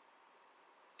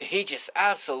 He just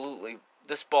absolutely,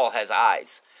 this ball has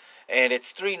eyes. And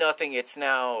it's 3-0. It's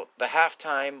now the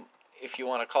halftime, if you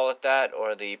want to call it that,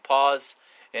 or the pause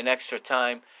in extra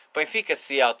time. Benfica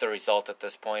see out the result at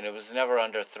this point. It was never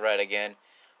under threat again.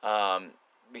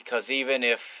 Because even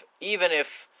if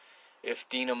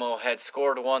Dinamo had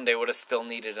scored one, they would have still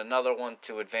needed another one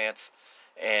to advance.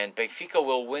 And Benfica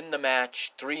will win the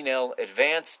match 3-0,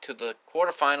 advance to the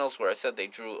quarterfinals, where I said they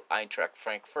drew Eintracht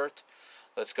Frankfurt.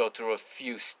 Let's go through a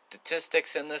few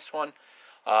statistics in this one.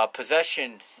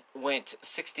 Possession went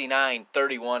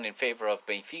 69-31 in favor of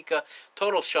Benfica.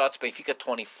 Total shots, Benfica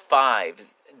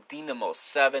 25, Dinamo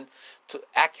 7.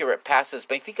 Accurate passes,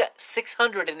 Benfica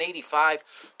 685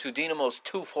 to Dinamo's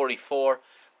 244,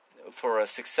 for a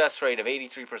success rate of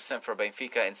 83% for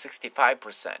Benfica and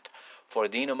 65% for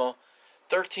Dinamo.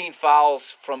 13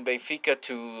 fouls from Benfica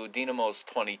to Dinamo's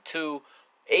 22.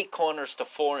 8 corners to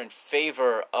 4 in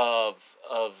favor of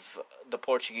the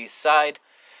Portuguese side.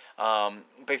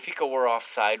 Benfica were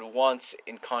offside once,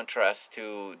 in contrast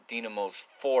to Dinamo's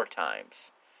 4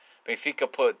 times. Benfica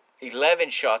put 11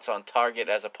 shots on target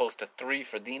as opposed to 3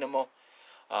 for Dinamo.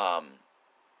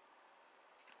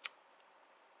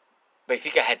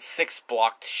 Benfica had 6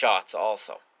 blocked shots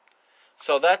also.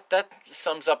 So that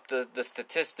sums up the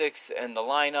statistics and the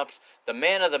lineups. The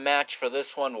man of the match for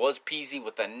this one was Pizzi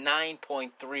with a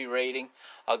 9.3 rating.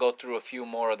 I'll go through a few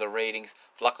more of the ratings.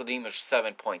 Vlaco Dimos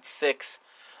 7.6.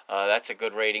 That's a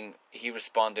good rating. He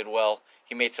responded well.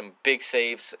 He made some big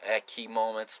saves at key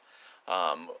moments.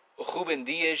 Ruben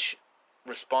Dias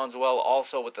responds well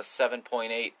also with a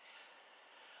 7.8.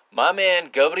 My man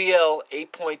Gabriel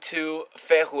 8.2.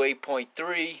 Ferro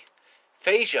 8.3.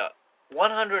 Feja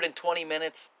 120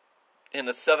 minutes in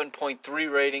a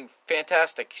 7.3 rating.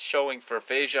 Fantastic showing for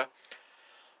Feja.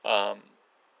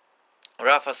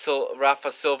 Rafa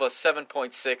Silva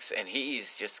 7.6, and he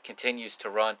just continues to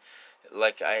run.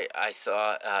 Like I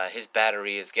saw, his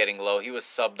battery is getting low. He was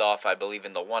subbed off, I believe,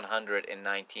 in the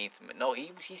 119th. No,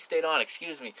 he stayed on.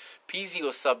 Excuse me. Pizzi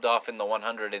was subbed off in the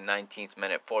 119th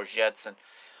minute for Jetson.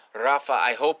 Rafa,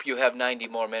 I hope you have 90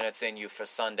 more minutes in you for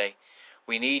Sunday.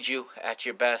 We need you at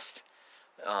your best.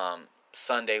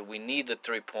 Sunday, we need the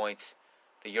 3 points.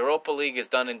 The Europa League is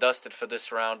done and dusted for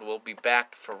this round. We'll be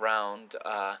back for round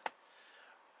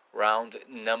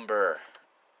number.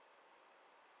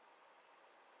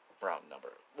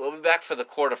 We'll be back for the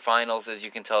quarterfinals. As you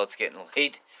can tell, it's getting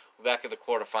late. We're back at the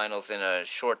quarterfinals in a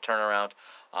short turnaround.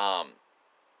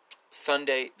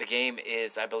 Sunday, the game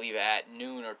is, I believe, at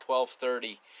noon or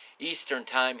 12:30 Eastern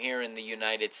time here in the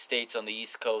United States on the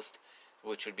East Coast,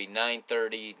 which would be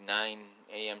 9:30, 9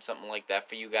 a.m., something like that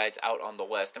for you guys out on the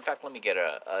West. In fact, let me get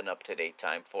an up-to-date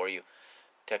time for you.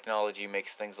 Technology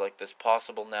makes things like this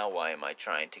possible now. Why am I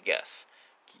trying to guess?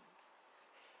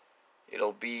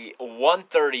 It'll be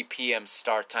 1:30 p.m.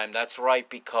 start time. That's right,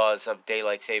 because of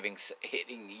daylight savings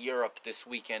hitting Europe this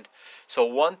weekend. So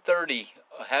 1:30,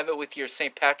 have it with your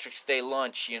St. Patrick's Day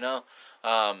lunch, you know.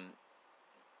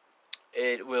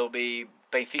 It will be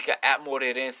Benfica at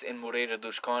Moreirense in Moreira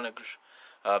dos Cónegos.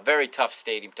 Very tough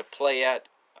stadium to play at.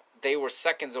 They were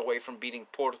seconds away from beating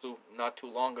Porto not too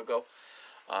long ago.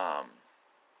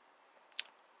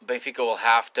 Benfica will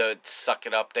have to suck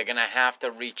it up. They're going to have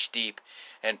to reach deep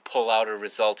and pull out a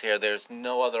result here. There's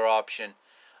no other option.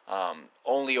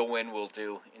 Only a win will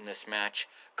do in this match.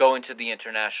 Go into the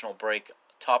international break,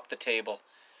 top the table,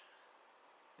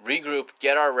 regroup,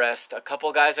 get our rest. A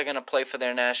couple guys are going to play for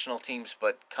their national teams,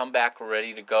 but come back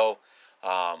ready to go.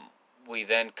 We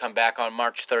then come back on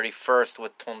March 31st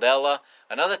with Tondela.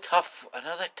 Another tough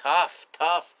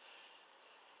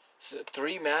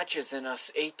 3 matches in a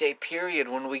 8-day period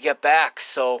when we get back.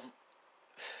 So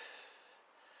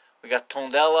we got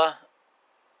Tondela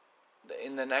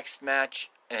in the next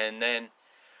match, and then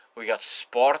we got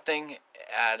Sporting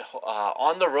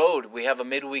on the road. We have a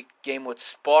midweek game with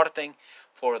Sporting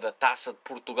for the Taça de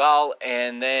Portugal,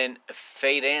 and then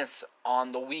Feirense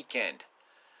on the weekend.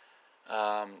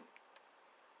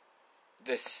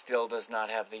 This still does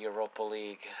not have the Europa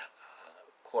League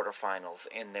quarterfinals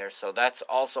in there, so that's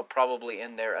also probably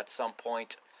in there at some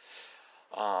point.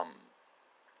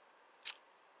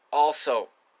 Also,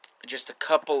 just a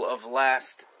couple of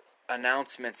last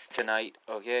announcements tonight,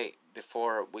 okay,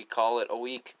 before we call it a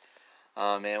week,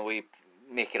 and we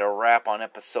make it a wrap on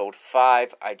episode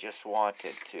 5. I just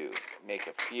wanted to make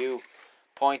a few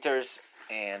pointers,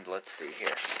 and let's see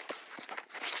here.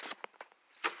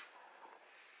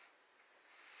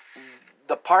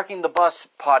 The Parking the Bus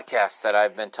podcast that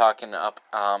I've been talking up,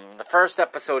 the first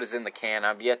episode is in the can.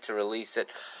 I've yet to release it.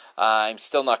 I'm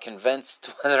still not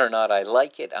convinced whether or not I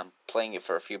like it. I'm playing it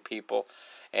for a few people,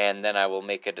 and then I will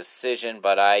make a decision,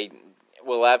 but I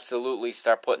will absolutely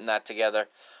start putting that together.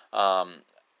 I'm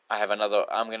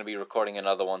going to be recording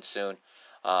another one soon.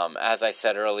 As I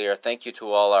said earlier, thank you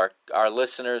to all our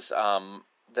listeners.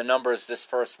 The numbers this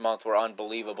first month were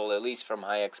unbelievable, at least from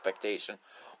my expectation.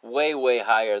 Way, way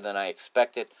higher than I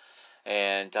expected.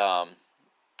 And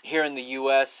here in the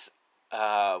U.S.,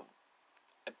 I've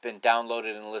been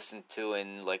downloaded and listened to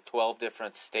in like 12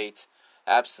 different states.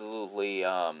 Absolutely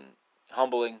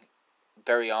humbling,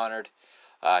 very honored.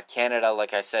 Canada,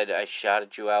 like I said, I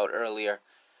shouted you out earlier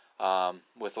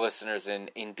with listeners in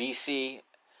BC,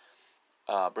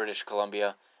 British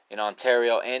Columbia, in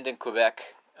Ontario, and in Quebec.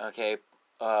 Okay,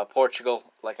 Portugal,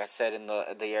 like I said, in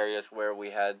the areas where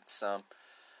we had some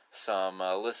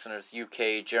listeners,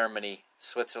 UK, Germany,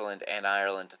 Switzerland, and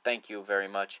Ireland. Thank you very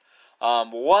much.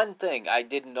 One thing I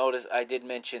did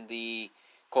mention the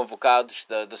convocados,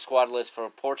 the squad list for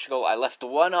Portugal. I left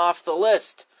one off the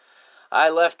list. I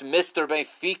left Mr.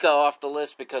 Benfica off the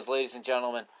list because, ladies and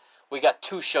gentlemen, we got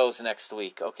 2 shows next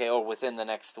week, okay, or within the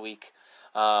next week.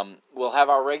 We'll have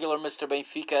our regular Mr.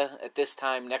 Benfica at this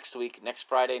time next week, next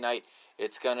Friday night.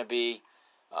 It's going to be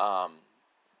the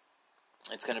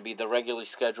regularly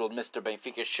scheduled Mr.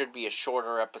 Benfica. It should be a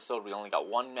shorter episode. We only got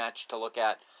 1 match to look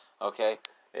at, okay?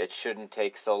 It shouldn't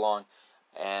take so long.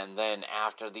 And then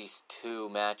after these 2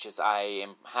 matches, I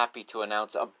am happy to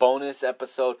announce a bonus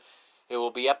episode. It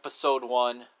will be episode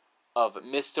 1 of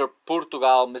Mr.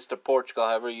 Portugal, Mr. Portugal,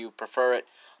 however you prefer it.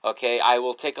 Okay, I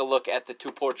will take a look at the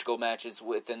 2 Portugal matches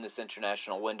within this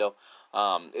international window.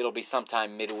 It'll be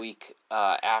sometime midweek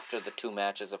after the 2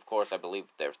 matches, of course. I believe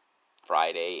they're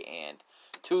Friday and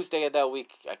Tuesday of that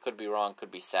week. I could be wrong.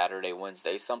 Could be Saturday,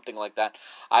 Wednesday, something like that.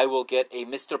 I will get a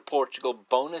Mr. Portugal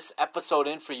bonus episode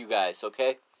in for you guys,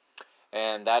 okay?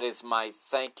 And that is my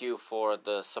thank you for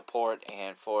the support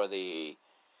and for the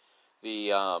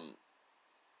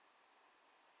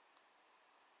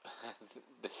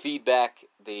feedback,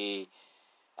 the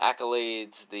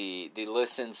accolades, the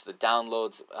listens, the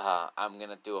downloads. I'm going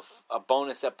to do a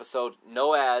bonus episode.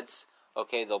 No ads.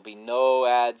 Okay, there'll be no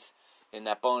ads in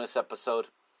that bonus episode.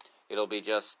 It'll be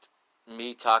just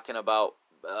me talking about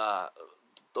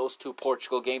those 2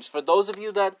 Portugal games. For those of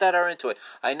you that are into it.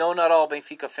 I know not all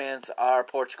Benfica fans are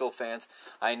Portugal fans.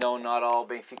 I know not all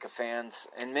Benfica fans,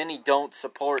 and many don't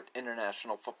support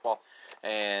international football.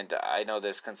 And I know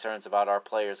there's concerns about our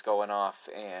players going off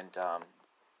and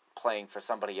playing for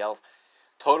somebody else.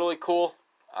 Totally cool.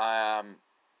 I'm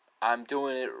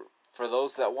doing it for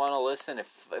those that want to listen.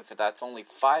 If that's only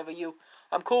 5 of you,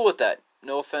 I'm cool with that.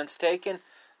 No offense taken.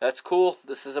 That's cool.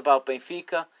 This is about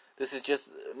Benfica. This is just,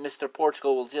 Mr.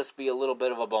 Portugal will just be a little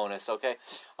bit of a bonus, okay?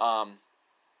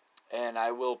 And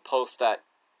I will post that.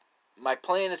 My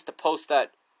plan is to post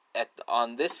that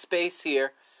on this space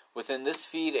here, within this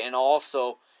feed, and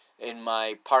also in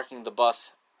my Parking the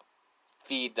Bus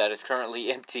feed that is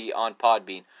currently empty on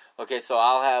Podbean. Okay, so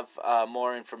I'll have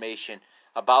more information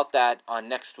about that on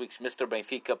next week's Mr.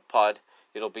 Benfica pod.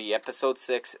 It'll be episode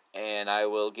 6, and I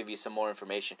will give you some more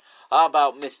information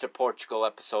about Mr. Portugal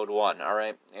episode 1,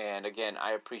 alright? And again,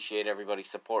 I appreciate everybody's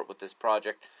support with this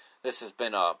project. This has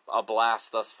been a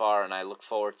blast thus far, and I look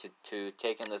forward to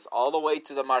taking this all the way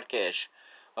to the Marquês.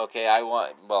 Okay,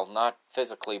 not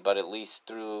physically, but at least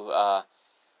through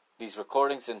these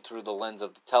recordings and through the lens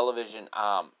of the television.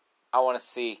 I want to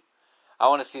see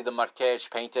the Marquês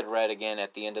painted red again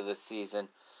at the end of the season.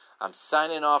 I'm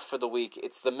signing off for the week.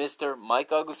 It's the Mr. Mike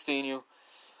Agostinho.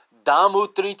 Damu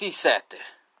 37.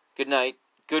 Good night.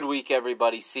 Good week,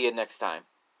 everybody. See you next time.